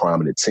more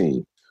prominent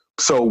team.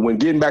 So when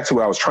getting back to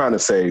what I was trying to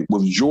say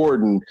with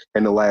Jordan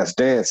and The Last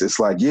Dance, it's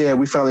like, yeah,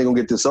 we finally gonna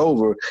get this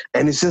over.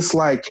 And it's just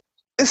like,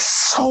 it's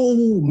so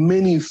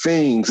many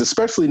things,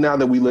 especially now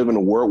that we live in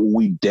a world where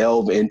we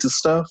delve into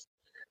stuff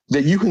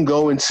that you can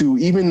go into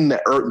even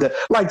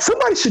like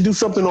somebody should do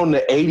something on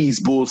the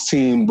 80s Bulls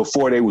team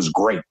before they was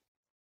great,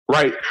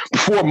 right?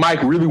 Before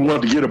Mike really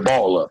wanted to get a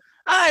ball up.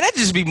 That'd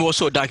just be more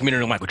so a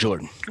documentary on Michael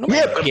Jordan.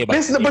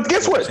 But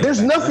guess what?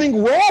 There's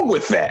nothing wrong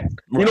with that.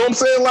 You know what I'm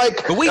saying?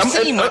 Like, but we've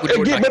seen Michael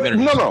Jordan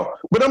documentaries.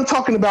 But I'm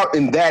talking about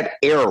in that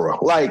era.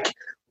 Like,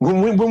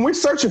 when we're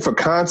searching for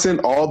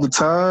content all the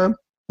time,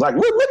 like,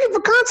 we're looking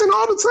for content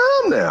all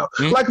the time now.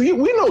 Mm-hmm. Like, we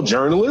know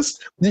journalists.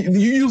 You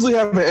usually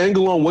have an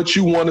angle on what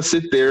you want to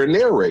sit there and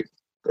narrate.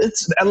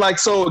 It's like,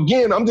 so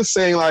again, I'm just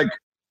saying, like,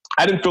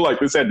 I didn't feel like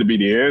this had to be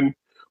the end,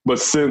 but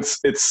since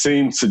it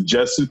seemed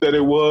suggested that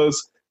it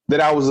was, that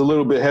I was a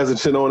little bit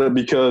hesitant on it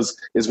because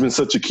it's been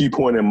such a key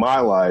point in my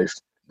life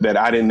that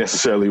I didn't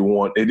necessarily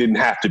want. It didn't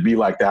have to be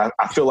like that.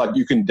 I feel like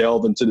you can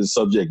delve into the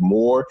subject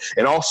more.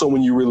 And also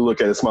when you really look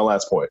at it, it's my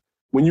last point.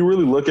 When you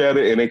really look at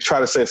it and they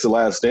try to say it's The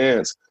Last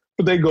Dance,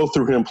 but they go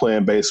through him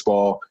playing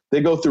baseball.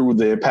 They go through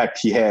the impact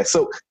he had.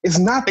 So it's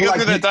not they like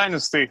go through the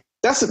dynasty.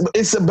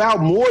 It's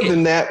about more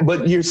than that,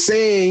 but you're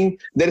saying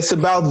that it's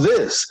about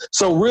this.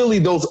 So really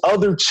those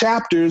other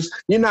chapters,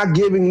 you're not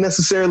giving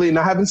necessarily, and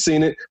I haven't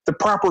seen it, the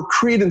proper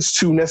credence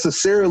to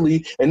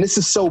necessarily. And this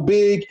is so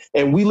big,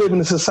 and we live in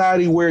a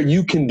society where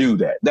you can do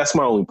that. That's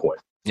my only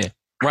point. Yeah.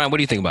 Ryan, what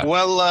do you think about it?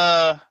 Well,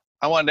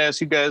 I wanted to ask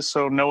you guys,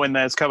 so knowing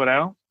that it's coming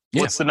out,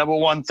 what's the number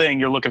one thing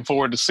you're looking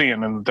forward to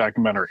seeing in the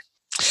documentary?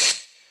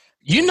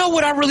 You know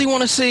what I really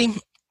want to see?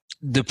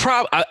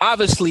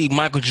 Obviously,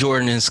 Michael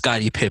Jordan and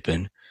Scottie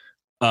Pippen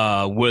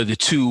were the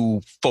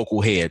two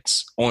focal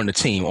heads on the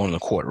team, on the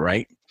court,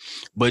 right?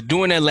 But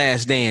during that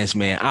Last Dance,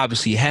 man,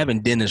 obviously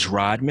having Dennis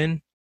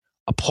Rodman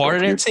a part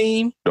of that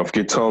team. Don't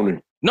forget Tony.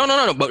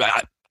 No. But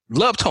I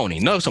love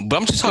Tony. But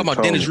I'm just talking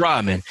about Dennis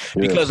Rodman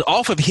because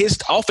off of his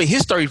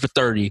 30 for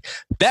 30,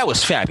 that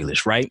was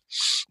fabulous, right?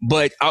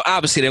 But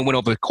obviously that went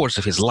over the course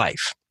of his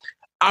life.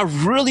 I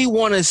really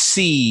want to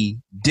see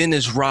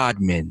Dennis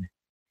Rodman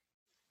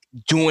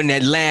during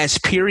that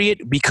last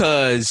period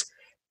because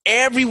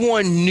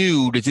everyone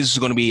knew that this was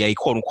going to be a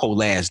quote unquote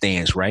last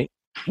dance, right?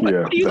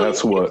 Yeah,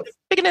 that's what.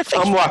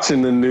 I'm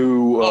watching the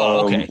new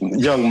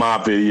Young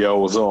Ma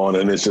videos on,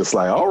 and it's just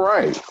like, all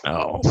right.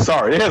 Oh,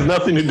 sorry, it has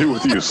nothing to do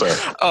with you, sir.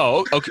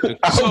 Oh, okay.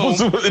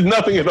 So,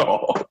 nothing at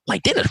all.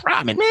 Like Dennis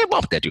Rodman, man,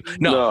 bump that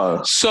dude.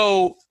 No.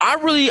 So I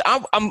really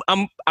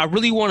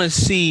want to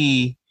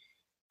see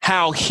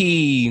how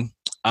he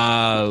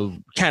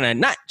kind of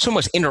not so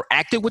much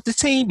interacted with the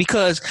team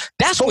because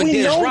that's when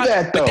Dennis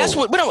Rodman. But that's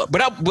what.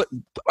 But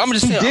I'm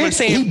just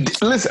saying.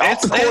 Listen,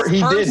 off the court,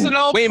 he didn't.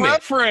 Personal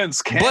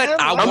preference, Cam. But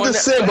I'm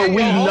just saying. But we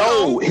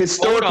know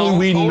historically,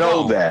 we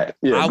know that.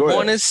 Yeah, I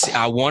want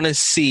to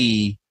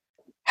see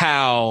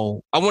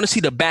how I want to see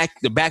the back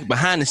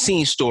behind the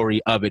scenes story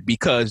of it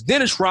because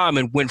Dennis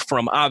Rodman went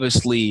from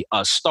obviously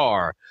a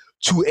star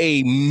to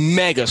a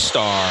mega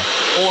star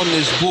on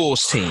this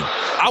Bulls team.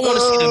 I want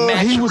to see the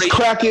match. He was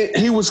cracking.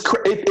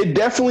 It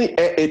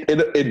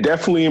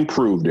definitely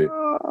improved it.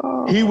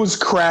 He was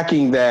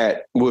cracking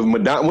that with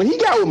Madonna. When he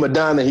got with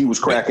Madonna, he was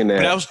cracking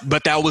that.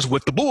 But that was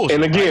with the Bulls.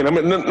 And again, I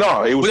mean,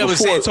 no, it was that before, was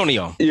San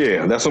Antonio.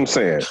 Yeah, that's what I'm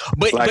saying.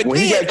 But when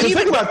he got,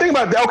 think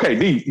about that. Okay,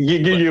 D,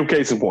 give you a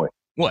case in point.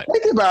 What?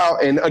 Think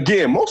about, and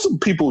again, most of the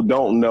people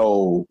don't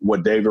know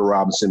what David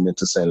Robinson meant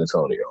to San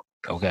Antonio.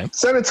 Okay.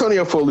 San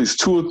Antonio for at least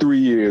 2 or 3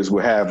 years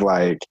would have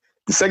like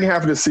the second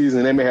half of the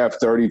season, they may have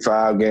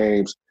 35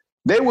 games.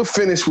 They would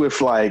finish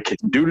with like,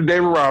 due to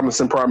David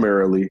Robinson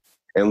primarily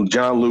and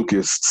John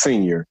Lucas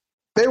Sr.,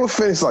 they would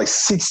finish like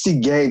 60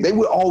 games. They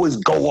would always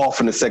go off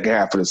in the second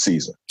half of the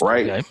season,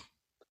 right? Okay.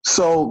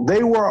 So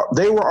they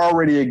were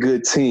already a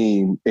good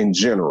team in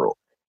general.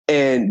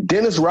 And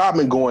Dennis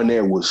Rodman going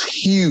there was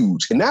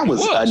huge. And that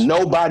was a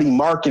nobody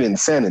market in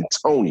San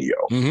Antonio.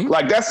 Mm-hmm.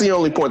 Like, that's the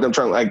only point I'm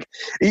trying to, like,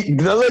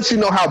 they'll let you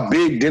know how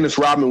big Dennis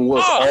Rodman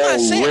was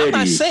already. I'm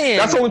not saying.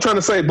 That's what I'm trying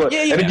to say. But,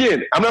 and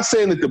again, I'm not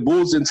saying that the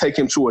Bulls didn't take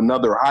him to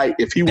another height.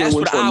 If he went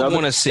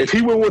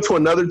to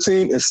another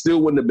team, it still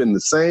wouldn't have been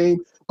the same.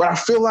 But I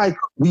feel like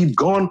we've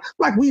gone,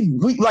 like we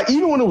like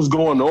even when it was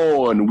going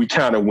on, we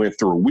kind of went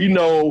through. We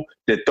know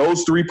that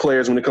those three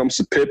players, when it comes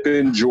to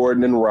Pippen,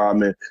 Jordan, and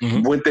Rodman,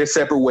 went their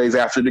separate ways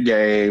after the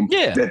game.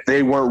 Yeah, that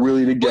they weren't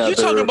really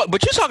together.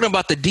 But you're talking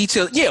about the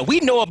details. Yeah,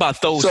 we know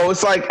about those. So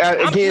it's like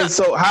again.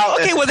 So how?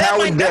 Okay, well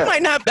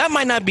that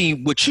might not be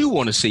what you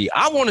want to see.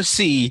 I want to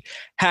see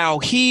how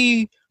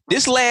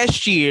this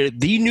last year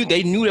they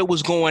knew that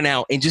was going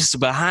out and just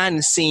behind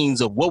the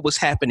scenes of what was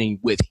happening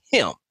with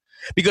him.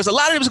 Because a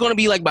lot of it was going to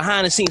be like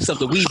behind the scenes stuff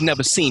that we've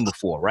never seen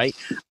before, right?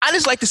 I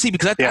just like to see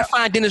because I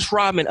find Dennis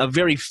Rodman a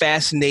very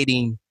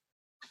fascinating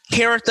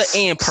character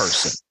and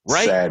person,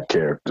 right? Sad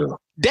character.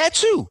 That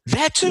too.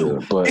 Yeah,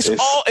 but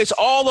it's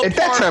all a at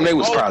that time they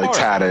was probably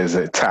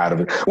tired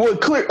of it. Well,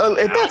 clear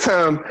at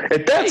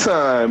that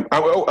time.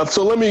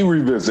 So let me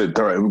revisit.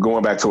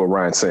 Going back to what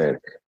Ryan's saying.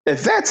 at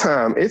that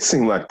time, it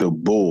seemed like the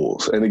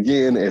Bulls. And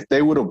again, if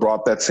they would have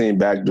brought that team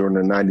back during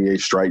the 98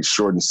 strike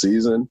shortened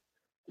season,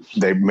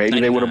 they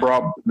would have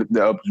brought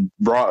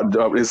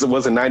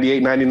was it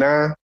 98,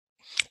 99?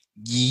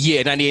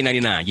 Yeah, 98,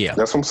 99. Yeah.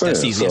 That's what I'm saying.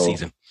 That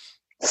season.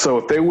 So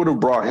if they would have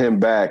brought him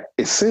back,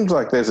 it seems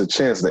like there's a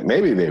chance that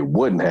maybe they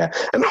wouldn't have.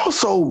 And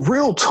also,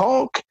 real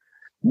talk,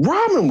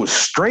 Rodman was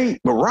straight,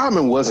 but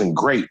Rodman wasn't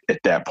great at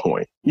that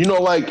point. You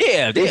know, like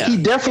he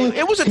definitely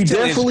it was a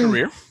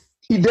career.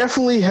 He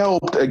definitely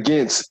helped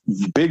against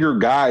bigger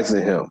guys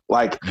than him.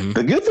 Like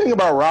the good thing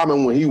about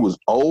Rodman when he was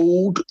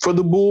old for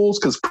the Bulls,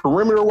 because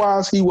perimeter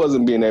wise, he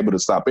wasn't being able to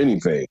stop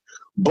anything.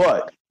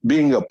 But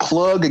being a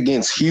plug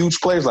against huge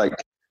players like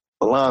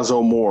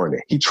Alonzo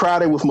Mourning, he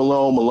tried it with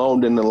Malone.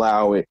 Malone didn't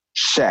allow it.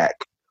 Shaq,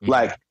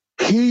 like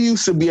he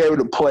used to be able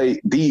to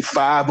play the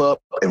 5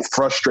 up and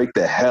frustrate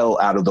the hell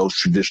out of those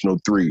traditional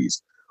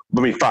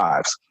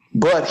 5s.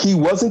 But he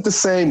wasn't the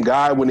same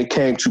guy when it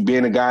came to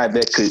being a guy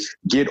that could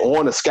get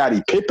on a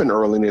Scottie Pippen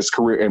early in his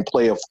career and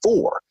play a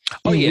 4.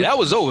 Oh, yeah, that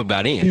was over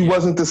by then. He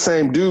wasn't the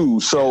same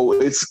dude. So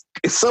it's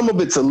some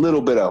of it's a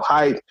little bit of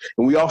hype.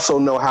 And we also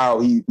know how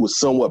he was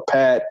somewhat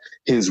pad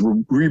his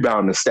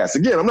rebounding stats.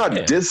 Again, I'm not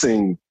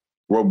dissing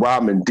what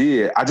Rodman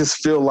did. I just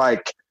feel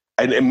like,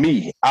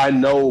 and I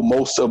know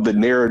most of the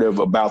narrative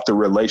about the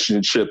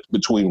relationship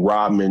between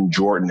Rodman,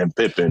 Jordan, and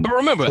Pippen. But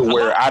remember,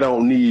 where I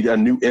don't need a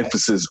new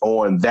emphasis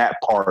on that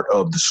part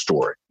of the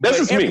story. That's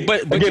just me.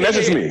 That's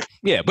just me.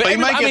 Yeah, but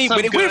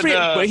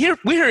we're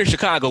here in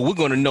Chicago. We're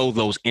going to know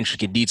those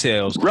intricate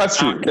details. That's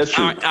true. That's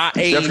true. That's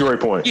a great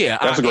point. Yeah,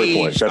 that's a great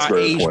point. That's a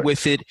great point.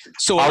 With it,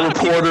 so our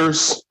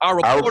reporters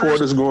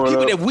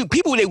growing up,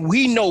 people that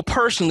we know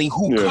personally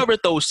who covered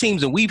those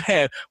teams, and we've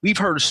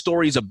heard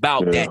stories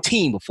about that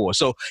team before.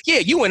 So yeah,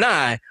 you and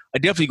I are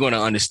definitely going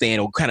to understand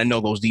or kind of know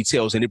those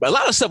details. And a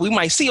lot of stuff we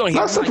might see on here.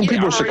 A lot of stuff from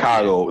people in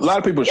Chicago. A lot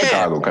of people in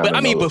Chicago kind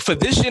of know. But for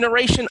this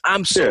generation,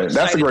 I'm so excited.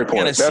 That's a great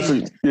point. That's a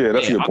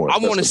good point. I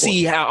want to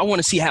see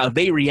how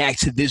they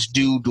react to this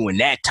dude during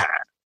that time.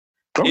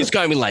 Okay. It's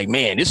gonna be like,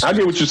 man, this. I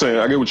get what you're saying.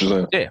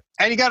 Yeah,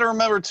 and you got to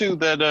remember too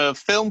that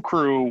film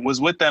crew was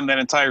with them that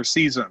entire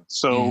season.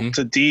 So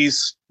to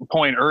Dee's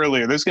point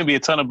earlier, there's going to be a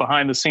ton of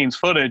behind the scenes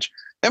footage.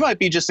 There might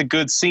be just a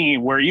good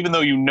scene where even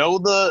though you know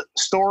the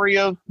story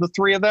of the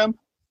 3 of them,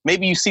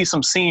 maybe you see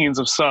some scenes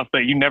of stuff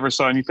that you never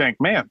saw and you think,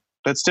 man,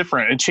 that's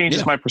different. It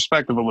changes my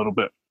perspective a little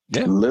bit.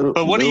 Yeah.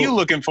 But what are you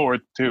looking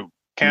forward to,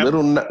 Cam?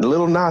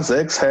 Little Nas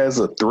X has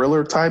a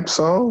Thriller type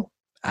song.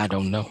 I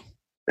don't know.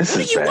 What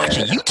are you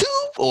watching? YouTube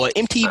or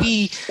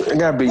MTV? It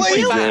gotta be.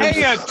 Please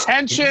pay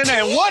attention.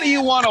 And what do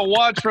you want to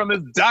watch from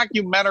this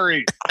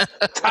documentary?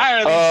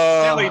 Tired of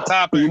these silly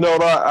topics. You know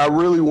what? I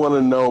really want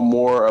to know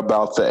more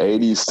about the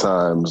 80s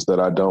times that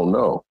I don't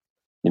know.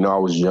 You know, I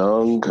was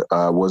young.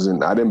 I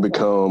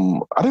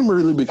didn't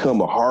really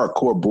become a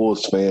hardcore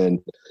Bulls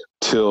fan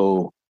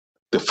till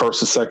the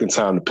first or second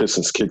time the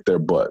Pistons kicked their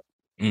butt.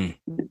 You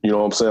know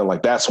what I'm saying?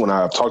 Like, that's when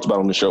I've talked about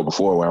on the show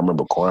before where I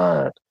remember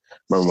crying.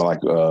 I remember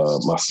like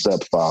my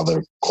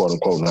stepfather, quote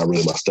unquote, not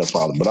really my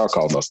stepfather, but I'll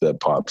call him my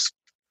steppops.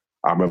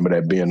 I remember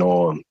that being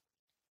on.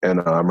 And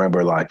I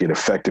remember like it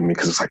affected me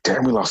because it's like,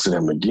 damn, we lost to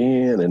them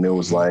again. And it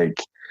was like,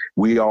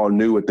 we all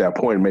knew at that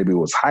point, maybe it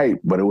was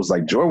hype, but it was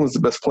like Jordan was the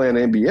best player in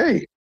the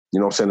NBA. You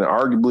know what I'm saying? And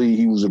arguably,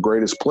 he was the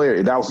greatest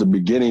player. That was the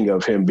beginning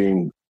of him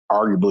being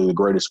arguably the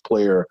greatest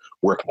player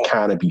where it can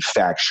kind of be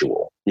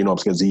factual. You know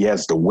what I'm saying? Because he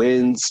has the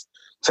wins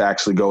to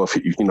actually go, if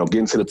get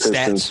into the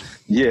Pistons.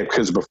 Stats. Yeah,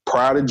 because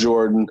prior to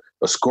Jordan,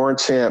 a scoring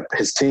champ,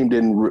 his team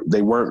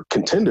they weren't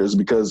contenders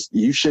because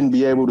you shouldn't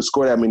be able to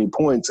score that many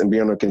points and be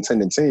on a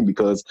contending team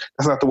because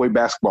that's not the way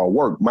basketball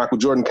worked. Michael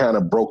Jordan kind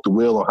of broke the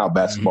wheel on how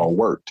basketball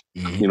worked.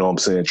 You know what I'm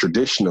saying?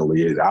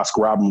 Traditionally,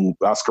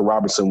 Oscar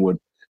Robertson would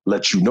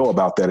let you know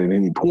about that at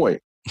any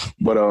point.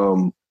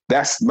 But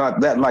that's not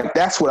that. Like,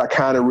 that's what I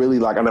kind of really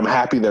like, and I'm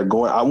happy they're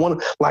going. I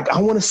want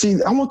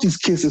these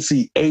kids to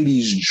see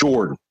 80s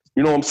Jordan.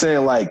 You know what I'm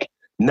saying? Like,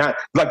 not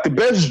like the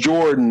best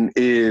Jordan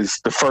is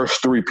the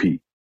first 3-peat.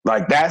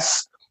 Like,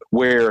 that's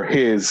where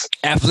his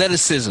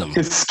athleticism,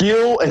 his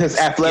skill and his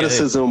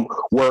athleticism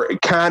were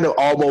kind of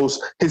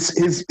almost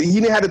his he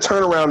didn't have to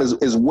turn around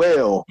as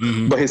well,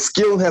 but his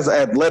skill and his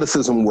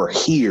athleticism were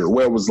here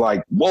where it was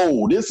like,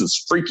 whoa, this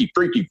is freaky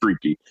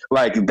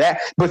like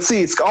that. But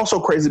see, it's also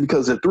crazy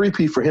because the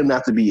 3-peat for him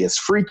not to be as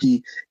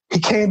freaky, he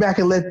came back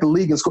and led the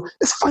league and score.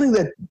 It's funny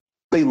that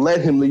they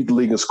let him lead the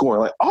league in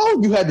scoring. Like,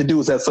 all you had to do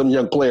was have some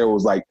young player who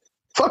was like,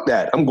 fuck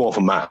that, I'm going for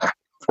mine.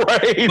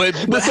 Right?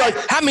 But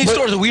like, how many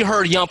stories have we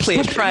heard young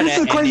players try that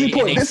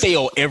and they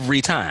fail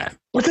every time?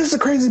 But this is a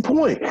crazy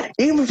point.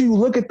 Even if you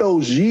look at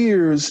those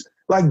years,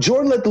 like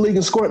Jordan led the league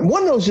in scoring.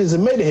 One of those years, it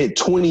made it hit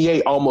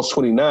 28, almost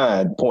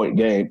 29 point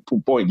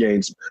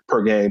games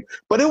per game.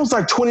 But it was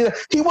like 29.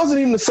 He wasn't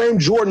even the same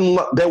Jordan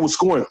that was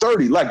scoring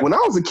 30. Like, when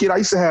I was a kid, I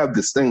used to have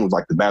this thing with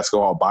like the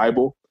basketball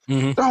Bible.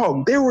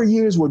 Dog, there were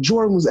years where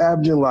Jordan was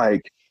averaging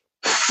like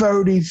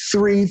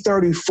 33,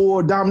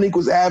 34. Dominique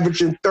was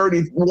averaging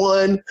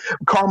 31.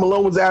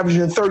 Carmelo was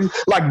averaging 30.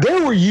 Like,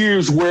 there were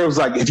years where it was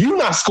like, if you're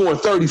not scoring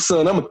 30,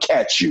 son, I'm going to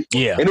catch you.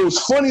 Yeah. And it was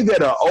funny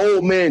that an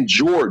old man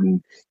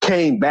Jordan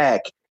came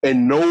back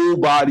and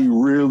nobody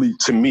really,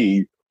 to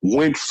me,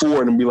 went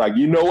for it and be like,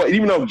 you know what?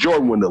 Even though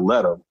Jordan wouldn't have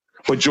let him,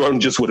 but Jordan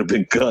just would have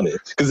been gunning.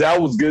 Because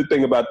that was a good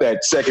thing about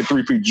that second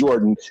three-peat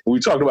Jordan. And we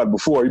talked about it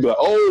before. He'd be like,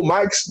 oh,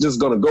 Mike's just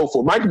going to go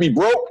for it. Mike could be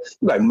broke.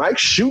 Like,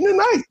 Mike's shooting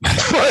tonight.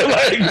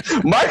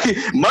 like,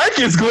 Mike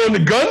is going to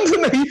gun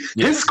tonight.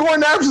 His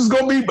scoring average is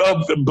going to be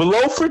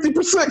below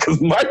 50%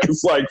 because Mike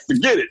is like,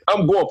 forget it.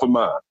 I'm going for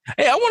mine.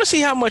 Hey, I want to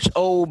see how much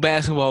old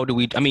basketball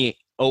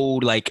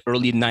old, like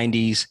early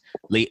 90s,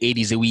 late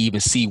 80s that we even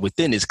see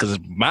within this. Because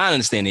my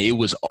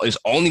understanding, it's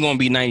only going to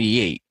be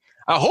 98.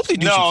 I hope they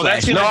do some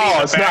flash.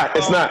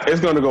 It's not. It's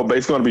going to go.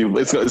 It's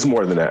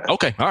more than that.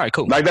 Okay. All right.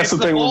 Cool. Like that's the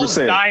thing we were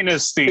saying.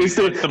 Dynasty. It's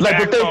the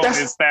backbone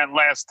is that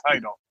last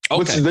title.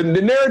 Okay. The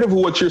narrative of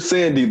what you're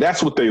saying, D,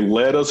 that's what they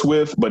led us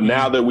with. But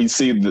now that we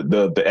see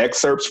the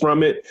excerpts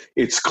from it,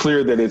 it's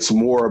clear that it's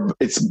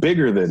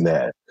bigger than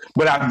that.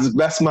 But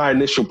that's my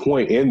initial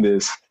point in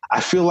this. I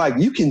feel like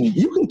you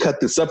can cut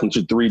this up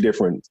into 3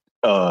 different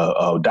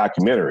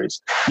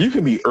documentaries. You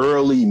can be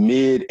early,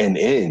 mid, and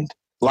end.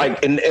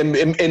 Like, and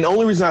the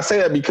only reason I say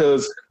that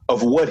because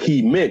of what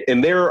he meant.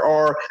 And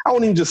I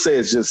won't even just say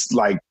it's just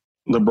like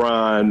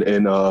LeBron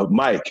and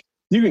Mike.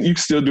 You can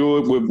still do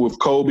it with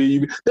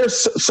Kobe.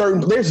 There's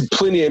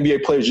plenty of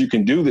NBA players you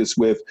can do this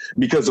with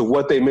because of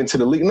what they meant to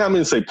the league. Not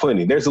going to say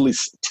plenty. There's at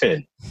least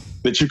 10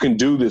 that you can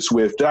do this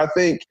with. I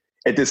think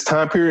at this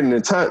time period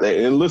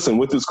and listen,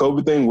 with this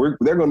COVID thing,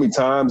 there are going to be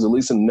times, at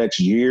least in the next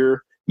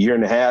year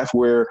and a half,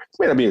 where it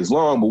may not be as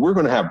long, but we're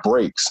going to have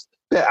breaks.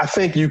 I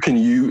think you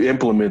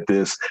implement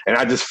this, and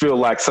I just feel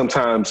like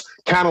sometimes,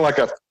 kind of like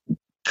I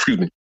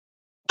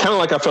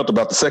felt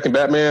about the second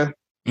Batman,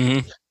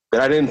 that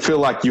I didn't feel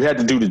like you had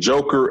to do the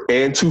Joker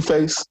and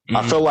Two-Face.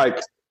 I felt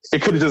like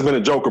it could have just been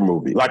a Joker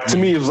movie. Like, to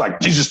me, it was like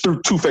you just threw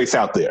Two-Face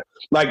out there.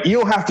 Like, you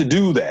don't have to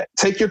do that.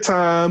 Take your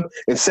time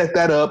and set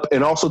that up,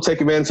 and also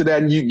take advantage of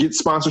that, and you get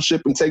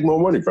sponsorship and take more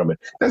money from it.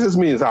 That's just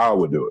me, is how I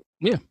would do it.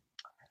 Yeah.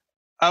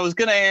 I was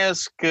going to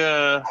ask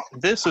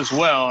this as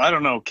well. I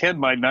don't know. Ken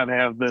might not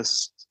have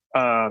this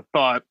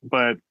thought,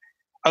 but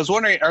I was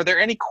wondering, are there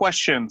any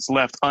questions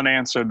left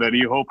unanswered that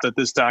you hope that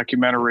this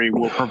documentary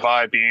will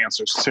provide the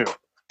answers to?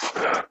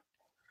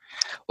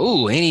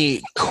 Ooh,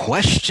 any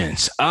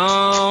questions? You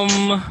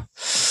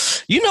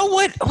know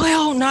what?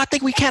 Well, no, I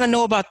think we kind of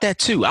know about that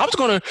too. I was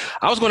gonna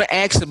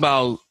ask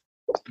about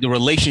the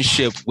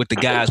relationship with the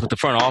guys with the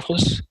front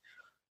office.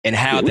 And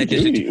how we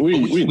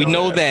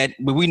know that.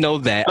 We know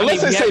that.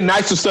 Unless they say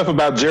nicer stuff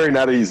about Jerry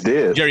now that he's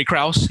dead. Jerry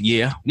Krause,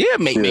 maybe.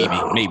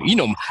 You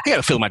know, I got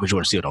to feel Michael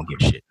Jordan still don't give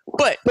a shit.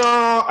 But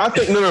no, I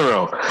think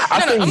no.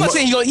 I'm not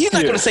saying he's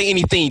not going to say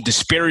anything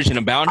disparaging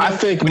about him. I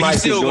think Mike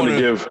is going to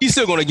give. He's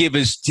still going to give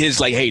his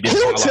like, hey, this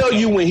he'll tell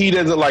you when he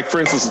doesn't like. For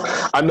instance,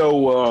 I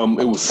know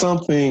it was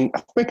something.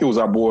 I think it was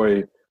our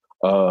boy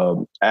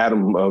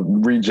Adam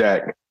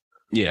Rejack.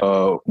 Yeah,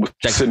 was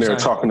sitting there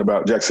talking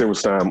about Jack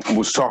Silverstein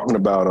was talking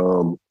about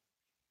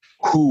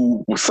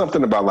who was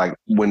something about like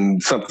when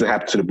something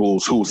happened to the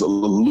Bulls,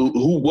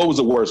 what was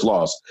the worst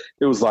loss?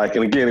 It was like,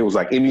 and again, it was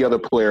like any other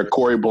player,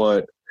 Corey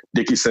Blunt,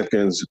 Dickie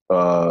Simpkins,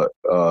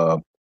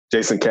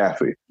 Jason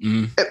Caffey.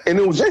 And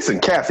it was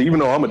Jason Caffey, even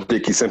though I'm a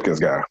Dickie Simpkins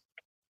guy.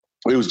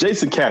 It was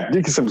Jason Caffey.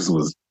 Dickie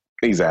Simpkins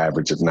he's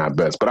average, if not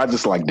best, but I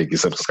just like Dickie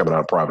Simpkins coming out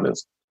of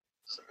Providence.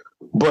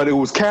 But it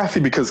was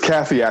Caffey because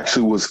Caffey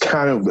actually was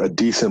kind of a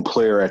decent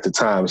player at the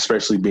time,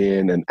 especially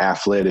being an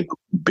athletic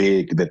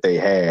big that they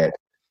had.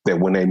 That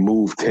when they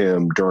moved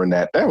him during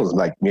that was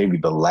like maybe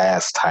the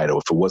last title,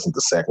 if it wasn't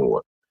the second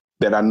one,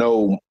 that I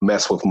know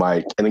messed with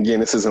Mike. And again,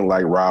 this isn't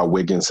like Rod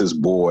Wiggins, his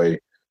boy,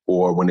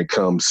 or when it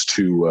comes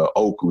to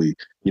Oakley,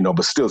 you know,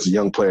 but still it's a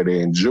young player they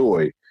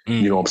enjoy,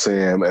 you know what I'm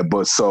saying?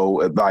 But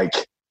so like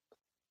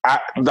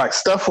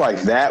stuff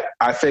like that,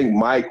 I think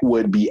Mike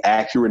would be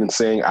accurate in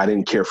saying I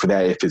didn't care for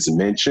that if it's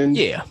mentioned.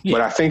 Yeah.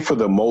 But I think for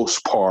the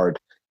most part,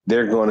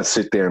 they're going to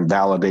sit there and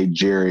validate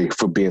Jerry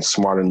for being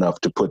smart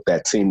enough to put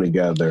that team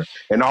together,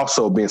 and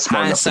also being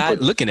smart enough to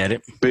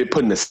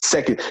putting the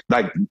second.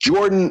 Like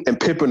Jordan and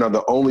Pippen are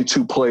the only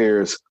 2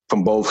 players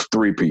from both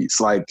three-peats.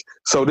 Like,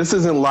 so this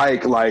isn't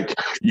like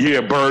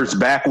Bird's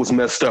back was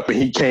messed up and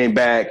he came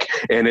back,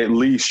 and at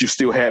least you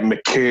still had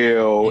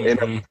McHale and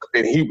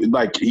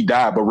he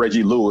died, but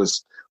Reggie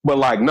Lewis. But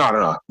like,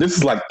 no. This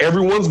is like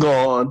everyone's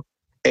gone,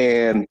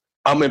 and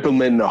I'm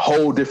implementing a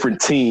whole different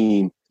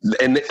team.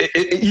 And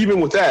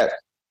even with that,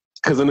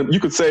 because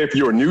you could say if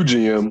you're a new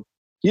GM,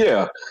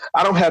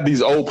 I don't have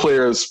these old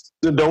players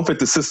that don't fit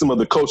the system of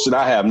the coach that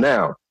I have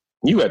now.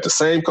 You had the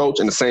same coach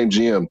and the same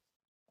GM,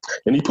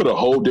 and he put a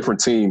whole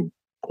different team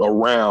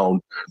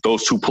around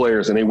those 2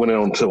 players, and they went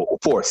on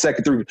for a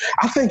second 3.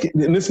 I think,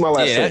 and this is my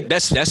last thing.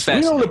 That's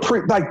fascinating.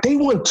 They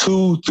won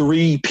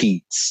 2-3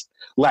 peats.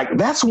 Like,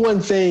 that's one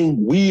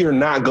thing we are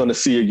not going to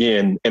see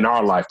again in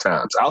our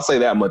lifetimes. I'll say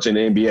that much in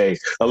the NBA,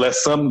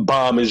 unless some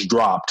bomb is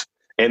dropped.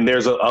 and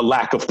there's a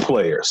lack of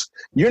players.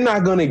 You're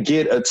not going to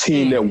get a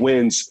team that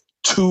wins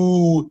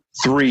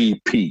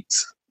 2-3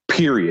 peats.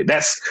 Period.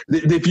 That's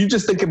if you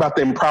just think about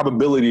the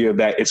improbability of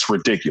that, it's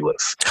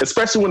ridiculous.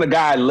 Especially when a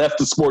guy left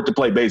the sport to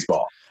play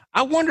baseball.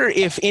 I wonder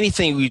if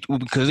anything,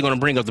 because they're going to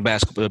bring up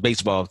the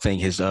baseball thing,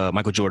 his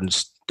Michael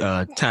Jordan's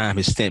time,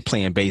 his stint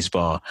playing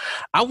baseball.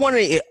 I wonder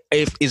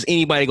if is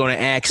anybody going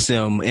to ask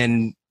them,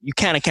 and you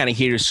kind of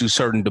hear this through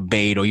certain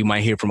debate, or you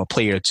might hear from a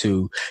player or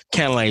two,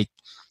 kind of like,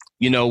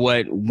 you know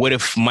what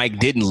if Mike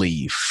didn't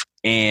leave?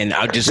 And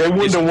I just they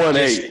wouldn't have won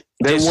 8.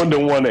 They wouldn't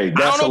have won 8.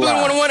 That's I don't know if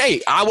they would have won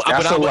 8.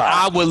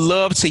 I would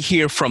love to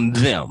hear from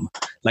them.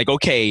 Like,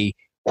 okay,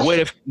 what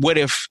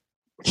if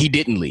he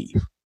didn't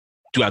leave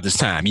throughout this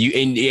time?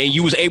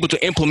 You was able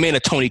to implement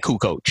a Tony Koo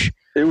coach.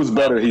 It was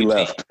better he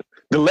left.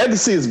 The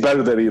legacy is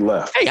better that he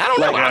left. Hey, I don't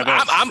know.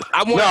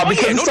 I want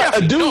because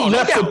a dude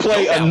left to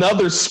play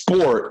another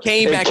sport.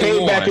 Came back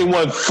and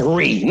won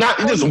 3, not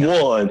just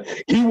one.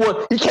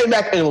 He came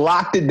back and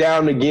locked it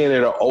down again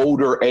at an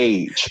older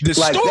age. The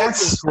story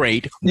is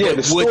great.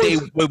 Yeah,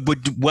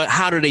 but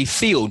how do they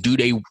feel? Do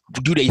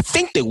they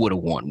think they would have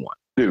won one?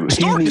 Dude,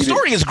 the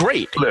story is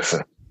great.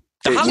 Listen,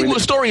 the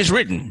Hollywood story is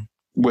written.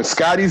 When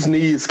Scotty's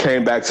knees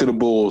came back to the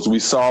Bulls, we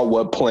saw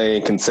what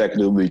playing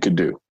consecutively could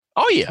do.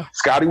 Oh, yeah.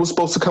 Scotty was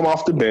supposed to come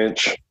off the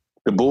bench.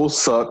 The Bulls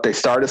sucked. They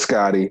started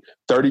Scotty.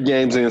 30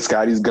 games in,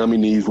 Scotty's gummy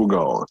knees were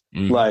gone.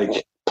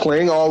 Like,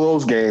 playing all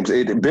those games,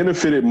 it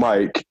benefited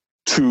Mike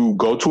to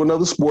go to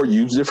another sport,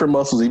 use different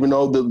muscles, even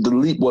though the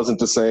leap wasn't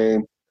the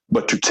same,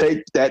 but to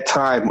take that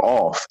time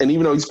off. And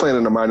even though he's playing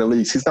in the minor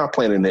leagues, he's not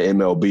playing in the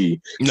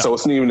MLB. No. So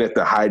it's not even at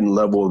the heightened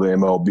level of the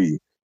MLB.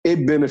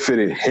 It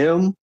benefited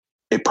him.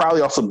 It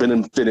probably also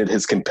benefited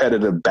his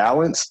competitive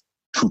balance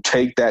to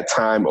take that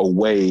time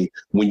away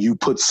when you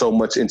put so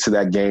much into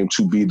that game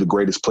to be the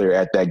greatest player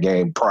at that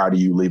game prior to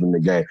you leaving the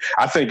game.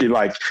 I think it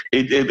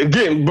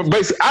again, but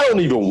basically, I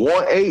don't even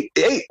want 8.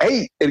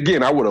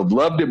 Again, I would have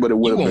loved it, but it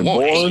would have been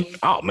boring. 8.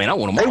 Oh man, I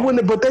want them all. They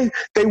wouldn't have,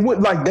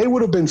 but they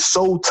would have been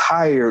so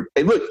tired.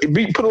 And look,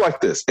 put it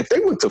like this: if they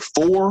went to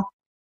 4,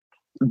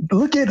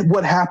 look at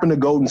what happened to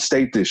Golden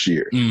State this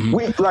year.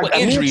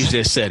 Injuries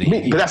just set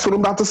in. But that's what I'm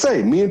about to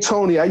say. Me and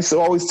Tony, I used to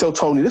always tell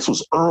Tony, this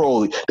was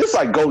early. This is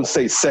like Golden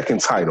State's second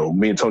title.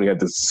 Me and Tony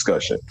had this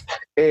discussion.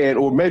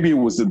 Or maybe it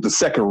was the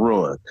second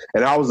run.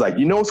 And I was like,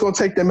 you know what's going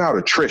to take them out?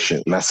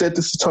 Attrition. And I said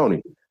this to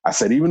Tony. I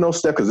said, even though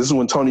Steph, because this is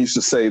when Tony used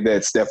to say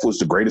that Steph was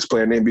the greatest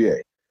player in the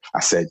NBA. I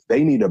said,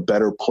 they need a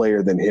better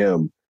player than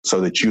him so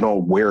that you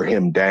don't wear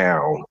him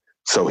down.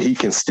 So he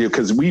can still,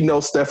 because we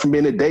know Steph from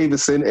being at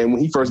Davidson, and when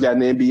he first got in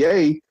the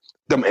NBA,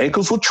 them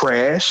ankles were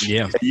trash.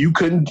 Yeah. And you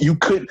couldn't,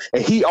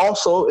 and he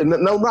also, and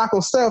no knock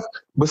on Steph,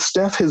 but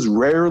Steph has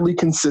rarely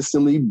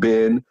consistently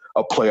been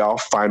a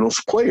playoff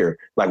finals player.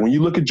 Like when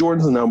you look at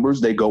Jordan's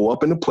numbers, they go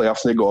up in the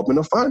playoffs and they go up in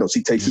the finals.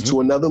 He takes it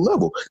to another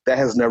level. That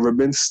has never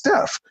been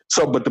Steph.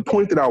 So, but the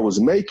point that I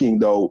was making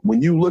though,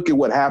 when you look at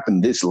what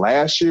happened this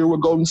last year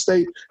with Golden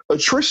State,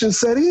 attrition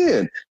set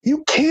in.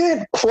 You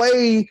can't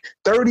play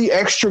 30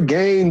 extra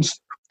games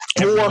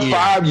 4 or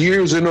 5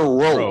 years in a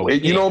row.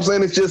 You know what I'm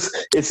saying? It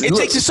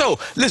takes it so.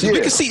 Listen,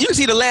 you can see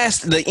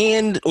the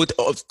end with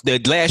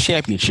the last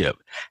championship,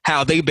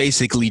 how they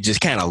basically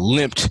just kind of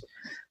limped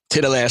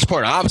to the last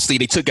part. Obviously,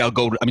 they took out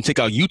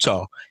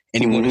Utah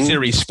and he won the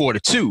series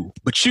 4-2.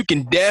 But you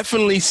can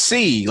definitely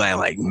see,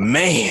 like,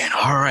 man,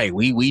 all right,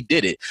 we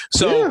did it.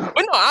 So,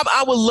 but no,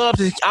 I would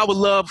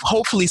love.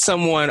 Hopefully,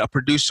 a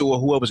producer or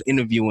whoever's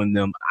interviewing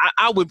them,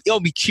 I'll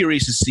be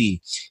curious to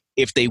see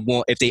if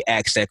they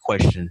ask that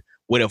question.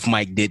 What if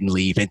Mike didn't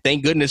leave? And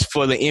thank goodness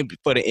for the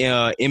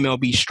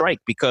MLB strike,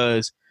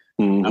 because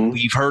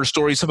we've heard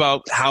stories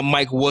about how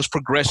Mike was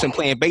progressing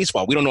playing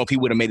baseball. We don't know if he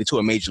would have made it to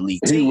a major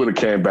league team. He would have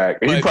came back.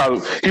 He wouldn't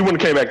have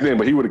came back then,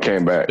 but he would have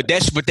came back. But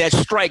that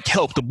strike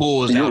helped the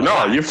Bulls.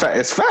 It's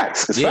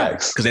facts. It's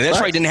facts. Because if that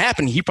strike didn't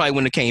happen, he probably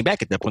wouldn't have came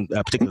back at that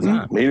particular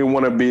time. He didn't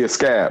want to be a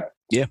scab.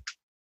 Yeah.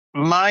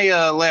 My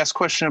last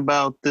question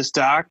about this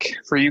doc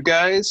for you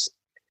guys.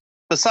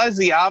 Besides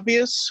the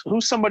obvious,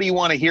 who's somebody you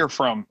want to hear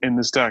from in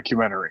this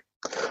documentary?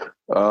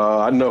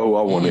 I know who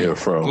I want to hear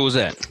from. Who's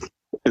that?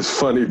 It's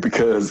funny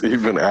because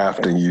even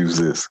Afton used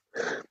this.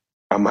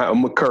 I'm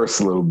going to curse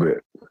a little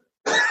bit.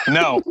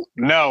 No.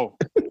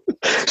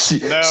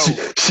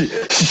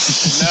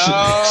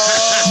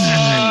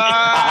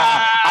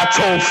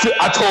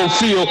 I told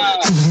Phil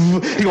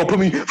he gonna put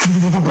me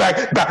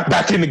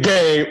back in the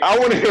game. I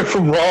want to hear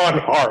from Ron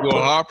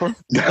Harper.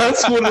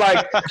 That's what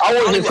I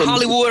want to hear from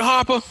Hollywood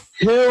Harper.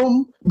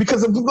 Him,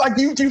 because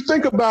you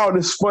think about it,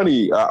 it's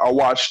funny. I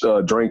watched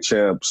Drink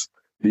Champs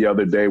the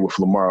other day with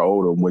Lamar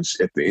Odom, which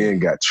at the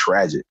end got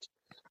tragic.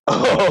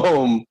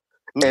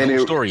 And the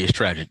story is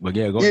tragic, but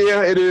yeah, go ahead.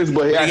 Yeah, it is.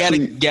 But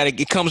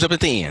it comes up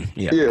at the end.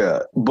 Yeah.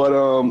 But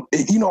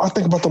I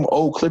think about them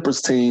old Clippers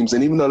teams,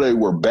 and even though they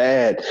were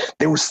bad,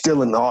 they were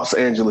still an Los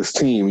Angeles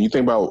team. You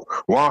think about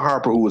Ron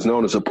Harper, who was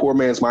known as a poor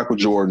man's Michael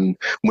Jordan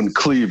when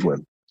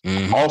Cleveland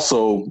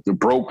also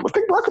broke. I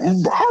think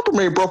Harper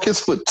may have broke his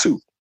foot too.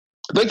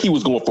 I think he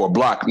was going for a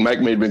block.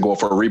 Mike may have been going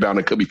for a rebound.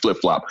 It could be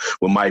flip-flop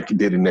when Mike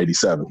did in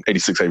 86,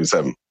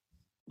 87.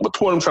 But the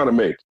point I'm trying to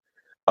make,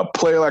 a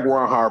player like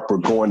Ron Harper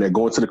going to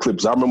the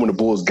Clippers. I remember when the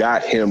Bulls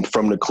got him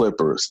from the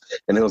Clippers,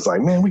 and it was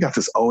like, man, we got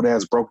this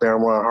old-ass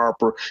broke-down Ron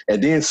Harper.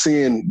 And then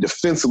seeing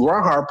defensive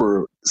Ron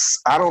Harper,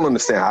 I don't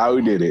understand how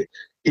he did it.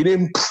 He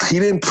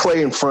didn't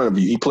play in front of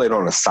you. He played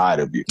on the side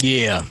of you.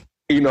 Yeah.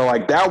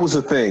 Like that was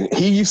the thing.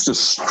 He used to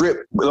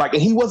strip, and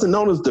he wasn't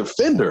known as a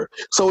defender.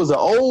 So as an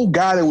old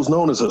guy that was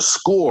known as a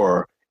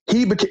scorer,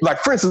 he became, like,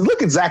 for instance,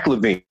 look at Zach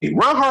LaVine.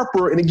 Ron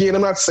Harper, and again,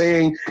 I'm not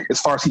saying as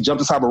far as he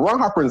jumped as high, but Ron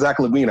Harper and Zach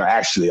LaVine are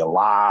actually a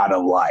lot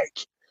alike.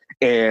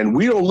 And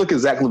we don't look at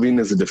Zach LaVine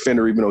as a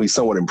defender, even though he's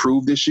somewhat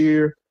improved this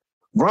year.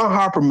 Ron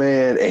Harper,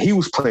 man, and he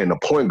was playing the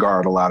point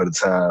guard a lot of the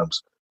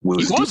times. He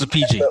was a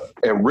PG.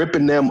 And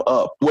ripping them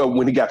up. Well,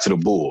 when he got to the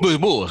Bulls. The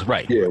Bulls,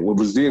 right. Yeah, it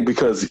was then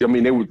because, I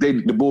mean,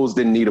 the Bulls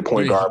didn't need a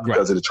point guard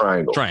because of the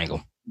triangle.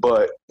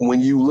 But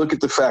when you look at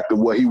the fact of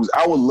what he was,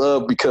 I would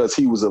love, because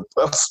he was a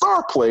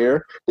star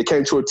player that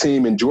came to a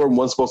team and Jordan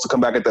wasn't supposed to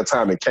come back at that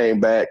time and came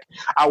back.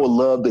 I would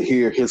love to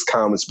hear his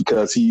comments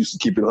because he used to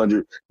keep it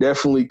 100.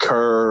 Definitely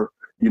Kerr,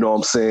 you know what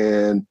I'm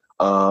saying,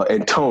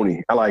 and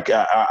Tony.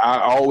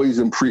 I always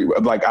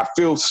I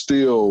feel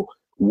still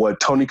what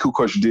Tony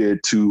Kukoc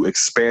did to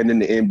expand in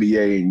the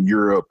NBA in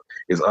Europe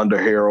is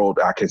under Harold.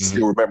 I can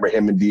still remember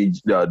him and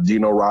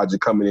Dino Rodgers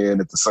coming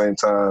in at the same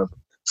time.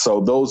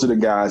 So those are the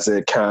guys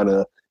that kind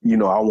of,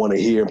 I want to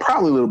hear, and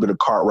probably a little bit of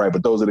Cartwright,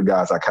 but those are the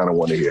guys I kind of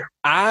want to hear.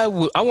 I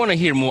want to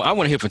hear more. I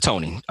want to hear from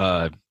Tony.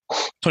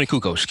 Tony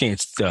Kukoc can't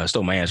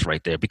stole my answer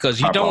right there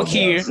because you don't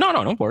hear. No,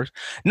 don't worry.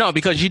 No,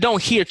 because you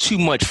don't hear too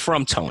much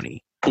from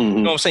Tony. Mm-hmm.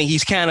 You know what I'm saying?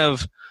 He's kind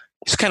of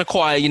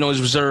quiet,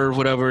 he's reserved,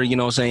 whatever, you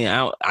know what I'm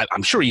saying?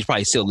 I'm sure he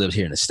probably still lives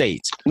here in the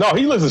States. No,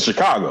 he lives in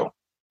Chicago.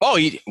 Oh,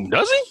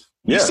 does he?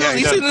 Yes.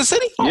 He's in the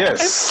city? Oh,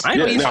 yes. Okay. I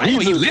know he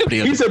lived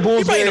here. He's at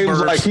Bulls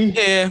games.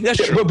 Yeah, that's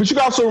true. But you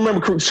got to also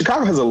remember,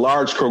 Chicago has a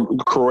large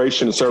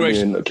Croatian and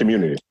Serbian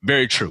community.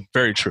 Very true.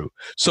 Very true.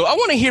 So I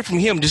want to hear from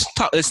him.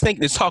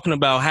 Let's talking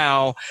about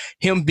how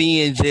him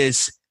being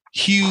this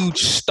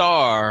huge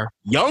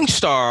young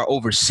star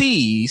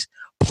overseas,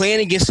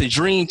 playing against the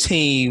dream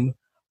team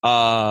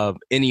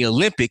in the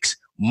Olympics,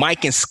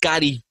 Mike and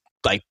Scotty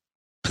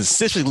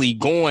specifically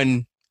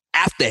going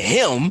after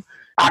him.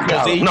 I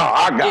got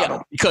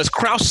him. Because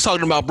Krause is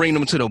talking about bringing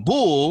him to the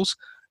Bulls,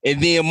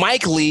 and then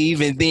Mike leave,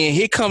 and then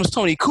here comes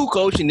Tony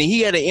Kukoc, and then he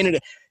had to enter.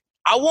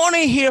 I want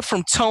to hear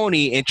from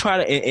Tony and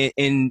try to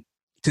and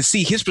to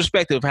see his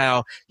perspective of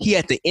how he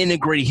had to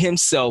integrate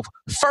himself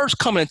first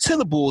coming into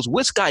the Bulls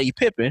with Scottie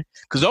Pippen.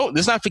 Because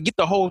let's not forget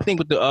the whole thing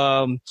with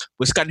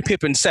with Scottie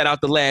Pippen set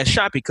out the last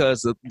shot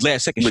because the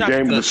last second shot.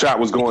 The shot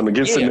was going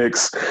against the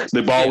Knicks.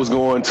 The ball was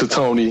going to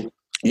Tony.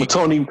 But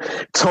Tony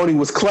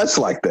was clutch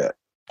like that.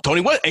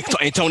 Tony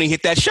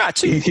hit that shot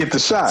too. He hit the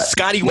shot.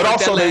 Scottie wanted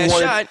that last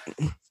shot.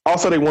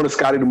 Also, they wanted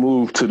Scottie to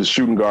move to the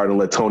shooting guard and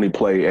let Tony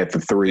play at the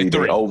three.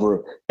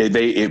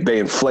 They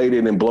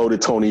inflated and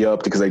bloated Tony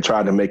up because they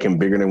tried to make him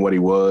bigger than what he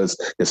was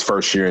his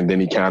first year, and then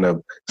he kind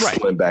of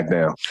slimmed back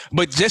down.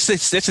 But just to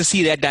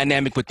see that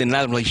dynamic within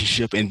that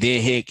relationship, and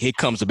then here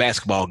comes the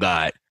basketball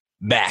god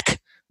back,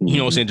 you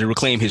know what I'm saying, to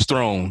reclaim his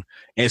throne.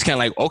 And it's kind of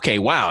like, okay,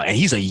 wow. And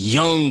he's a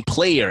young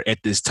player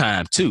at this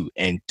time too.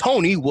 And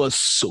Tony was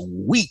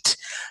sweet.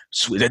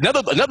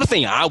 Another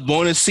thing I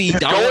want to see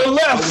going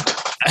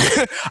left.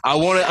 I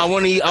want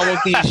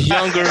these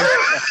younger.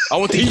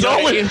 You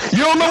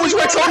don't know which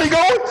way Tony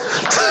going?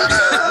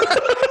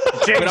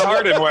 James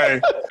Harden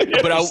way.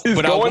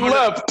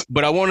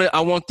 But I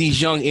want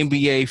these young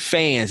NBA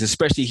fans,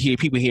 especially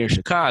people here in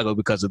Chicago,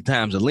 because of the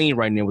times of lean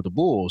right now with the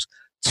Bulls,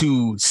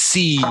 to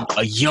see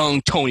a young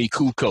Tony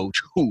Kukoc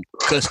hoop,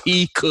 because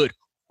he could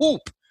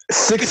hoop.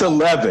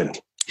 6'11".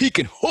 He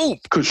can hoop.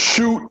 Could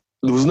shoot.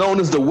 Was known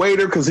as the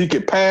waiter because he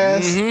could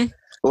pass. Mm-hmm.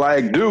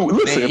 Like, dude,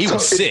 listen. Man, he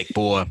was sick,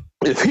 boy.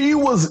 If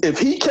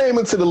he came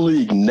into the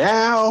league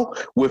now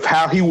with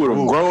how he would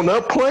have grown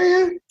up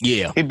playing,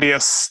 he'd be a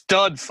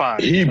stud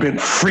find. He'd been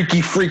freaky.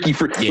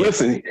 Yeah.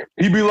 Listen,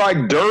 he'd be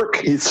like Dirk.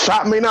 His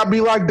shot may not be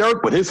like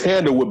Dirk, but his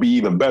handle would be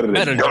even better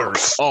than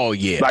Dirk's. Oh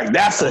yeah, like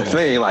that's the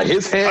thing. Like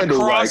his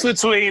handle, a cross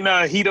between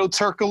Hedo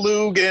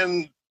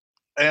Turkoglu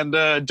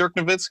and Dirk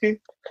Nowitzki.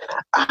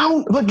 I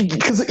don't look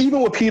because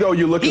even with Hedo,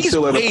 you're looking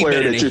still at a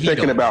player that you're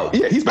thinking about.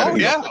 Yeah, he's better.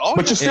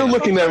 But you're still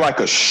looking at like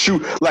a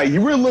shoot. Like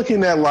you were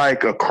looking at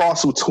like a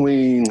cross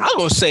between. I was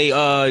gonna say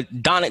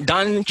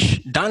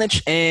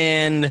Doncic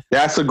and.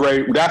 That's a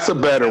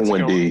better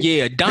one, D.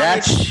 Yeah,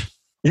 Doncic.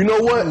 You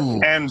know what?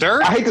 And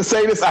Dirk. I hate to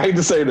say this.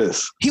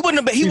 He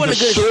wouldn't have.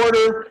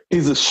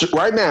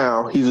 Right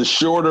now. He's a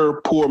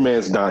shorter, poor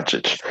man's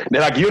Doncic.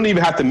 Now, like you don't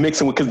even have to mix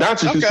him with because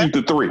Doncic can shoot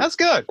the three. That's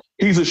good.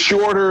 He's a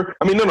shorter.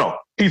 I mean, no.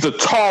 He's a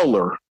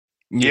taller.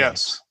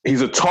 Yes.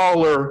 He's a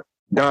taller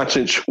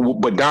Doncic,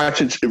 but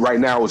Doncic right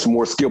now is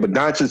more skilled. But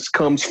Doncic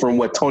comes from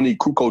what Tony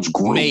Kukoc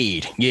grew.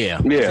 Made. Yeah.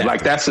 Yeah. Exactly.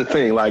 Like that's the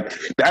thing. Like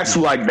that's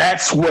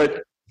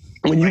what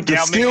when you the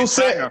skill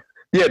set.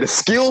 Yeah, the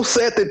skill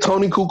set that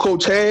Tony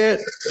Kukoc had,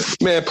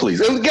 man, please.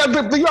 And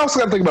you also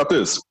got to think about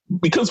this.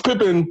 Because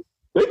Pippen,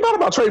 they thought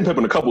about trading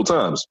Pippen a couple of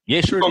times.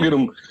 Yeah, sure. You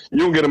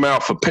don't get him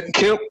out for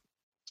Kemp.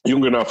 You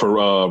can get him out for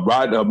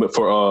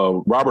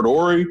Robert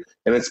Horry,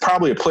 and it's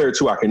probably a player or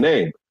two I can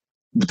name.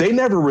 But they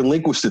never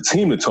relinquished the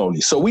team to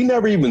Tony. So we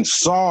never even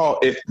saw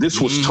if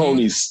this was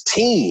Tony's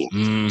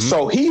team.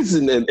 So he's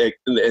an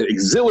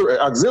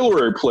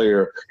auxiliary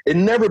player. It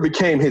never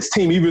became his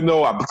team, even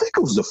though I think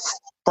it was the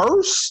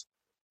first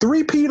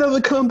three-peat of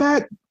the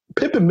comeback.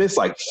 Pippen missed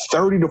like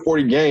 30 to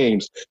 40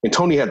 games, and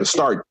Tony had to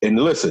start. And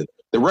listen,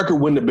 the record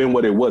wouldn't have been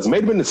what it was. It may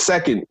have been the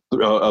second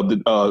of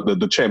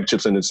the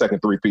championships in the second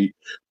three-peat,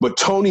 but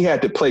Tony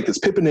had to play because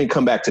Pippen didn't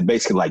come back to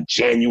basically like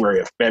January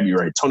or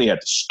February. Tony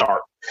had to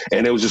start.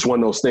 And it was just one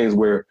of those things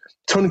where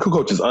Tony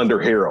Kukoc is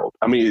under Harold.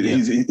 I mean,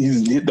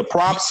 he's the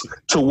props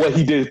to what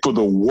he did for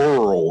the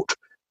world.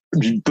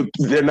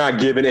 They're not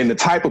given. And the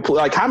type of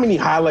like, how many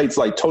highlights,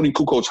 like Tony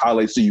Kukoc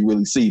highlights, do you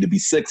really see to be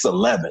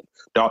 6'11"?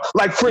 Dog?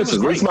 Like, for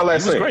instance, this is my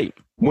last thing. Great.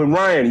 When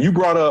Ryan, you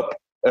brought up,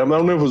 and I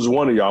don't know if it was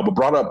one of y'all, but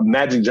brought up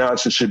Magic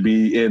Johnson should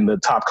be in the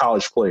top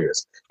college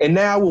players. And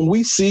now when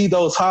we see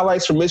those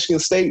highlights from Michigan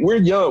State, we're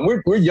young.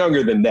 We're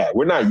younger than that.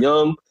 We're not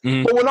young.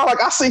 But we're not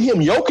like, I see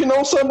him yoking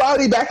on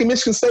somebody back in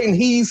Michigan State and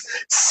he's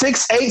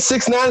 6'8",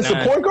 6'9" as a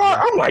point guard.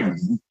 I'm like,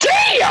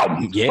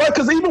 damn. Yeah.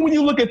 Because even when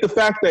you look at the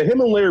fact that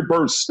him and Larry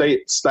Bird's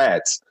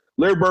stats,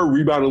 Larry Bird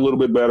rebounded a little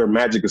bit better,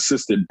 Magic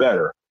assisted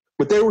better.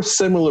 But they were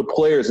similar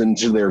players in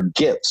their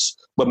gifts.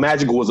 But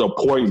Magic was a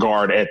point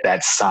guard at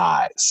that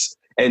size.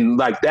 And,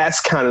 like, that's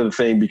kind of the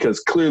thing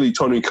because clearly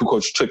Tony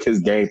Kukoc took his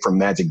game from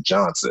Magic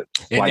Johnson.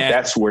 And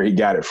that's where he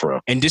got it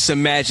from. And just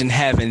imagine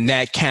having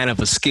that kind of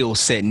a skill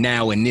set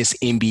now in this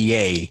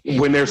NBA.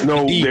 When there's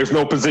no position. There's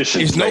no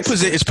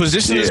position. It's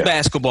positionless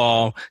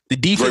basketball. The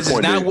defense is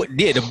not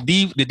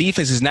the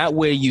defense is not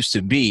where it used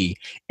to be.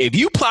 If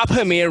you plop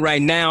him in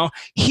right now,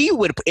 he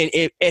would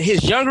at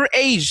his younger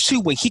age too,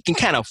 when he can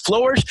kind of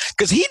flourish,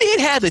 because he did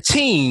have a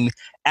team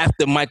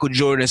after Michael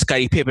Jordan,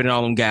 Scottie Pippen, and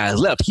all them guys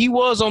left. He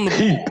was on the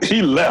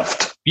he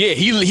left. Yeah,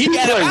 he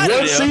got out of there.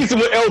 One season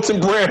with Elton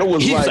Brand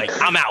was like,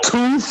 I'm out.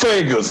 2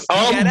 fingers.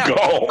 I'm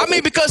gone. I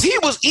mean, because he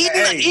was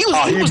eating. He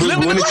was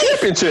living the life.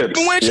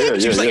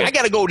 Championships. I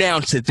got to go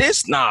down to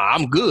this. Nah,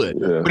 I'm good.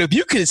 Yeah. But if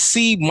you could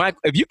see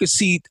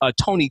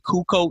Tony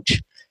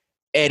Kukoc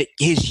at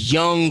his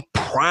young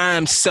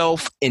prime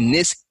self in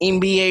this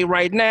NBA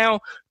right now,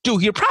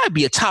 dude, he'll probably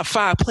be a top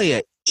 5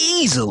 player.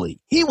 Easily.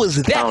 He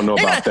was that. I don't know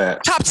about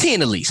that. Top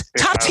 10 at least.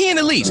 Top 10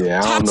 at least.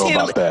 Yeah, I don't know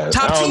about that.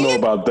 Top 10? I don't know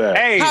about that.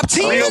 Hey, top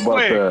 10? Real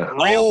quick.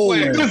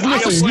 Listen,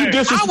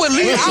 I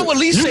would at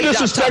least say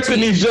disrespecting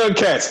these young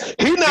cats.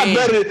 He not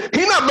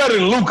better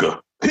than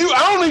Luka. I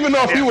don't even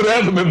know if he would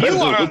have ever been better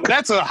than Luka.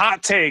 That's a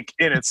hot take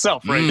in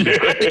itself, right there.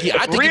 I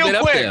think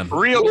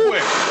real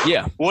quick.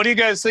 Yeah. What do you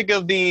guys think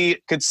of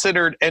the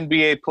considered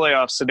NBA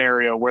playoff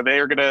scenario where they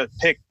are going to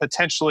pick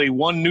potentially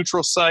one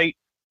neutral site,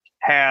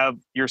 have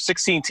your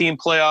 16-team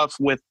playoff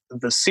with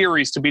the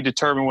series to be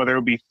determined whether it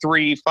would be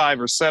 3,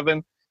 5, or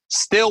 7.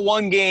 Still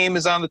one game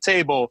is on the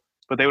table,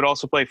 but they would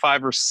also play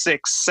 5 or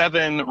 6,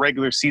 7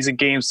 regular season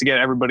games to get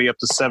everybody up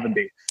to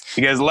 70.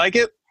 You guys like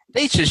it?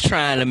 They just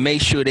trying to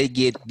make sure they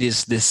get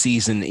this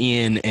season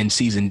in and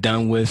season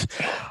done with.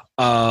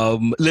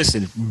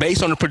 Listen,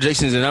 based on the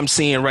projections that I'm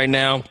seeing right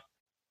now,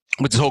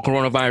 with this whole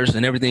coronavirus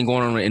and everything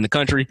going on in the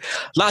country,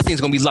 a lot of things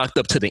are going to be locked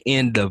up to the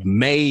end of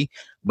May,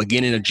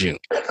 beginning of June.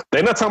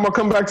 They're not talking about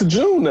coming back to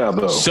June now,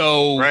 though.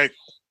 So, right.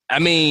 I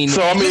mean,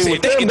 listen,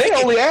 they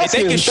only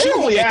asking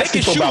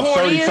for about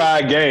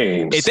 35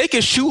 games. If they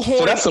can shoehorn,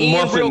 so that's a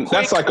month.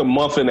 That's like a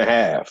month and a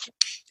half.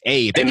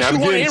 Hey, if they can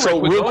shoehorn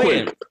in real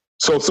quick.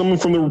 So, some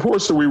from the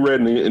reports that we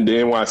read in the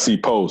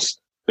NYC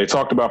Post, they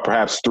talked about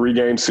perhaps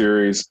 3-game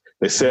series.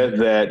 They said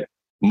that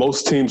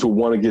most teams will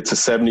want to get to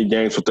 70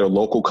 games with their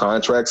local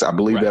contracts. I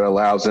believe that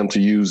allows them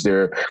to use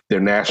their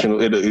national.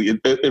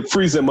 It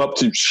frees them up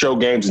to show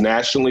games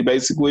nationally,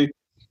 basically.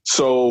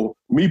 So,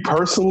 me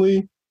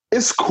personally,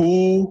 it's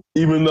cool,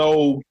 even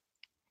though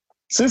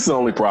this is the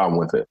only problem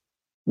with it.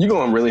 You're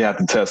going to really have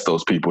to test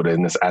those people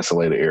in this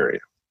isolated area.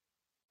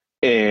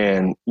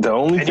 And the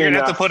only thing you're going to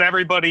have to put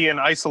everybody in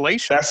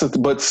isolation.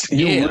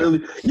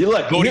 You're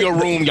like, go to your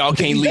room. Y'all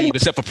can't leave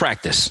except for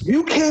practice.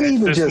 You can't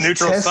even just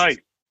neutral site.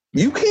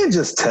 You can't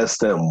just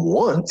test them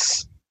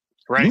once.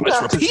 Right. You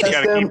have to keep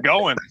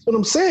going. That's what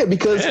I'm saying,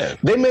 because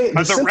they may.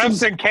 But the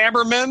refs and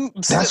cameramen.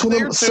 That's what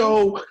I'm.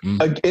 So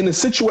in a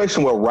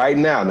situation where right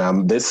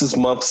now this is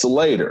months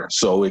later,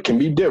 so it can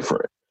be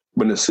different.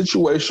 But in a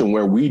situation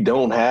where we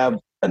don't have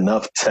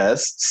enough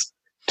tests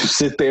to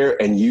sit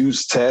there and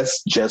use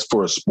tests just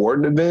for a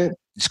sporting event,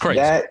 it's crazy.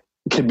 That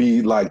could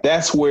be like,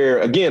 that's where,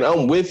 again,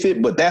 I'm with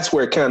it, but that's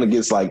where it kind of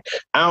gets like,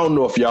 I don't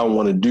know if y'all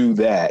want to do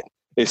that,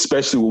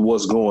 especially with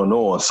what's going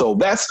on. So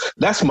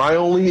that's my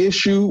only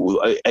issue.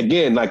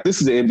 Again, like, this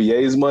is the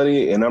NBA's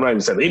money, and I'm not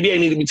even saying the NBA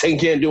need to be taking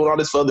care and doing all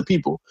this for other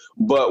people.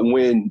 But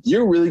when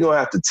you're really going to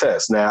have to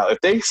test. Now, if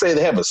they say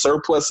they have a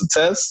surplus of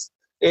tests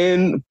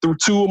through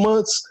 2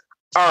 months,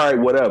 all right,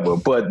 whatever.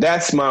 But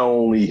that's my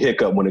only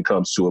hiccup when it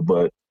comes to it.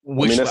 But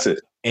that's it.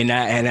 And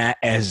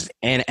as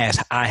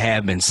I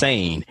have been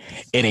saying,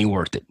 it ain't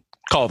worth it.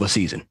 Call the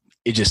season.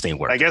 It just ain't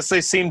worth it. I guess they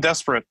seem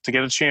desperate to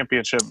get a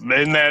championship.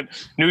 In that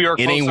New York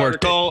Post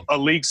article, a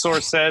league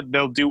source said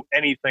they'll do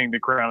anything to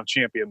crown a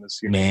champion this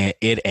year. Man,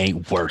 it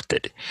ain't worth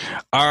it.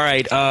 All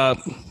right.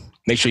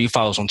 Make sure you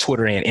follow us on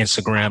Twitter and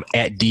Instagram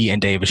at D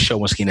and Davis Show.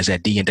 Once again, it's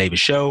at D and Davis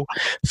Show.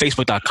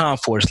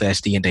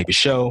 Facebook.com/D and Davis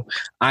Show.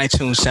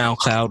 iTunes,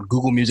 SoundCloud,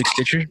 Google Music,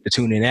 Stitcher, the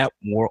TuneIn app.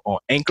 More on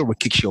Anchor, which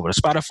kicks you over to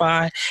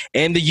Spotify,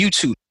 and the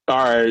YouTube.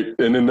 All right.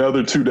 In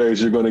another 2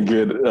 days, you're going to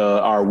get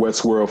our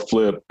Westworld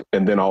flip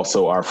and then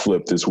also our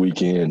flip this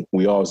weekend.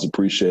 We always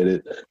appreciate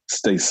it.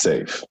 Stay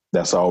safe.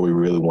 That's all we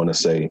really want to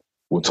say.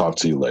 We'll talk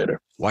to you later.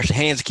 Wash your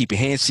hands and keep your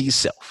hands to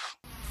yourself.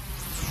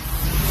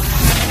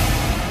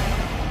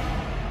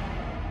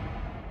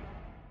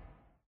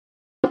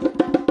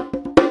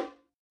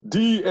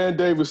 D and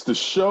Davis, the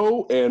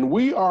show, and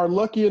we are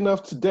lucky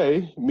enough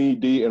today, me,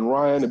 D, and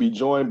Ryan, to be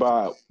joined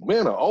by,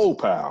 an old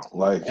pal.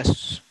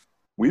 Yes.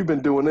 We've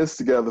been doing this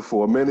together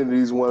for a minute.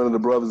 He's one of the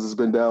brothers that's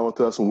been down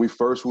with us when we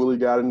first really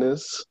got in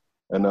this,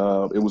 and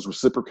it was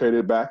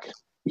reciprocated back.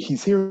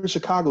 He's here in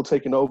Chicago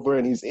taking over,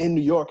 and he's in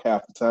New York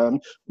half the time.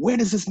 Where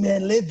does this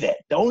man live at?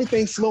 The only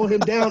thing slowing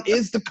him down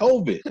is the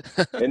COVID.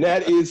 And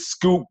that is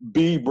Scoop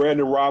B,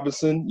 Brandon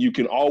Robinson. You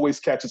can always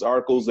catch his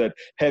articles at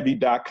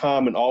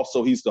heavy.com, and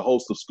also he's the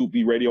host of Scoop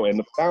B Radio and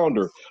the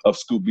founder of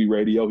Scoop B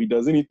Radio. He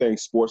does anything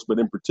sports, but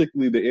in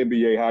particularly the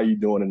NBA. How you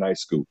doing tonight,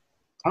 Scoop?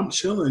 I'm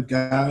chilling,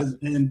 guys,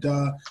 and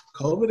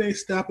COVID ain't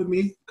stopping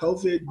me.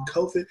 COVID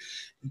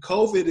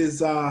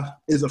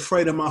is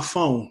afraid of my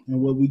phone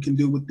and what we can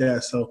do with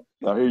that. So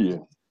I hear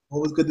you.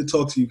 Always good to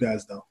talk to you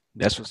guys, though.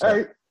 That's what's up.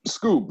 Hey,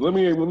 Scoop,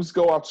 let's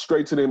go off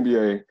straight to the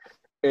NBA.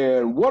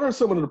 And what are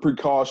some of the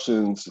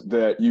precautions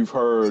that you've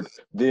heard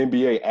the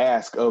NBA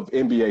ask of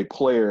NBA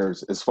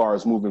players as far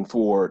as moving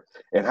forward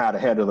and how to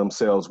handle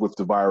themselves with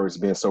the virus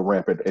being so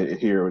rampant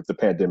here with the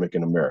pandemic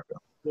in America?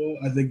 Well,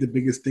 I think the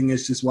biggest thing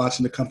is just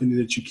watching the company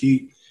that you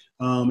keep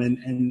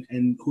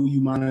and who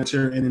you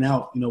monitor in and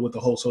out, with the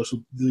whole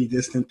socially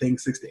distant thing,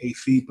 6 to 8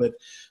 feet. But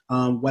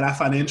what I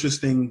find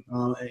interesting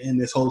in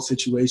this whole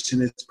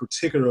situation is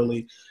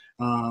particularly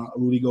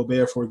Rudy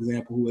Gobert, for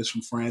example, who is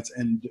from France.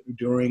 And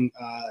during,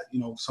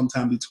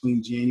 sometime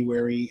between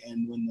January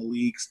and when the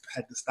leagues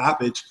had the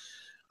stoppage,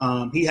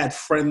 he had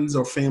friends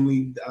or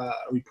family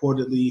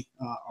reportedly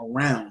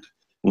around.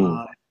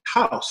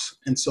 House.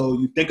 And so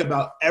you think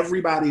about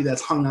everybody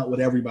that's hung out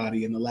with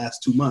everybody in the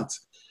last 2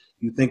 months.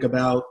 You think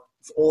about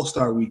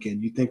All-Star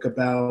Weekend. You think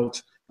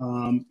about,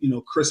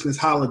 Christmas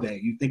holiday.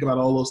 You think about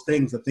all those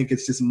things. I think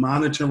it's just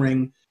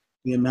monitoring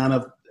the amount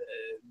of,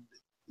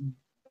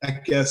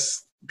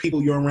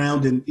 people you're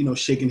around and,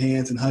 shaking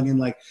hands and hugging.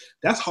 Like,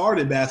 that's hard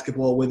in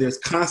basketball where there's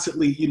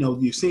constantly,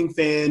 you're seeing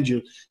fans,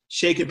 you're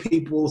shaking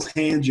people's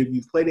hands,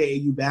 you've played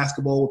AAU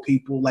basketball with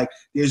people. Like,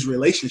 there's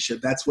relationship.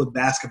 That's what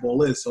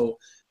basketball is. So,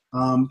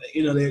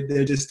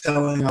 they're just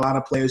telling a lot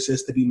of players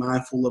just to be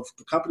mindful of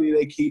the company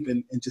they keep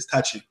and just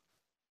touching.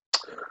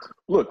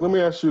 Look, let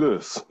me ask you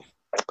this.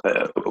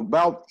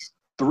 About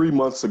 3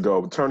 months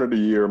ago, turn of the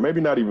year,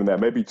 maybe not even that,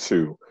 maybe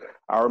 2,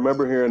 I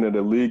remember hearing that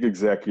a league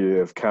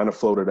executive kind of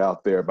floated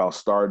out there about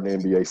starting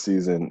the NBA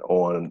season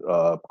on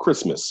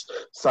Christmas,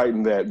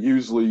 citing that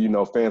usually,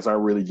 fans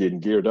aren't really getting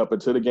geared up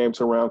into the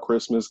games around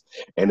Christmas.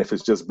 And if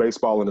it's just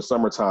baseball in the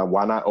summertime,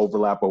 why not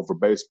overlap over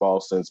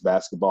baseball, since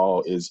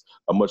basketball is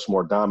a much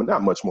more dominant,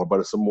 not much more, but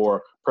it's a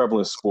more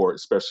prevalent sport,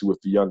 especially with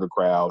the younger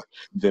crowd,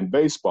 than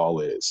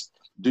baseball is.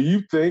 Do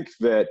you think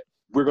that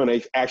we're going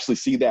to actually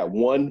see that,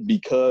 one,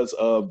 because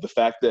of the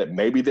fact that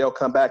maybe they'll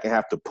come back and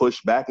have to push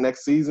back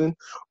next season?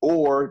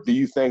 Or do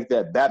you think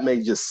that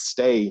may just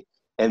stay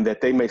and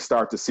that they may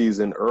start the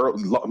season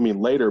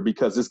later,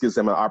 because this gives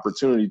them an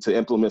opportunity to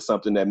implement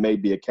something that may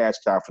be a cash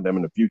cow for them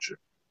in the future?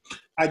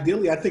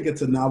 Ideally, I think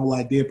it's a novel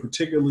idea,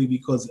 particularly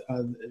because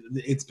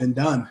it's been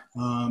done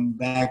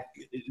back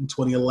in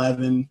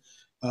 2011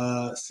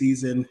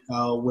 season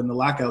when the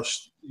lockout,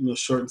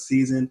 shortened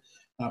season.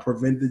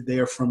 Prevented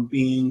there from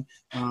being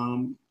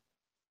an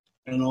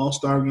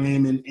all-star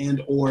game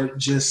and or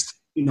just,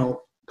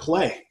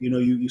 play.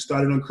 You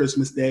started on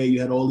Christmas Day.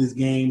 You had all these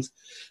games.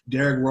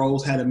 Derrick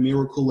Rose had a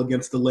miracle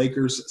against the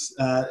Lakers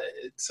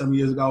some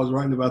years ago. I was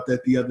writing about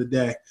that the other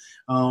day.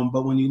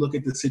 But when you look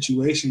at the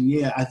situation,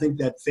 I think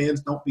that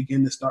fans don't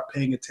begin to start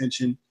paying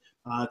attention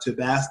to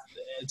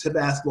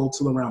basketball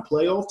till around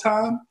playoff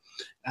time,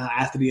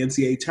 after the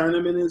NCAA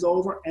tournament is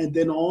over, and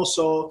then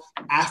also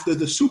after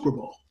the Super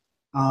Bowl.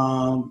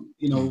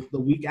 The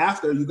week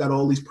after, you got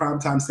all these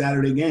primetime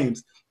Saturday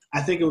games.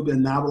 I think it would be a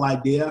novel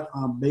idea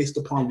based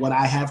upon what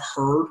I have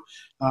heard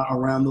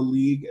around the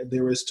league.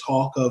 There is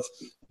talk of,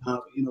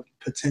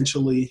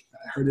 potentially,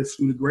 I heard it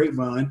through the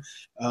grapevine,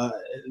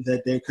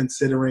 that they're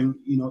considering,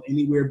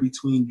 anywhere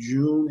between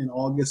June and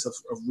August of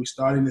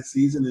restarting the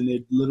season, and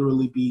it'd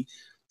literally be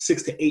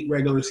 6 to 8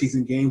 regular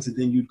season games, and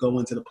then you'd go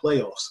into the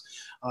playoffs.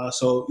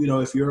 So,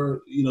 if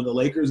you're, the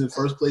Lakers in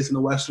first place in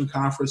the Western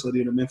Conference, or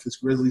you're the Memphis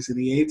Grizzlies in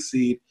the 8th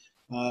seed,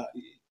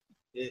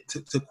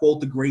 To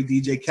quote the great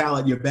DJ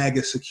Khaled, your bag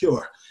is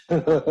secure.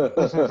 You're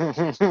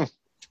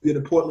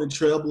the Portland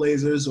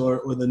Trailblazers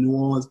or the New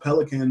Orleans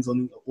Pelicans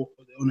on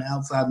the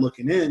outside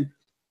looking in,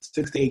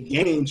 6 to 8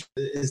 games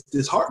is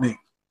disheartening.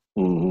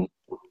 Mm-hmm.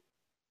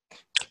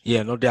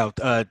 Yeah, no doubt.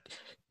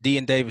 D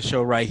and Davis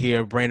show right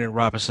here. Brandon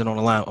Robinson on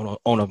the line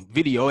on a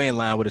video and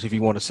line with us if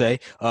you want to say.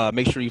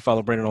 Make sure you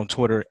follow Brandon on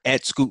Twitter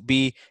at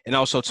ScoopB and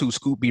also to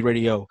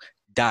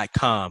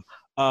ScoopBRadio.com.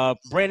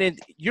 Brandon,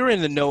 you're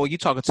in the know. You're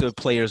talking to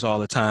players all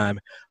the time.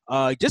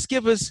 Just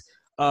give us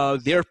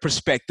their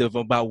perspective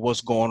about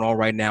what's going on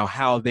right now,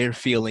 how they're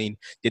feeling,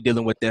 they're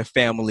dealing with their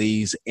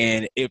families,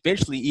 and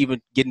eventually even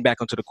getting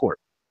back onto the court.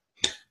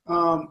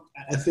 I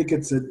think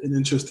it's an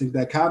interesting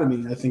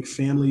dichotomy. I think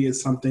family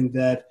is something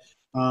that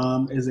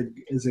is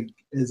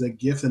a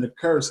gift and a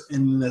curse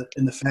in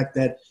the fact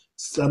that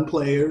some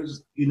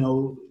players,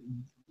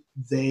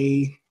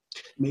 they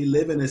may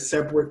live in a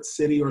separate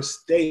city or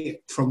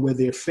state from where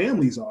their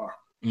families are,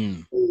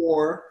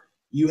 or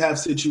you have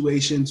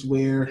situations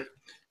where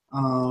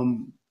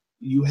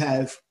you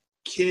have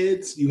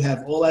kids, you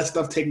have all that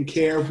stuff taken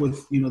care of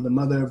with, the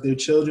mother of their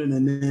children,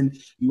 and then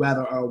you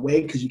either are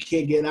away because you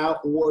can't get out,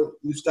 or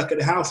you're stuck at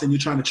the house and you're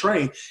trying to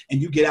train,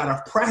 and you get out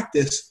of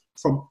practice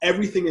from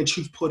everything that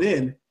you've put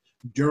in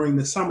during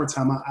the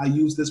summertime. I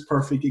use this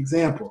perfect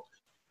example.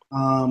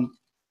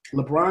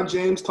 LeBron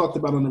James talked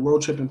about on the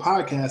Road Tripping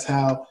podcast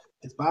how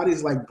his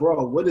body's like,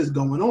 bro, what is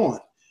going on?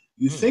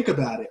 You think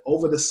about it.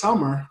 Over the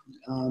summer,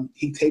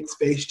 he taped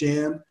Space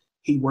Jam.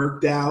 He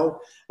worked out.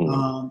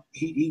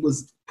 He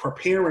was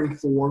preparing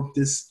for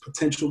this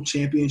potential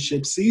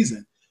championship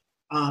season.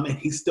 And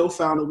he still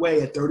found a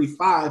way at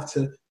 35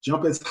 to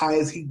jump as high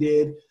as he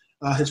did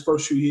his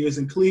first few years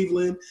in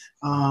Cleveland,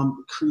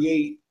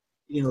 create,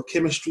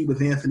 chemistry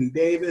with Anthony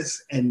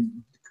Davis and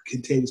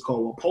Kentavious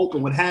Caldwell-Pope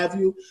and what have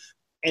you.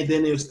 And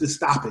then there's the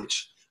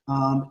stoppage.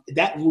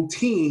 That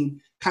routine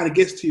kind of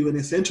gets to you, and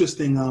it's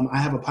interesting. I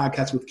have a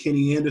podcast with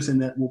Kenny Anderson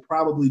that will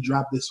probably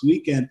drop this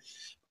weekend.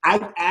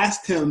 I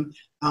asked him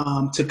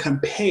to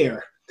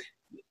compare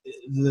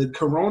the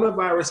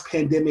coronavirus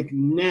pandemic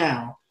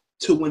now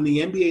to when the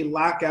NBA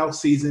lockout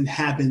season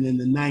happened in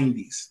the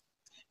 90s.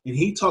 And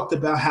he talked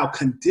about how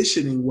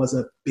conditioning was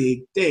a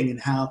big thing and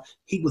how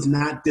he was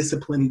not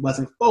disciplined, he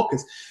wasn't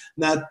focused.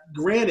 Now,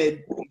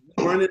 granted, we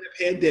weren't in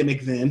a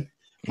pandemic then,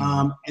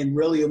 and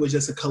really it was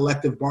just a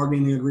collective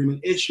bargaining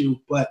agreement issue.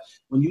 But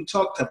when you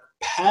talk to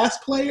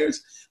past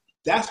players,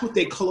 that's what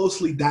they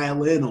closely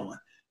dial in on.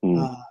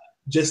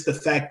 Just the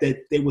fact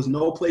that there was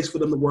no place for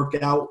them to work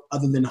out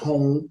other than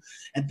home.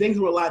 And things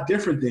were a lot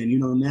different then.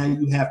 Now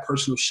you have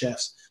personal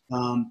chefs,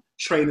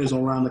 trainers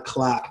around the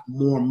clock,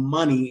 more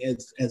money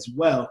as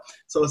well.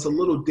 So it's a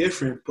little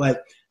different.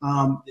 But,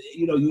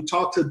 you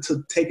talk to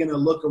taking a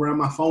look around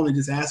my phone and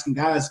just asking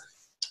guys,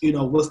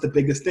 what's the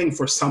biggest thing?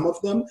 For some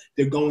of them,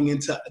 they're going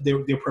into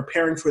they're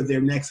preparing for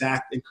their next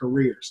act in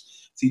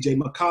careers.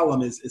 CJ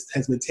McCollum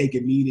has been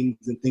taking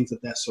meetings and things of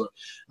that sort.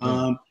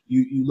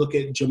 You look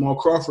at Jamal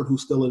Crawford,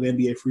 who's still an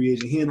NBA free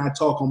agent. He and I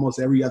talk almost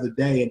every other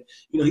day, and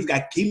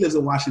he lives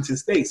in Washington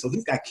State, so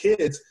he's got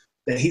kids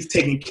that he's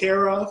taking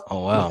care of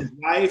with his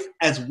wife,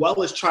 as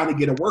well as trying to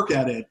get a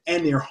workout in,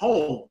 and they're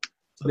home,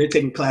 so they're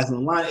taking classes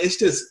online.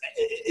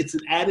 It's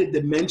an added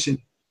dimension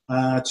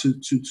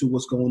to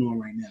what's going on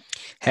right now.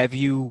 Have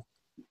you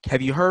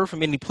heard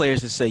from any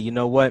players that say, you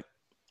know what,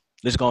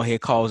 let's go ahead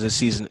and call this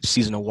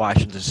season of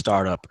Washington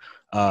start up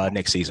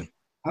next season?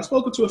 I've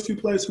spoken to a few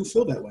players who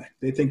feel that way.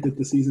 They think that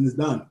the season is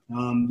done.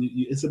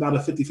 It's about a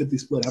 50-50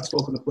 split. I've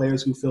spoken to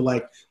players who feel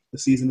like the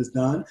season is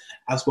done.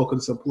 I've spoken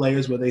to some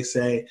players where they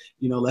say,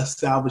 let's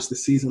salvage the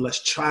season.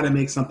 Let's try to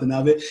make something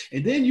of it.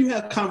 And then you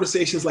have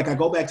conversations like I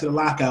go back to the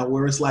lockout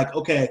where it's like,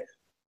 okay,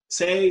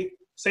 say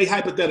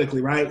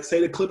hypothetically, right?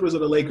 Say the Clippers or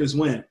the Lakers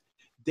win.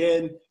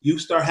 Then you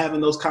start having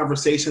those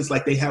conversations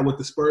like they had with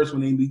the Spurs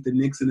when they beat the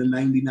Knicks in the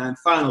 99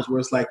 finals, where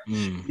it's like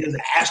there's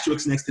an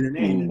asterisk next to the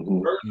name. And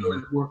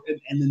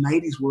the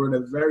 90s were in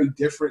a very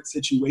different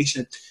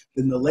situation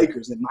than the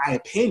Lakers. In my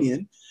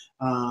opinion,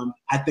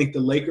 I think the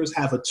Lakers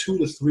have a 2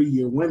 to 3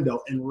 year window,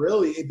 and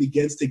really it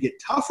begins to get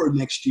tougher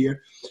next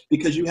year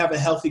because you have a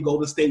healthy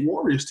Golden State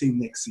Warriors team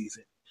next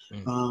season.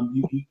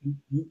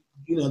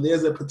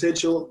 There's a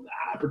potential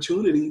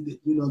opportunity.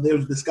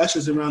 There's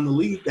discussions around the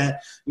league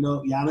that,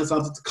 Giannis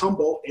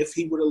Antetokounmpo, if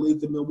he were to leave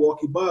the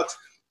Milwaukee Bucks,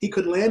 he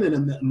could land in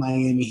a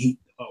Miami Heat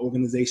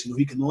organization, or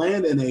he could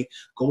land in a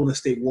Golden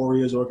State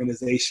Warriors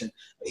organization.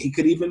 He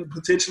could even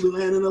potentially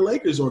land in a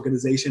Lakers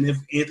organization if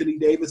Anthony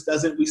Davis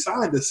doesn't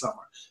resign this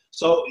summer.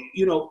 So,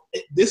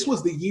 this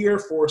was the year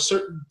for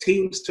certain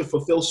teams to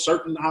fulfill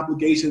certain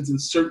obligations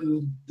and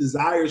certain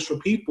desires for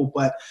people,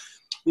 but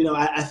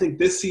I think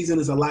this season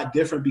is a lot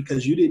different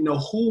because you didn't know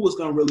who was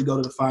going to really go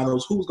to the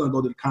finals, who was going to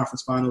go to the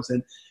conference finals.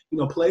 And,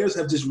 players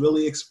have just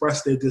really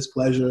expressed their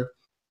displeasure,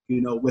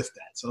 with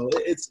that. So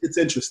it's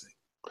interesting.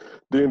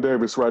 Dean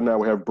Davis, right now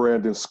we have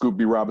Brandon Scoop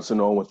B. Robinson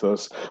on with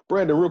us.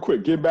 Brandon, real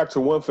quick, get back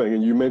to one thing.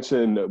 And you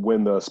mentioned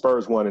when the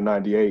Spurs won in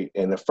 98.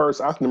 And at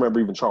first, I can remember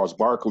even Charles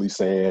Barkley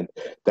saying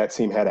that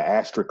team had an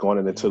asterisk on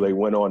it until they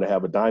went on to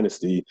have a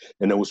dynasty.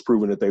 And it was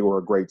proven that they were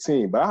a great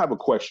team. But I have a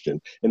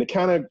question. And it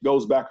kind of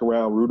goes back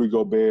around Rudy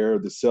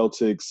Gobert, the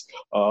Celtics,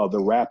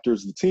 the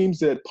Raptors, the teams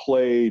that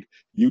played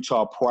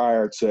Utah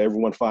prior to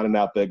everyone finding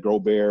out that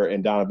Gobert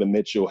and Donovan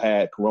Mitchell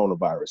had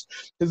coronavirus.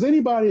 Has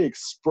anybody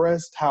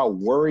expressed how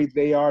worried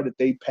they are that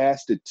they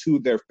passed it to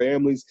their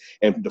families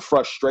and the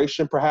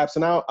frustration perhaps?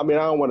 And I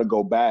don't want to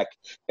go back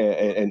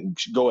and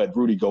go at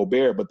Rudy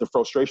Gobert, but the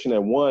frustration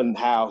at one,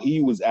 how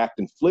he was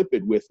acting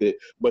flippant with it,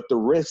 but the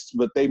risks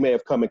that they may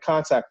have come in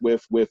contact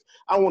with,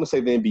 I don't want to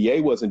say the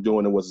NBA wasn't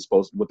doing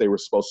what they were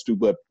supposed to,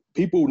 but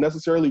people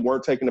necessarily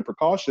weren't taking the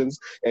precautions,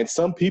 and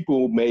some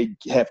people may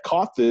have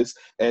caught this,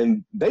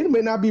 and they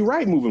may not be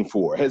right moving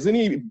forward. Has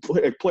any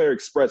player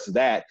expressed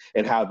that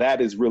and how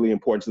that is really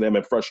important to them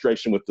and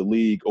frustration with the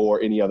league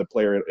or any other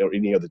player or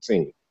any other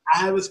team? I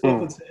haven't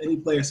spoken to any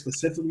player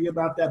specifically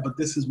about that, but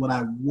this is what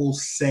I will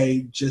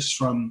say just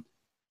from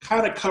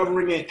kind of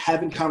covering it,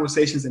 having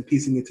conversations and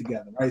piecing it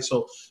together, right?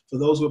 So for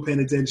those who are paying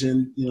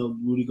attention,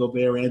 Rudy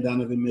Gobert and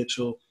Donovan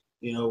Mitchell,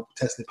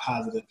 tested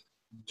positive.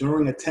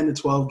 During a 10 to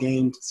 12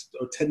 games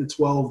or 10 to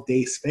 12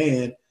 day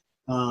span,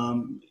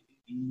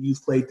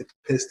 you've played the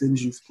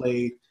Pistons, you've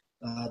played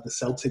the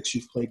Celtics,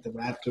 you've played the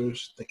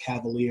Raptors, the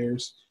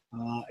Cavaliers,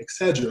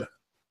 etc.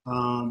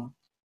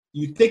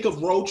 You think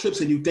of road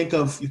trips and you think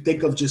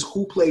of just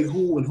who played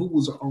who and who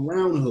was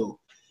around who.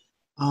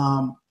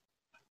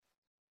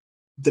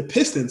 The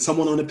Pistons,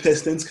 someone on the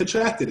Pistons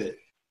contracted it,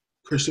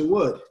 Christian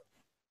Wood.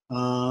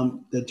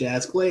 The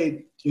Jazz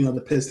played,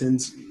 the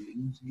Pistons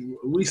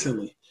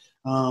recently.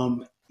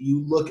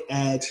 You look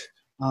at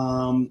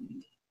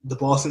the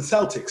Boston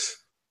Celtics,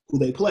 who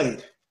they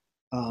played.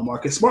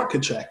 Marcus Smart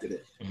contracted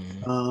it.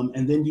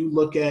 And then you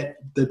look at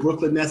the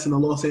Brooklyn Nets and the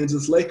Los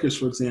Angeles Lakers,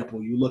 for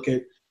example. You look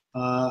at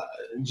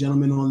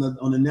gentlemen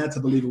on the Nets.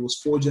 I believe it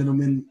was 4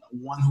 gentlemen,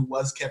 one who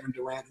was Kevin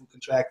Durant who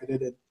contracted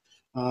it.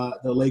 And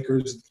the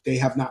Lakers, they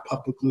have not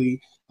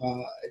publicly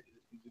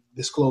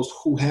disclosed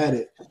who had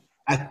it.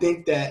 I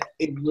think that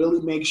it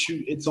really makes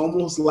you – it's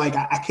almost like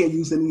I can't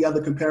use any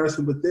other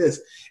comparison but this.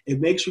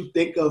 It makes you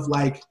think of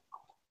like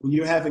when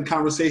you're having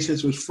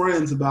conversations with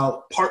friends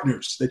about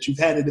partners that you've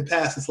had in the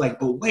past. It's like,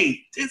 but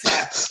wait, this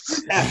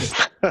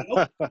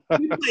happened.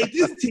 We played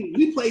this team.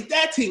 We played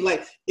that team.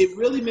 Like it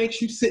really makes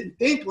you sit and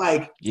think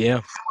like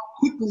how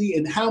quickly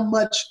and how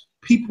much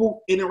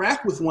people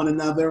interact with one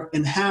another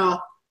and how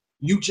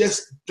you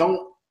just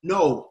don't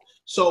know.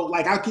 So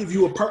like I'll give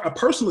you a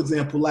personal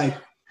example. Like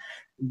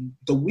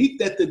the week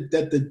that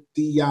the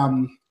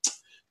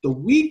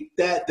week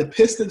that the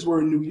Pistons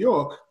were in New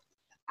York,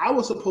 I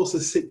was supposed to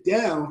sit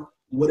down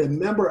with a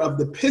member of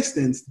the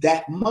Pistons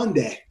that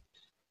Monday.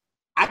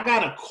 I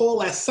got a call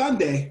that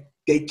Sunday.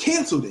 They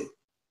canceled it.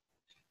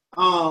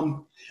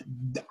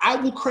 I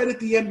will credit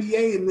the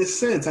NBA in this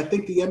sense. I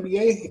think the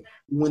NBA,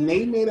 when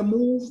they made a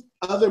move,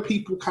 other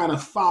people kind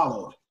of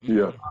followed.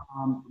 Yeah.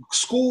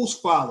 Schools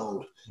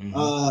followed.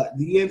 The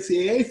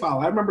NCAA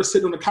followed. I remember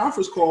sitting on a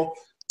conference call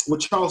with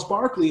Charles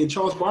Barkley, and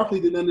Charles Barkley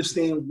didn't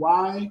understand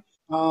why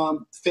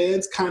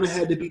fans kind of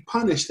had to be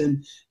punished.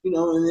 And,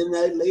 and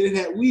then later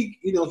that week,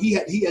 he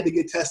had to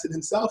get tested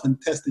himself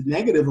and tested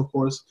negative, of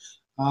course,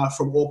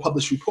 from all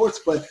published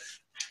reports. But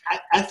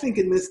I think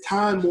in this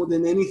time, more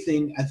than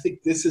anything, I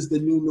think this is the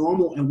new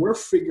normal, and we're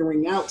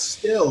figuring out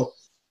still,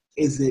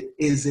 is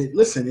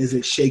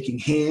it shaking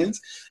hands?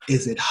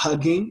 Is it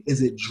hugging?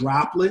 Is it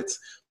droplets?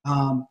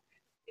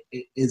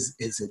 Is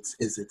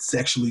it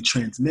sexually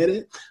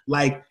transmitted?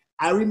 Like,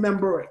 I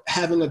remember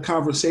having a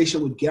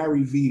conversation with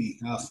Gary Vitti,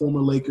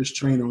 former Lakers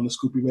trainer on the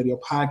Scoop B Radio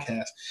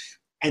podcast,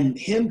 and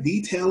him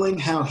detailing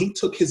how he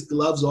took his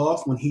gloves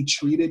off when he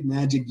treated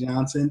Magic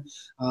Johnson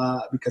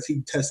because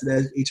he tested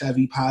as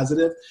HIV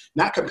positive,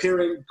 not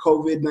comparing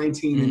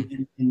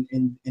COVID-19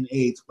 and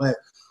AIDS, but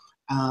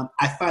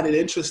I find it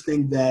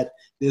interesting that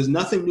there's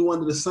nothing new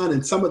under the sun,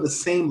 and some of the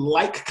same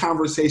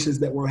conversations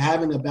that we're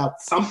having about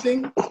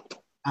something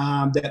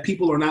that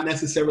people are not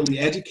necessarily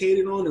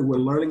educated on, and we're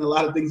learning a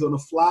lot of things on the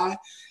fly.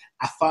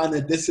 I find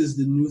that this is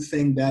the new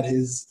thing that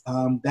is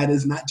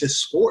not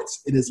just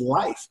sports; it is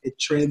life. It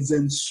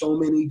transcends so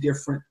many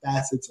different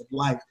facets of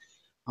life.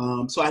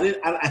 So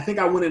I think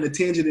I went in a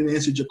tangent and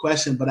answered your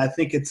question, but I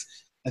think it's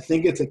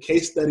a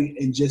case study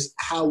in just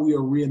how we are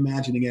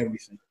reimagining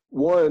everything.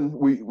 One,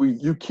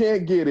 you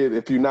can't get it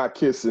if you're not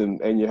kissing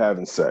and you're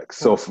having sex.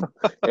 So for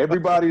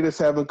everybody that's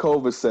having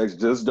COVID sex,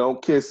 just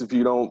don't kiss if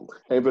you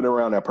ain't been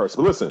around that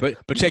person. But listen.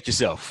 But protect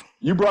yourself.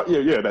 You brought,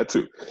 that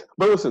too.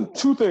 But listen,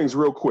 2 things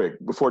real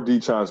quick before D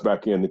chimes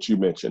back in that you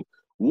mentioned.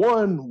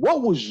 One,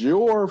 what was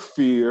your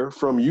fear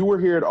from you were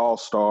here at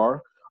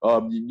All-Star?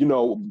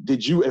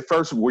 Did you at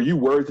first, were you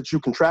worried that you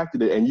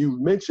contracted it? And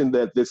you mentioned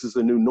that this is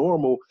a new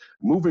normal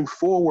moving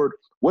forward.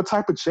 what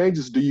type of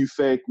changes do you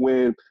think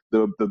when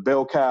the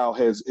bell cow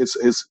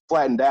is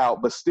flattened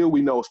out, but still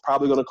we know it's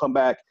probably going to come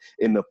back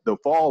in the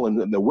fall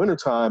and in the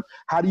wintertime?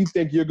 How do you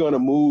think you're going to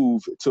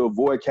move to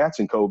avoid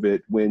catching COVID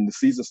when the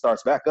season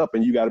starts back up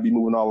and you got to be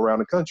moving all around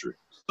the country?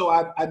 So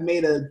I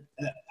made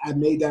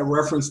that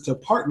reference to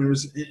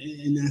partners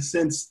in a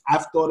sense.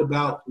 I've thought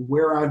about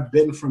where I've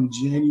been from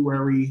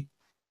January,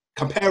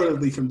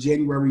 comparatively from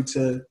January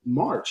to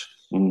March.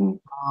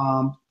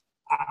 Mm-hmm.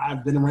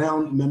 I've been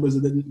around members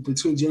of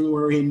between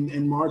January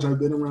and March. I've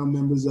been around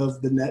members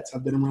of the Nets.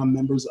 I've been around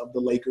members of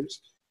the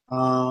Lakers.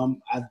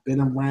 I've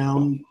been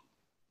around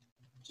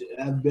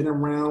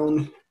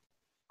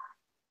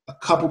a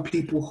couple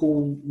people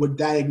who were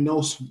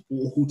diagnosed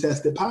who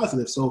tested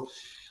positive. So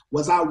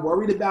was I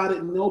worried about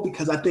it? No,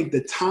 because I think the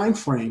time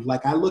frame,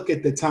 like I look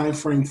at the time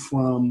frame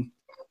from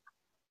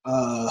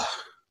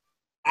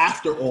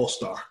after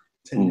All-Star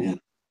to now,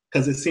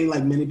 because it seemed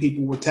like many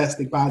people were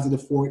testing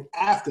positive for it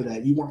after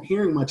that. You weren't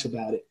hearing much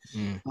about it.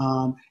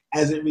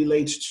 As it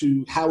relates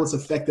to how it's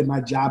affected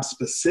my job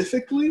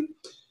specifically,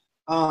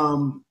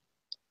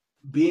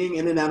 being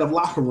in and out of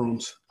locker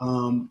rooms,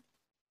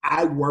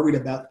 I worried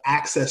about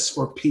access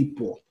for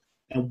people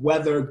and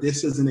whether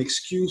this is an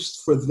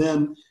excuse for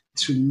them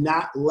to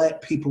not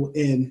let people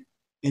in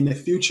the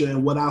future.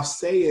 And what I'll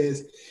say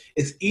is,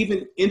 it's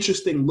even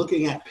interesting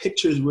looking at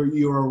pictures where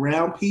you're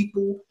around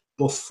people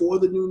before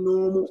the new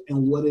normal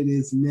and what it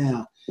is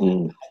now.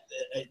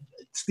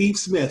 Steve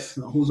Smith,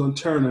 who's on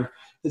Turner,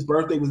 his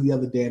birthday was the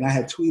other day, and I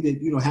had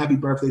tweeted, happy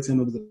birthday to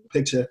him. It was a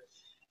picture.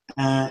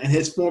 And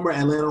his former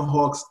Atlanta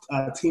Hawks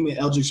teammate,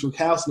 Eldridge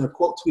Rukowski,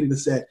 quote tweeted and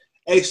said,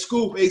 "Hey,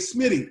 Scoop, hey,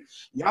 Smitty,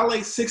 y'all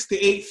ain't 6 to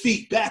 8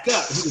 feet. Back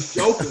up." He was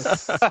joking.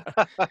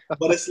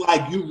 But it's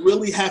like you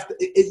really have to –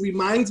 it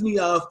reminds me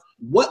of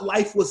what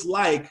life was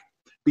like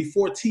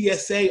before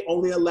TSA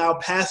only allowed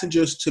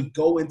passengers to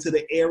go into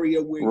the area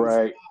where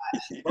right.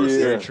 You yeah.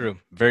 Very true.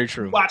 Very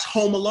true. Watch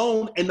Home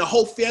Alone, and the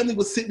whole family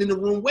was sitting in the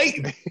room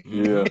waiting.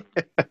 Yeah.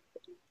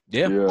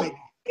 Yeah. Like,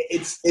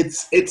 it's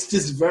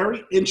just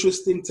very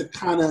interesting to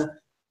kind of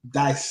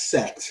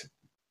dissect.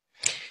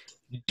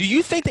 Do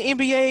you think the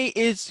NBA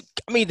is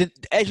 – I mean,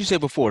 as you said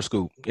before,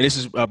 Scoop, and this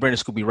is Brandon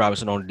Scoop B.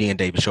 Robinson on the D. and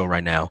Davis Show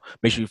right now.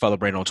 Make sure you follow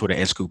Brandon on Twitter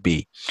at Scoop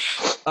B.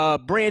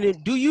 Brandon,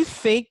 do you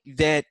think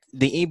that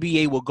the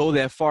NBA will go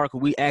that far?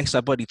 Because we asked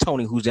our buddy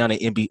Tony, who's down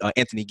at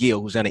Anthony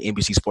Gill, who's down at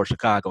NBC Sports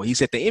Chicago. He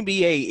said the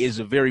NBA is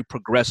a very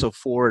progressive,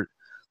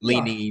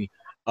 forward-leaning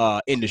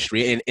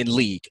industry and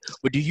league.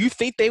 But do you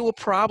think they will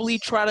probably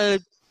try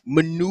to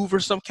maneuver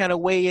some kind of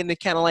way into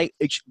kind of like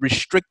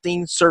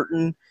restricting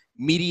certain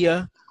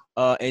media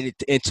and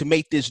to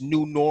make this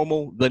new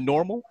normal the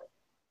normal?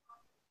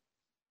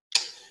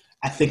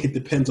 I think it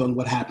depends on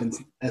what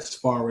happens as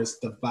far as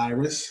the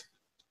virus.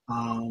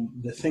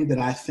 The thing that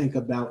I think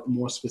about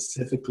more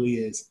specifically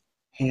is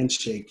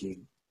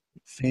handshaking,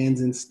 fans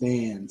in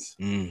stands,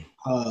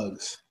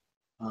 hugs.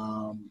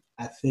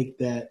 I think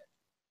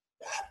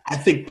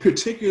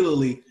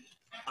particularly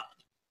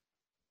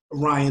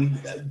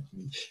Ryan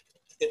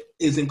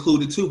is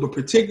included too, but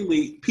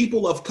particularly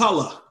people of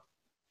color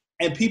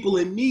and people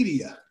in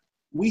media.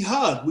 We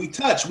hug, we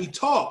touch, we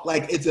talk.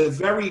 Like, it's a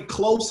very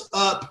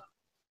close-up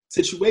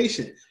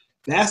situation.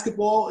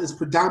 Basketball is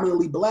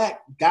predominantly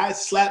black.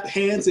 Guys slap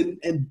hands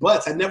and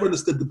butts. I never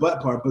understood the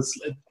butt part, but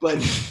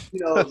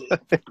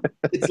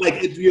it's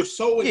like if you're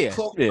so in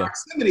close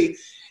proximity,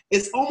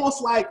 it's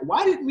almost like,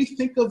 why didn't we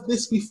think of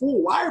this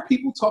before? Why are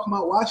people talking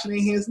about washing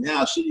their hands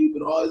now? Shouldn't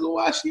you always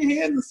wash your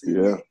hands?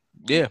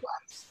 Yeah.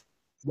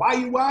 Why are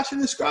you washing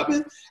and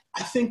scrubbing?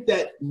 I think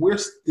that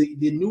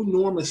the new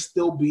norm is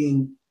still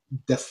being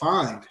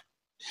defined.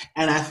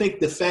 And I think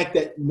the fact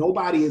that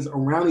nobody is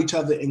around each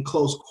other in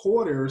close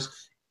quarters,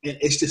 and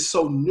it's just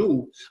so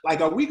new.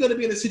 Like, are we going to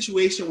be in a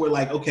situation where,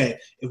 like, okay,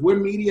 if we're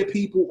media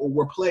people or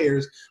we're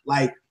players,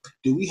 like,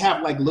 do we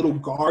have like little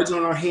guards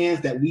on our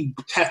hands that we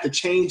have to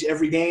change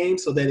every game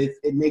so that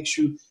it makes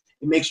you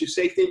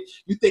safe? Then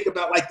you think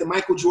about like the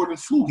Michael Jordan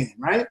flu game,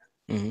 right?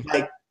 Mm-hmm.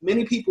 Like,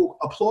 many people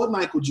applaud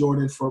Michael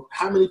Jordan for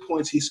how many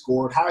points he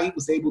scored, how he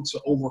was able to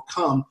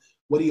overcome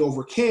what he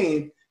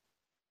overcame.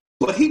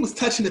 But he was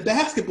touching the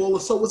basketball,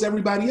 and so was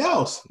everybody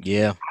else.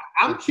 Yeah.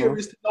 I'm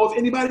curious to know if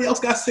anybody else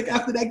got sick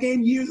after that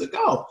game years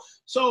ago.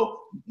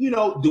 So, do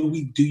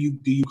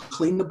you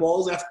clean the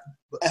balls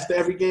after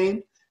every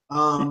game?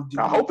 I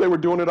hope they were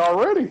doing it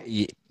already.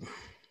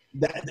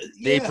 Yeah.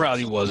 They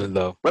probably wasn't,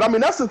 though. But I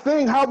mean, that's the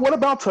thing. What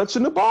about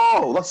touching the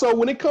ball? So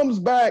when it comes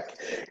back,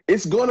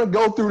 it's going to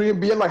go through the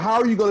NBA. Like, how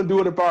are you going to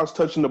do it if I was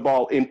touching the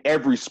ball in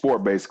every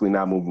sport, basically,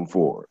 now moving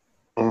forward?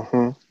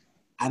 Mm-hmm.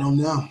 I don't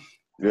know.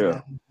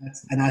 Yeah.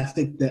 And I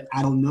think that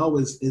I don't know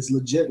is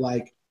legit.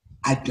 Like,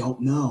 I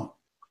don't know.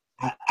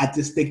 I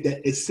just think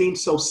that it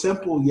seems so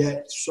simple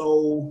yet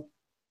so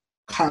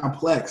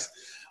complex.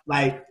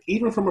 Like,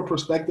 even from a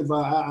perspective,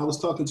 I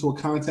was talking to a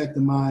contact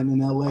of mine in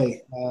LA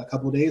a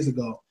couple of days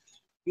ago.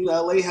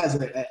 LA has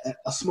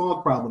a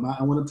smog problem.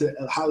 I went up to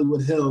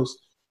Hollywood Hills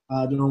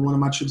during one of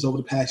my trips over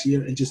the past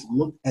year and just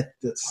looked at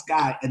the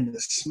sky and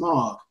the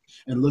smog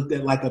and looked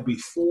at like a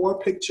before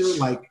picture,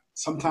 like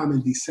sometime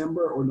in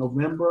December or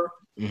November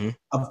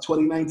of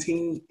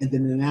 2019, and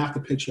then an after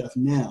picture of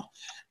now.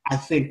 I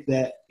think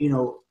that,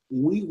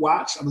 we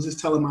watched, I was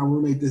just telling my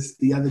roommate this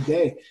the other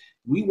day,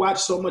 we watched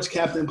so much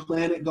Captain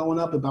Planet going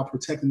up about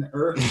protecting the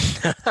earth,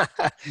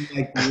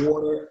 like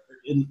water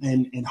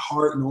and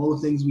heart and all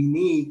the things we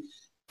need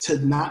to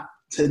not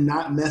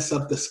mess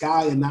up the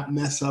sky and not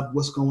mess up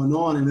what's going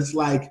on. And it's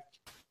like,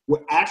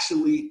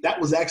 that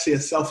was actually a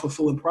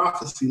self-fulfilling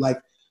prophecy.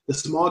 Like, the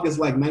smog is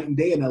like night and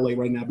day in LA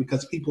right now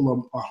because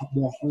people are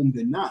more home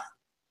than not.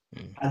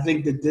 I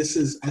think that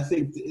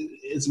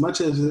as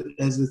much as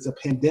it's a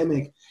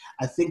pandemic,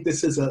 I think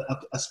this is a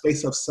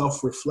space of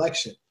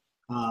self-reflection,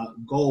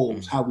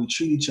 goals, how we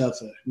treat each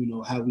other,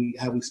 how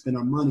we spend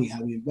our money,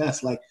 how we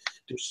invest. Like,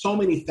 there's so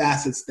many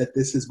facets that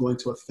this is going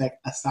to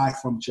affect aside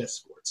from just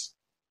sports.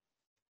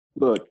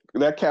 Look,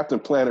 that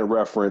Captain Planet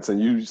reference,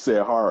 and you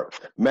said heart.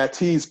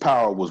 Matisse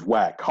Power was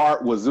whack.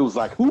 Heart was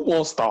like, who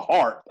wants the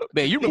heart?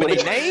 Man, you remember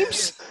their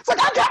names? It's like,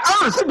 I got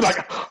Earth. It was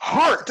like,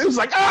 heart. It was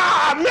like,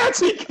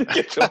 Matisse,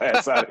 get your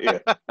ass out of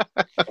here.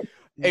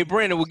 Hey,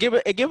 Brandon, give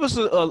us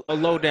a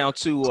lowdown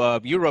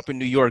to you're up in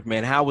New York,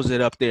 man. How was it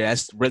up there?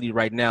 That's really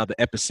right now the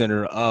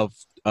epicenter of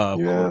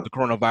the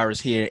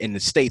coronavirus here in the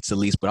States, at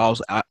least. But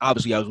also,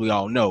 obviously, as we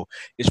all know,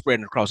 it's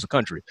spreading across the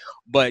country.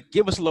 But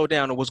give us a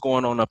lowdown on what's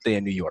going on up there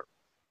in New York.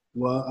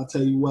 Well, I'll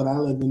tell you what, I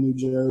live in New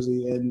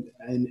Jersey and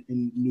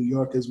in New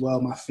York as well.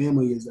 My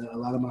family a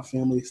lot of my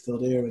family is still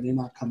there, and they're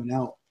not coming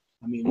out.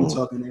 I mean, we're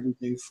talking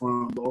everything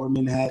from Lower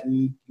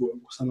Manhattan, where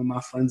some of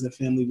my friends and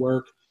family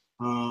work.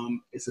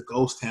 It's a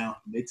ghost town.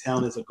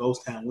 Midtown is a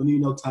ghost town. When do you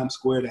know Times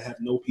Square to have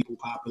no people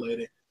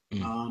populated?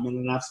 And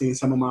then I've seen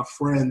some of my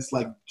friends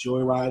like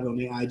joyride on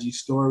their IG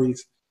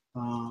stories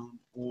and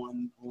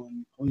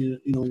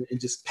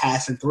just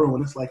passing through.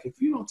 And it's like, if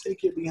you don't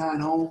take your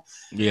behind home,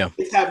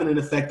 it's having an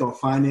effect on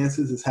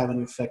finances. It's having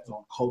an effect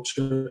on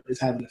culture. It's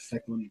having an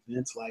effect on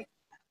events. Like,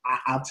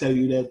 I'll tell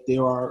you that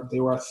there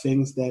are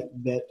things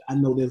that I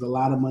know there's a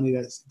lot of money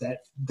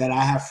that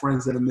I have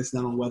friends that are missing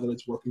out on, whether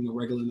it's working a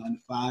regular 9 to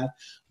 5,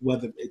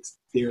 whether it's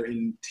they're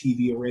in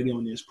TV or radio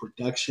and there's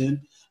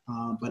production.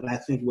 But I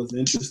think what's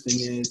interesting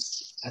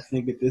is, I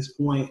think at this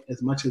point,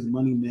 as much as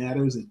money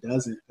matters, it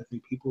doesn't. I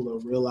think people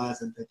are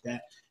realizing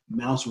that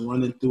mouse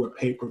running through a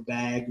paper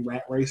bag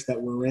rat race that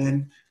we're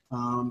in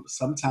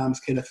sometimes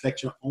can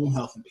affect your own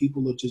health, and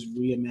people are just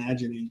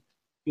reimagining,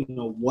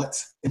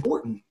 what's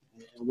important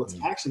and what's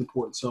actually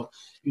important. So,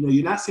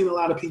 you're not seeing a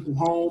lot of people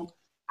home.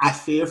 I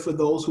fear for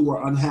those who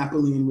are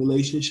unhappily in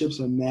relationships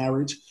or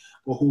marriage,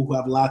 or who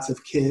have lots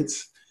of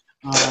kids.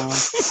 They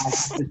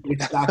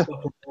stocked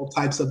up with all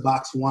types of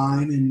boxed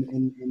wine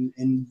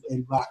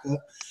and vodka.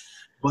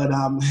 But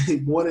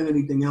more than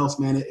anything else,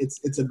 man,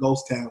 it's a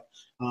ghost town.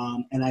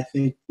 And I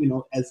think,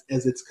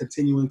 as it's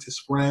continuing to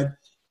spread,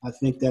 I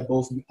think that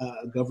both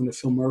Governor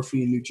Phil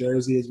Murphy in New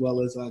Jersey, as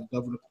well as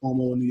Governor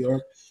Cuomo in New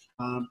York,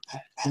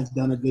 have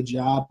done a good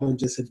job in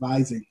just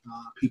advising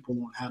people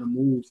on how to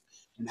move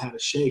and how to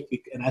shake.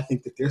 And I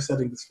think that they're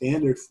setting the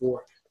standard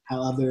for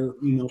how other,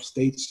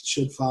 states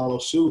should follow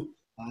suit.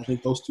 I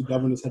think those two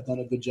governors have done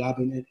a good job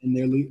in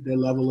their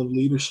level of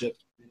leadership.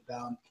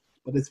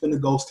 But it's been a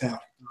ghost town.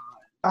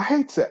 I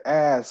hate to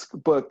ask,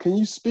 but can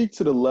you speak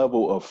to the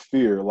level of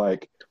fear?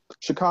 Like,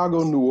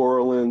 Chicago, New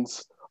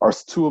Orleans are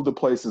two of the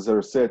places that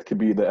are said to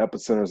be the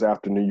epicenters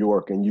after New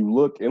York. And you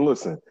look and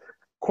listen,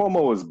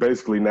 Cuomo is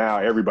basically now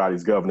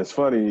everybody's governor. It's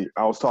funny.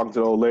 I was talking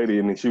to an old lady,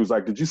 and she was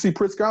like, "Did you see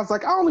Pritzker?" I was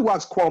like, "I only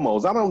watch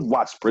Cuomo's. I don't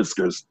watch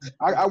Pritzker's.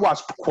 I watch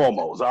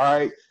Cuomo's, all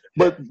right?"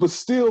 But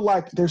still,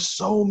 like, there's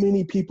so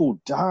many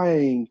people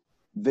dying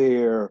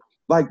there.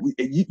 Like,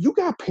 you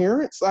got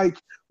parents. Like,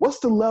 what's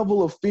the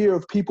level of fear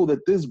of people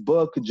that this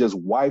bug could just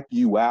wipe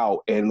you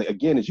out? And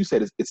again, as you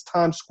said, it's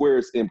Times Square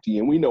is empty,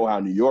 and we know how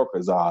New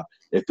Yorkers are.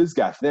 If it's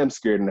got them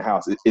scared in the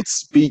house, it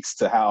speaks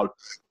to how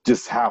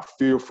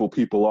fearful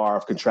people are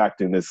of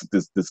contracting this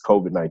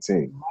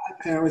COVID-19. My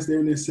parents, they're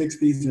in their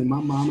 60s, and my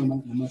mom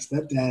and my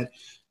stepdad,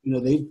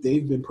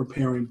 they've been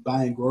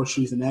buying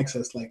groceries in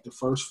excess. Like, the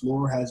first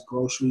floor has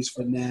groceries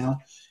for now,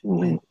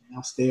 and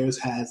downstairs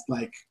has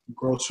like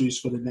groceries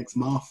for the next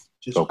month.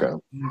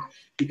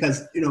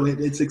 Because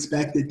it's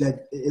expected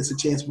that it's a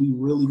chance we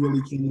really,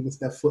 really can't even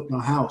step foot in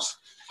our house,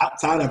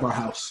 outside of our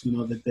house.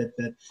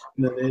 That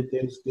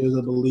there's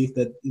a belief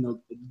that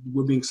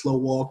we're being slow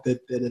walked,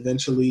 that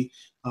eventually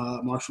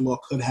martial law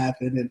could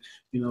happen, and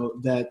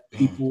that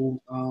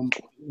people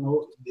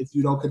if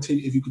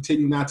you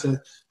continue not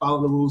to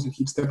follow the rules and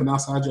keep stepping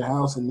outside your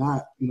house and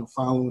not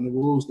following the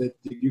rules, that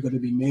you're going to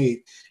be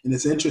made. And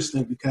it's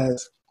interesting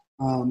because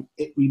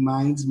it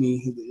reminds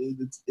me,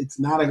 it's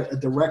not a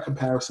direct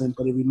comparison,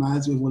 but it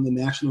reminds me of when the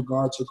National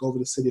Guard took over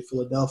the city of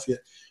Philadelphia.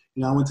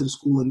 I went to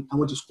school in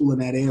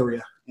that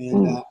area,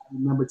 and I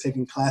remember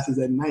taking classes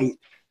at night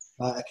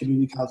at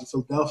Community College of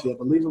Philadelphia. I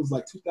believe it was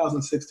like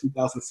 2006,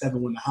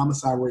 2007, when the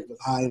homicide rate was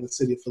high in the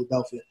city of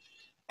Philadelphia.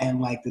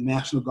 And like the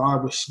National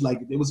Guard was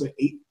like, there was an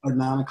 8 or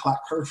 9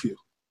 o'clock curfew.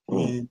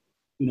 And,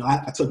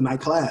 I took night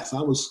class.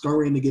 I was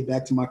scurrying to get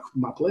back to my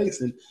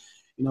place. And,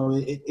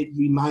 it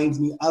reminds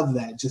me of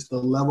that, just the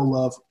level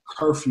of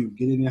curfew,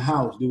 get in your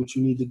house, do what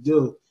you need to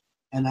do.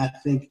 And I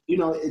think,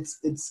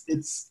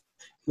 it's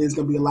there's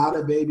going to be a lot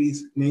of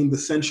babies named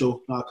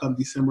Essential come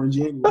December and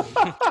January.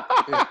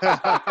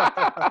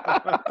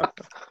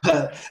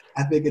 But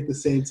I think at the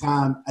same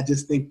time, I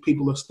just think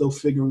people are still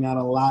figuring out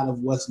a lot of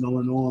what's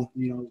going on.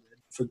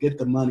 Forget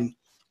the money.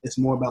 It's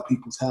more about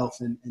people's health,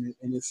 and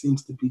it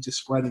seems to be just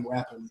spreading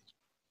rapidly.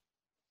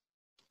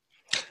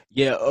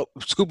 Yeah,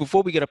 Scoop,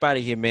 before we get up out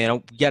of here,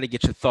 man, we got to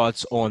get your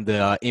thoughts on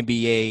the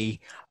NBA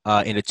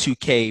and the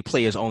 2K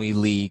Players-Only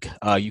League.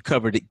 You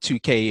covered the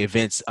 2K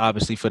events,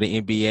 obviously, for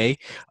the NBA.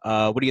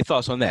 What are your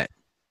thoughts on that?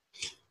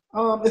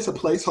 It's a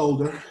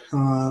placeholder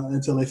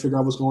until they figure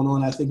out what's going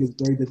on. I think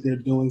it's great that they're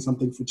doing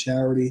something for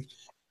charity.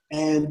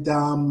 And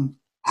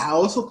I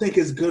also think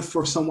it's good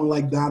for someone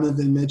like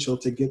Donovan Mitchell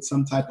to get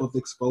some type of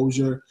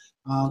exposure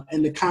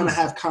and to kind of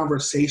have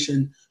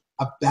conversation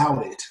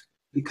about it,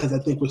 because I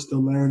think we're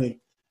still learning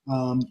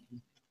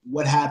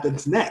what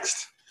happens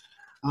next.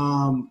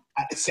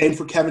 Same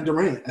for Kevin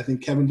Durant. I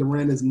think Kevin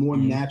Durant is more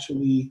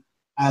naturally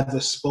either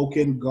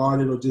spoken,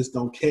 guarded, or just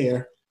don't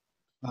care.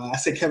 I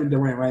said Kevin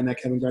Durant, right? Not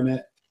Kevin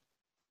Garnett.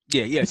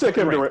 Yeah. You said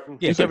Kevin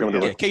Durant. Yeah, Kevin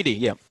Durant. Yeah, KD,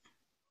 yeah.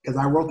 Because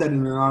I wrote that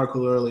in an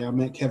article earlier. I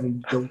meant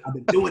Kevin. I've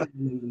been doing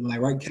it,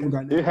 right? Kevin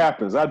Garnett. It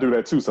happens. I do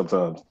that too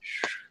sometimes.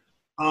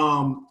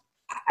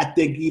 I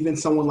think even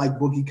someone like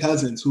Boogie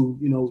Cousins, who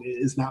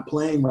is not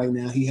playing right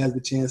now, he has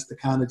the chance to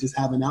kind of just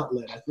have an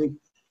outlet. I think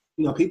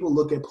people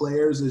look at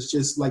players as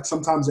just like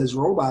sometimes as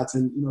robots,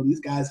 and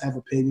these guys have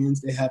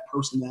opinions, they have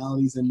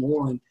personalities and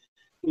more, and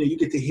you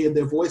get to hear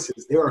their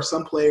voices. There are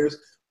some players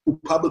who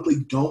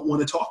publicly don't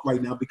want to talk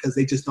right now because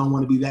they just don't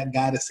want to be that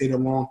guy to say the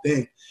wrong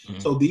thing. Mm-hmm.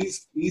 So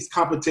these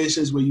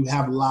competitions where you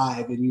have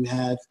live and you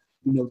have,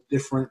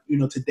 different,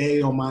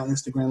 today on my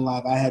Instagram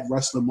live, I had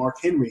wrestler Mark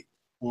Henry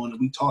on, and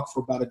we talked for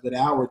about a good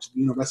hour,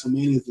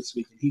 WrestleMania this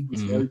week, and he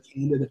was very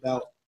candid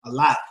about a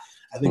lot.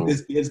 I think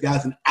this gives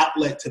guys an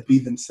outlet to be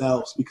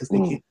themselves because they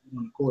can't be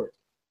on the court.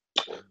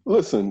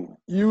 Listen,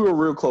 you were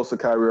real close to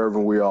Kyrie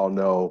Irving, we all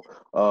know.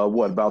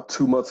 About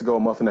 2 months ago, a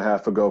month and a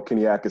half ago,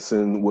 Kenny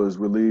Atkinson was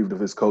relieved of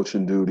his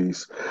coaching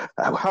duties.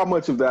 How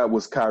much of that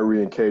was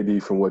Kyrie and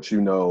KD from what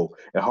you know,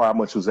 and how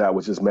much was that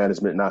with just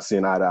management not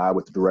seeing eye to eye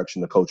with the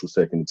direction the coach was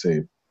taking the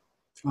team?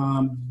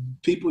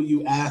 People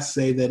you ask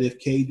say that if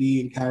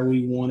KD and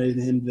Kyrie wanted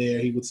him there,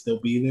 he would still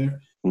be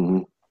there.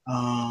 Mm-hmm.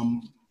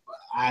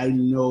 I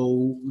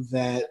know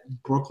that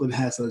Brooklyn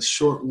has a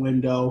short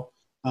window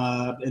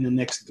in the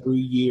next 3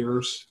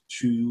 years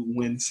to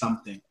win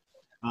something.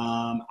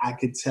 I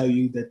could tell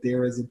you that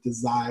there is a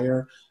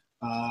desire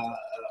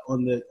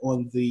on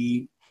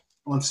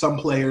some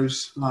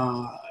players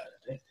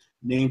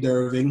named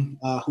Irving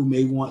who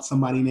may want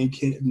somebody named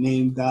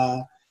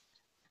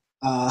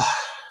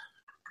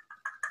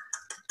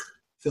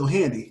Phil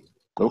Handy.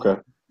 Okay.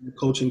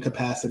 Coaching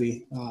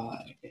capacity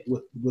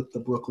with the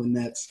Brooklyn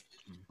Nets.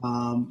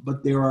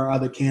 But there are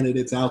other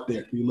candidates out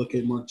there. You look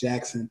at Mark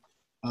Jackson.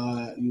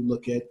 You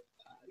look at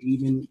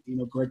even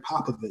Greg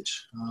Popovich,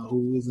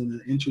 who is in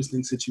an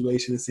interesting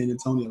situation in San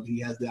Antonio. He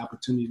has the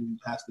opportunity to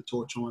pass the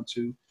torch on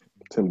to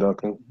Tim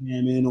Duncan,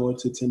 or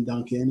to Tim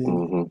Duncan,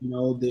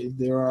 and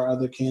there are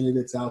other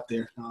candidates out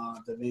there.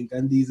 The Van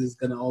Gundy's is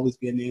going to always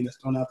be a name that's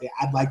thrown out there.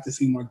 I'd like to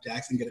see Mark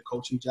Jackson get a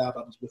coaching job.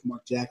 I was with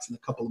Mark Jackson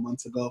a couple of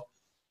months ago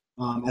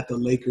at the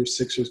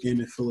Lakers-Sixers game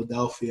in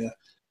Philadelphia.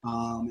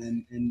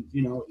 And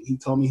he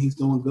told me he's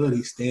doing good.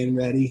 He's staying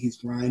ready. He's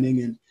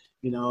grinding. And,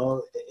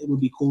 it would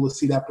be cool to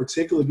see that,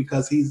 particularly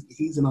because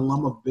he's an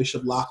alum of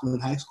Bishop Loughlin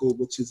High School,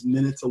 which is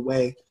minutes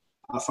away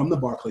from the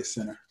Barclays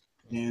Center.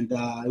 And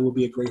it will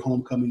be a great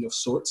homecoming of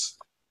sorts.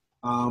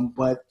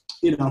 But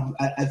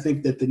I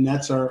think that the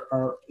Nets are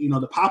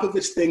the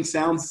Popovich thing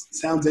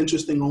sounds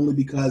interesting only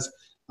because,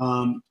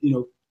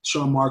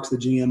 Sean Marks, the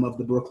GM of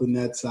the Brooklyn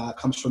Nets,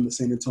 comes from the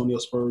San Antonio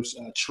Spurs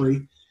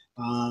tree.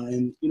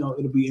 And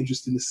it'll be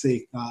interesting to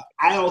see.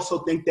 I also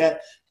think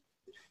that,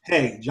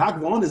 hey, Jacque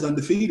Vaughn is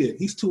undefeated.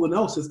 He's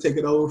 2-0 since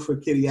taking over for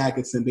Kenny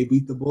Atkinson. They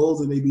beat the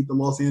Bulls and they beat the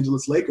Los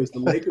Angeles Lakers. The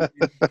Lakers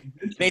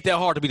it ain't that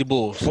hard to beat the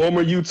Bulls.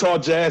 Former Utah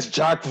Jazz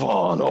Jacque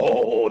Vaughn.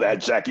 Oh,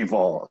 that Jackie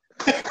Vaughn.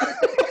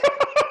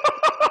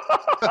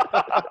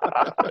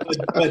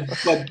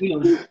 but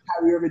Kyrie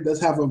Irving does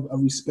have a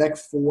respect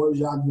for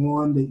Jacque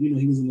Vaughn. That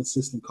he was an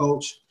assistant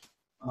coach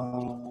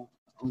on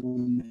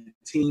the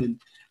team and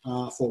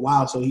for a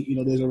while, so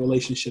there's a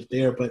relationship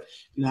there. But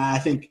I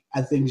think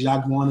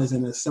Jacque Vaughn is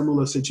in a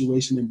similar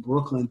situation in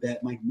Brooklyn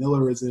that Mike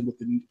Miller is in with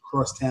the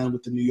crosstown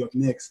with the New York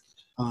Knicks.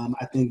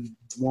 I think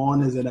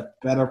Vaughn is in a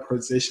better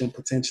position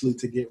potentially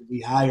to get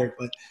rehired,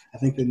 but I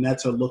think the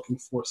Nets are looking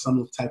for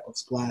some type of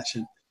splash,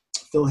 and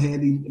Phil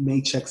Handy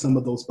may check some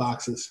of those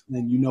boxes,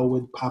 and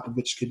what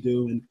Popovich could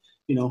do, and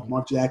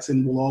Mark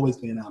Jackson will always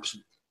be an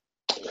option.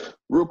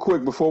 Real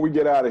quick before we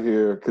get out of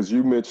here, because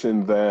you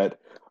mentioned that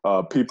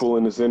people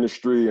in this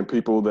industry and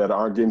people that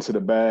aren't getting to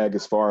the bag,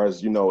 as far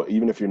as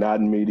even if you're not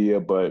in media,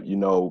 but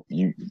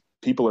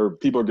people are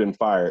getting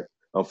fired,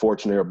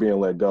 unfortunately, or being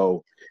let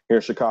go. Here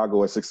in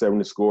Chicago at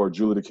 670 Score,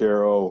 Julie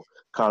DeCaro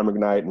Connor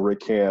McKnight and Rick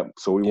Camp.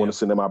 So we want to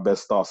send them our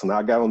best thoughts. And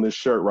I got on this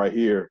shirt right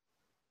here,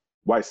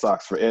 White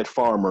Sox, for Ed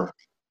Farmer,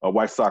 a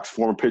White Sox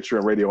former pitcher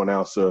and radio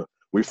announcer.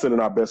 We're sending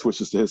our best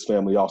wishes to his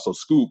family also.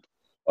 Scoop,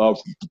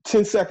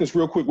 10 seconds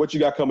real quick. What you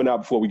got coming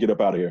out before we get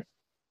up out of here?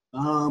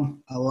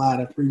 A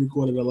lot. I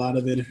pre-recorded a lot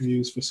of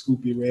interviews for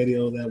Scoopy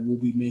Radio that will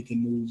be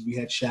making moves. We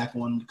had Shaq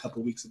on a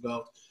couple weeks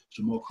ago,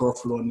 Jamal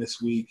Crawford on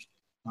this week.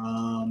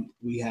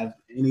 We have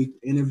any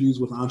interviews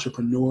with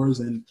entrepreneurs,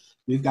 and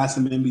we've got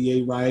some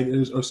NBA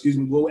writers,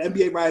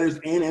 NBA writers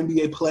and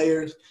NBA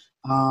players.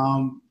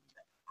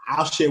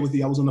 I'll share with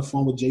you, I was on the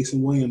phone with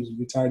Jason Williams,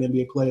 retired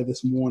NBA player,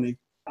 this morning.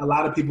 A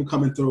lot of people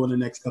coming through in the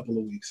next couple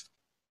of weeks.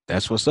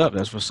 That's what's up.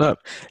 That's what's up.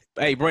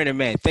 Hey, Brandon,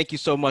 man, thank you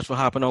so much for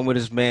hopping on with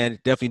us, man.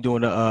 Definitely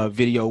doing a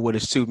video with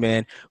us too,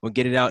 man. We'll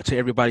get it out to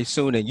everybody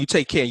soon, and you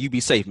take care. You be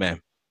safe,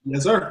 man.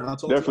 Yes, sir.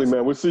 Definitely,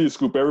 man. We'll see you,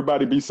 Scoop.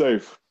 Everybody be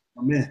safe.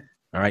 Amen.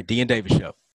 All right, D and Davis Show.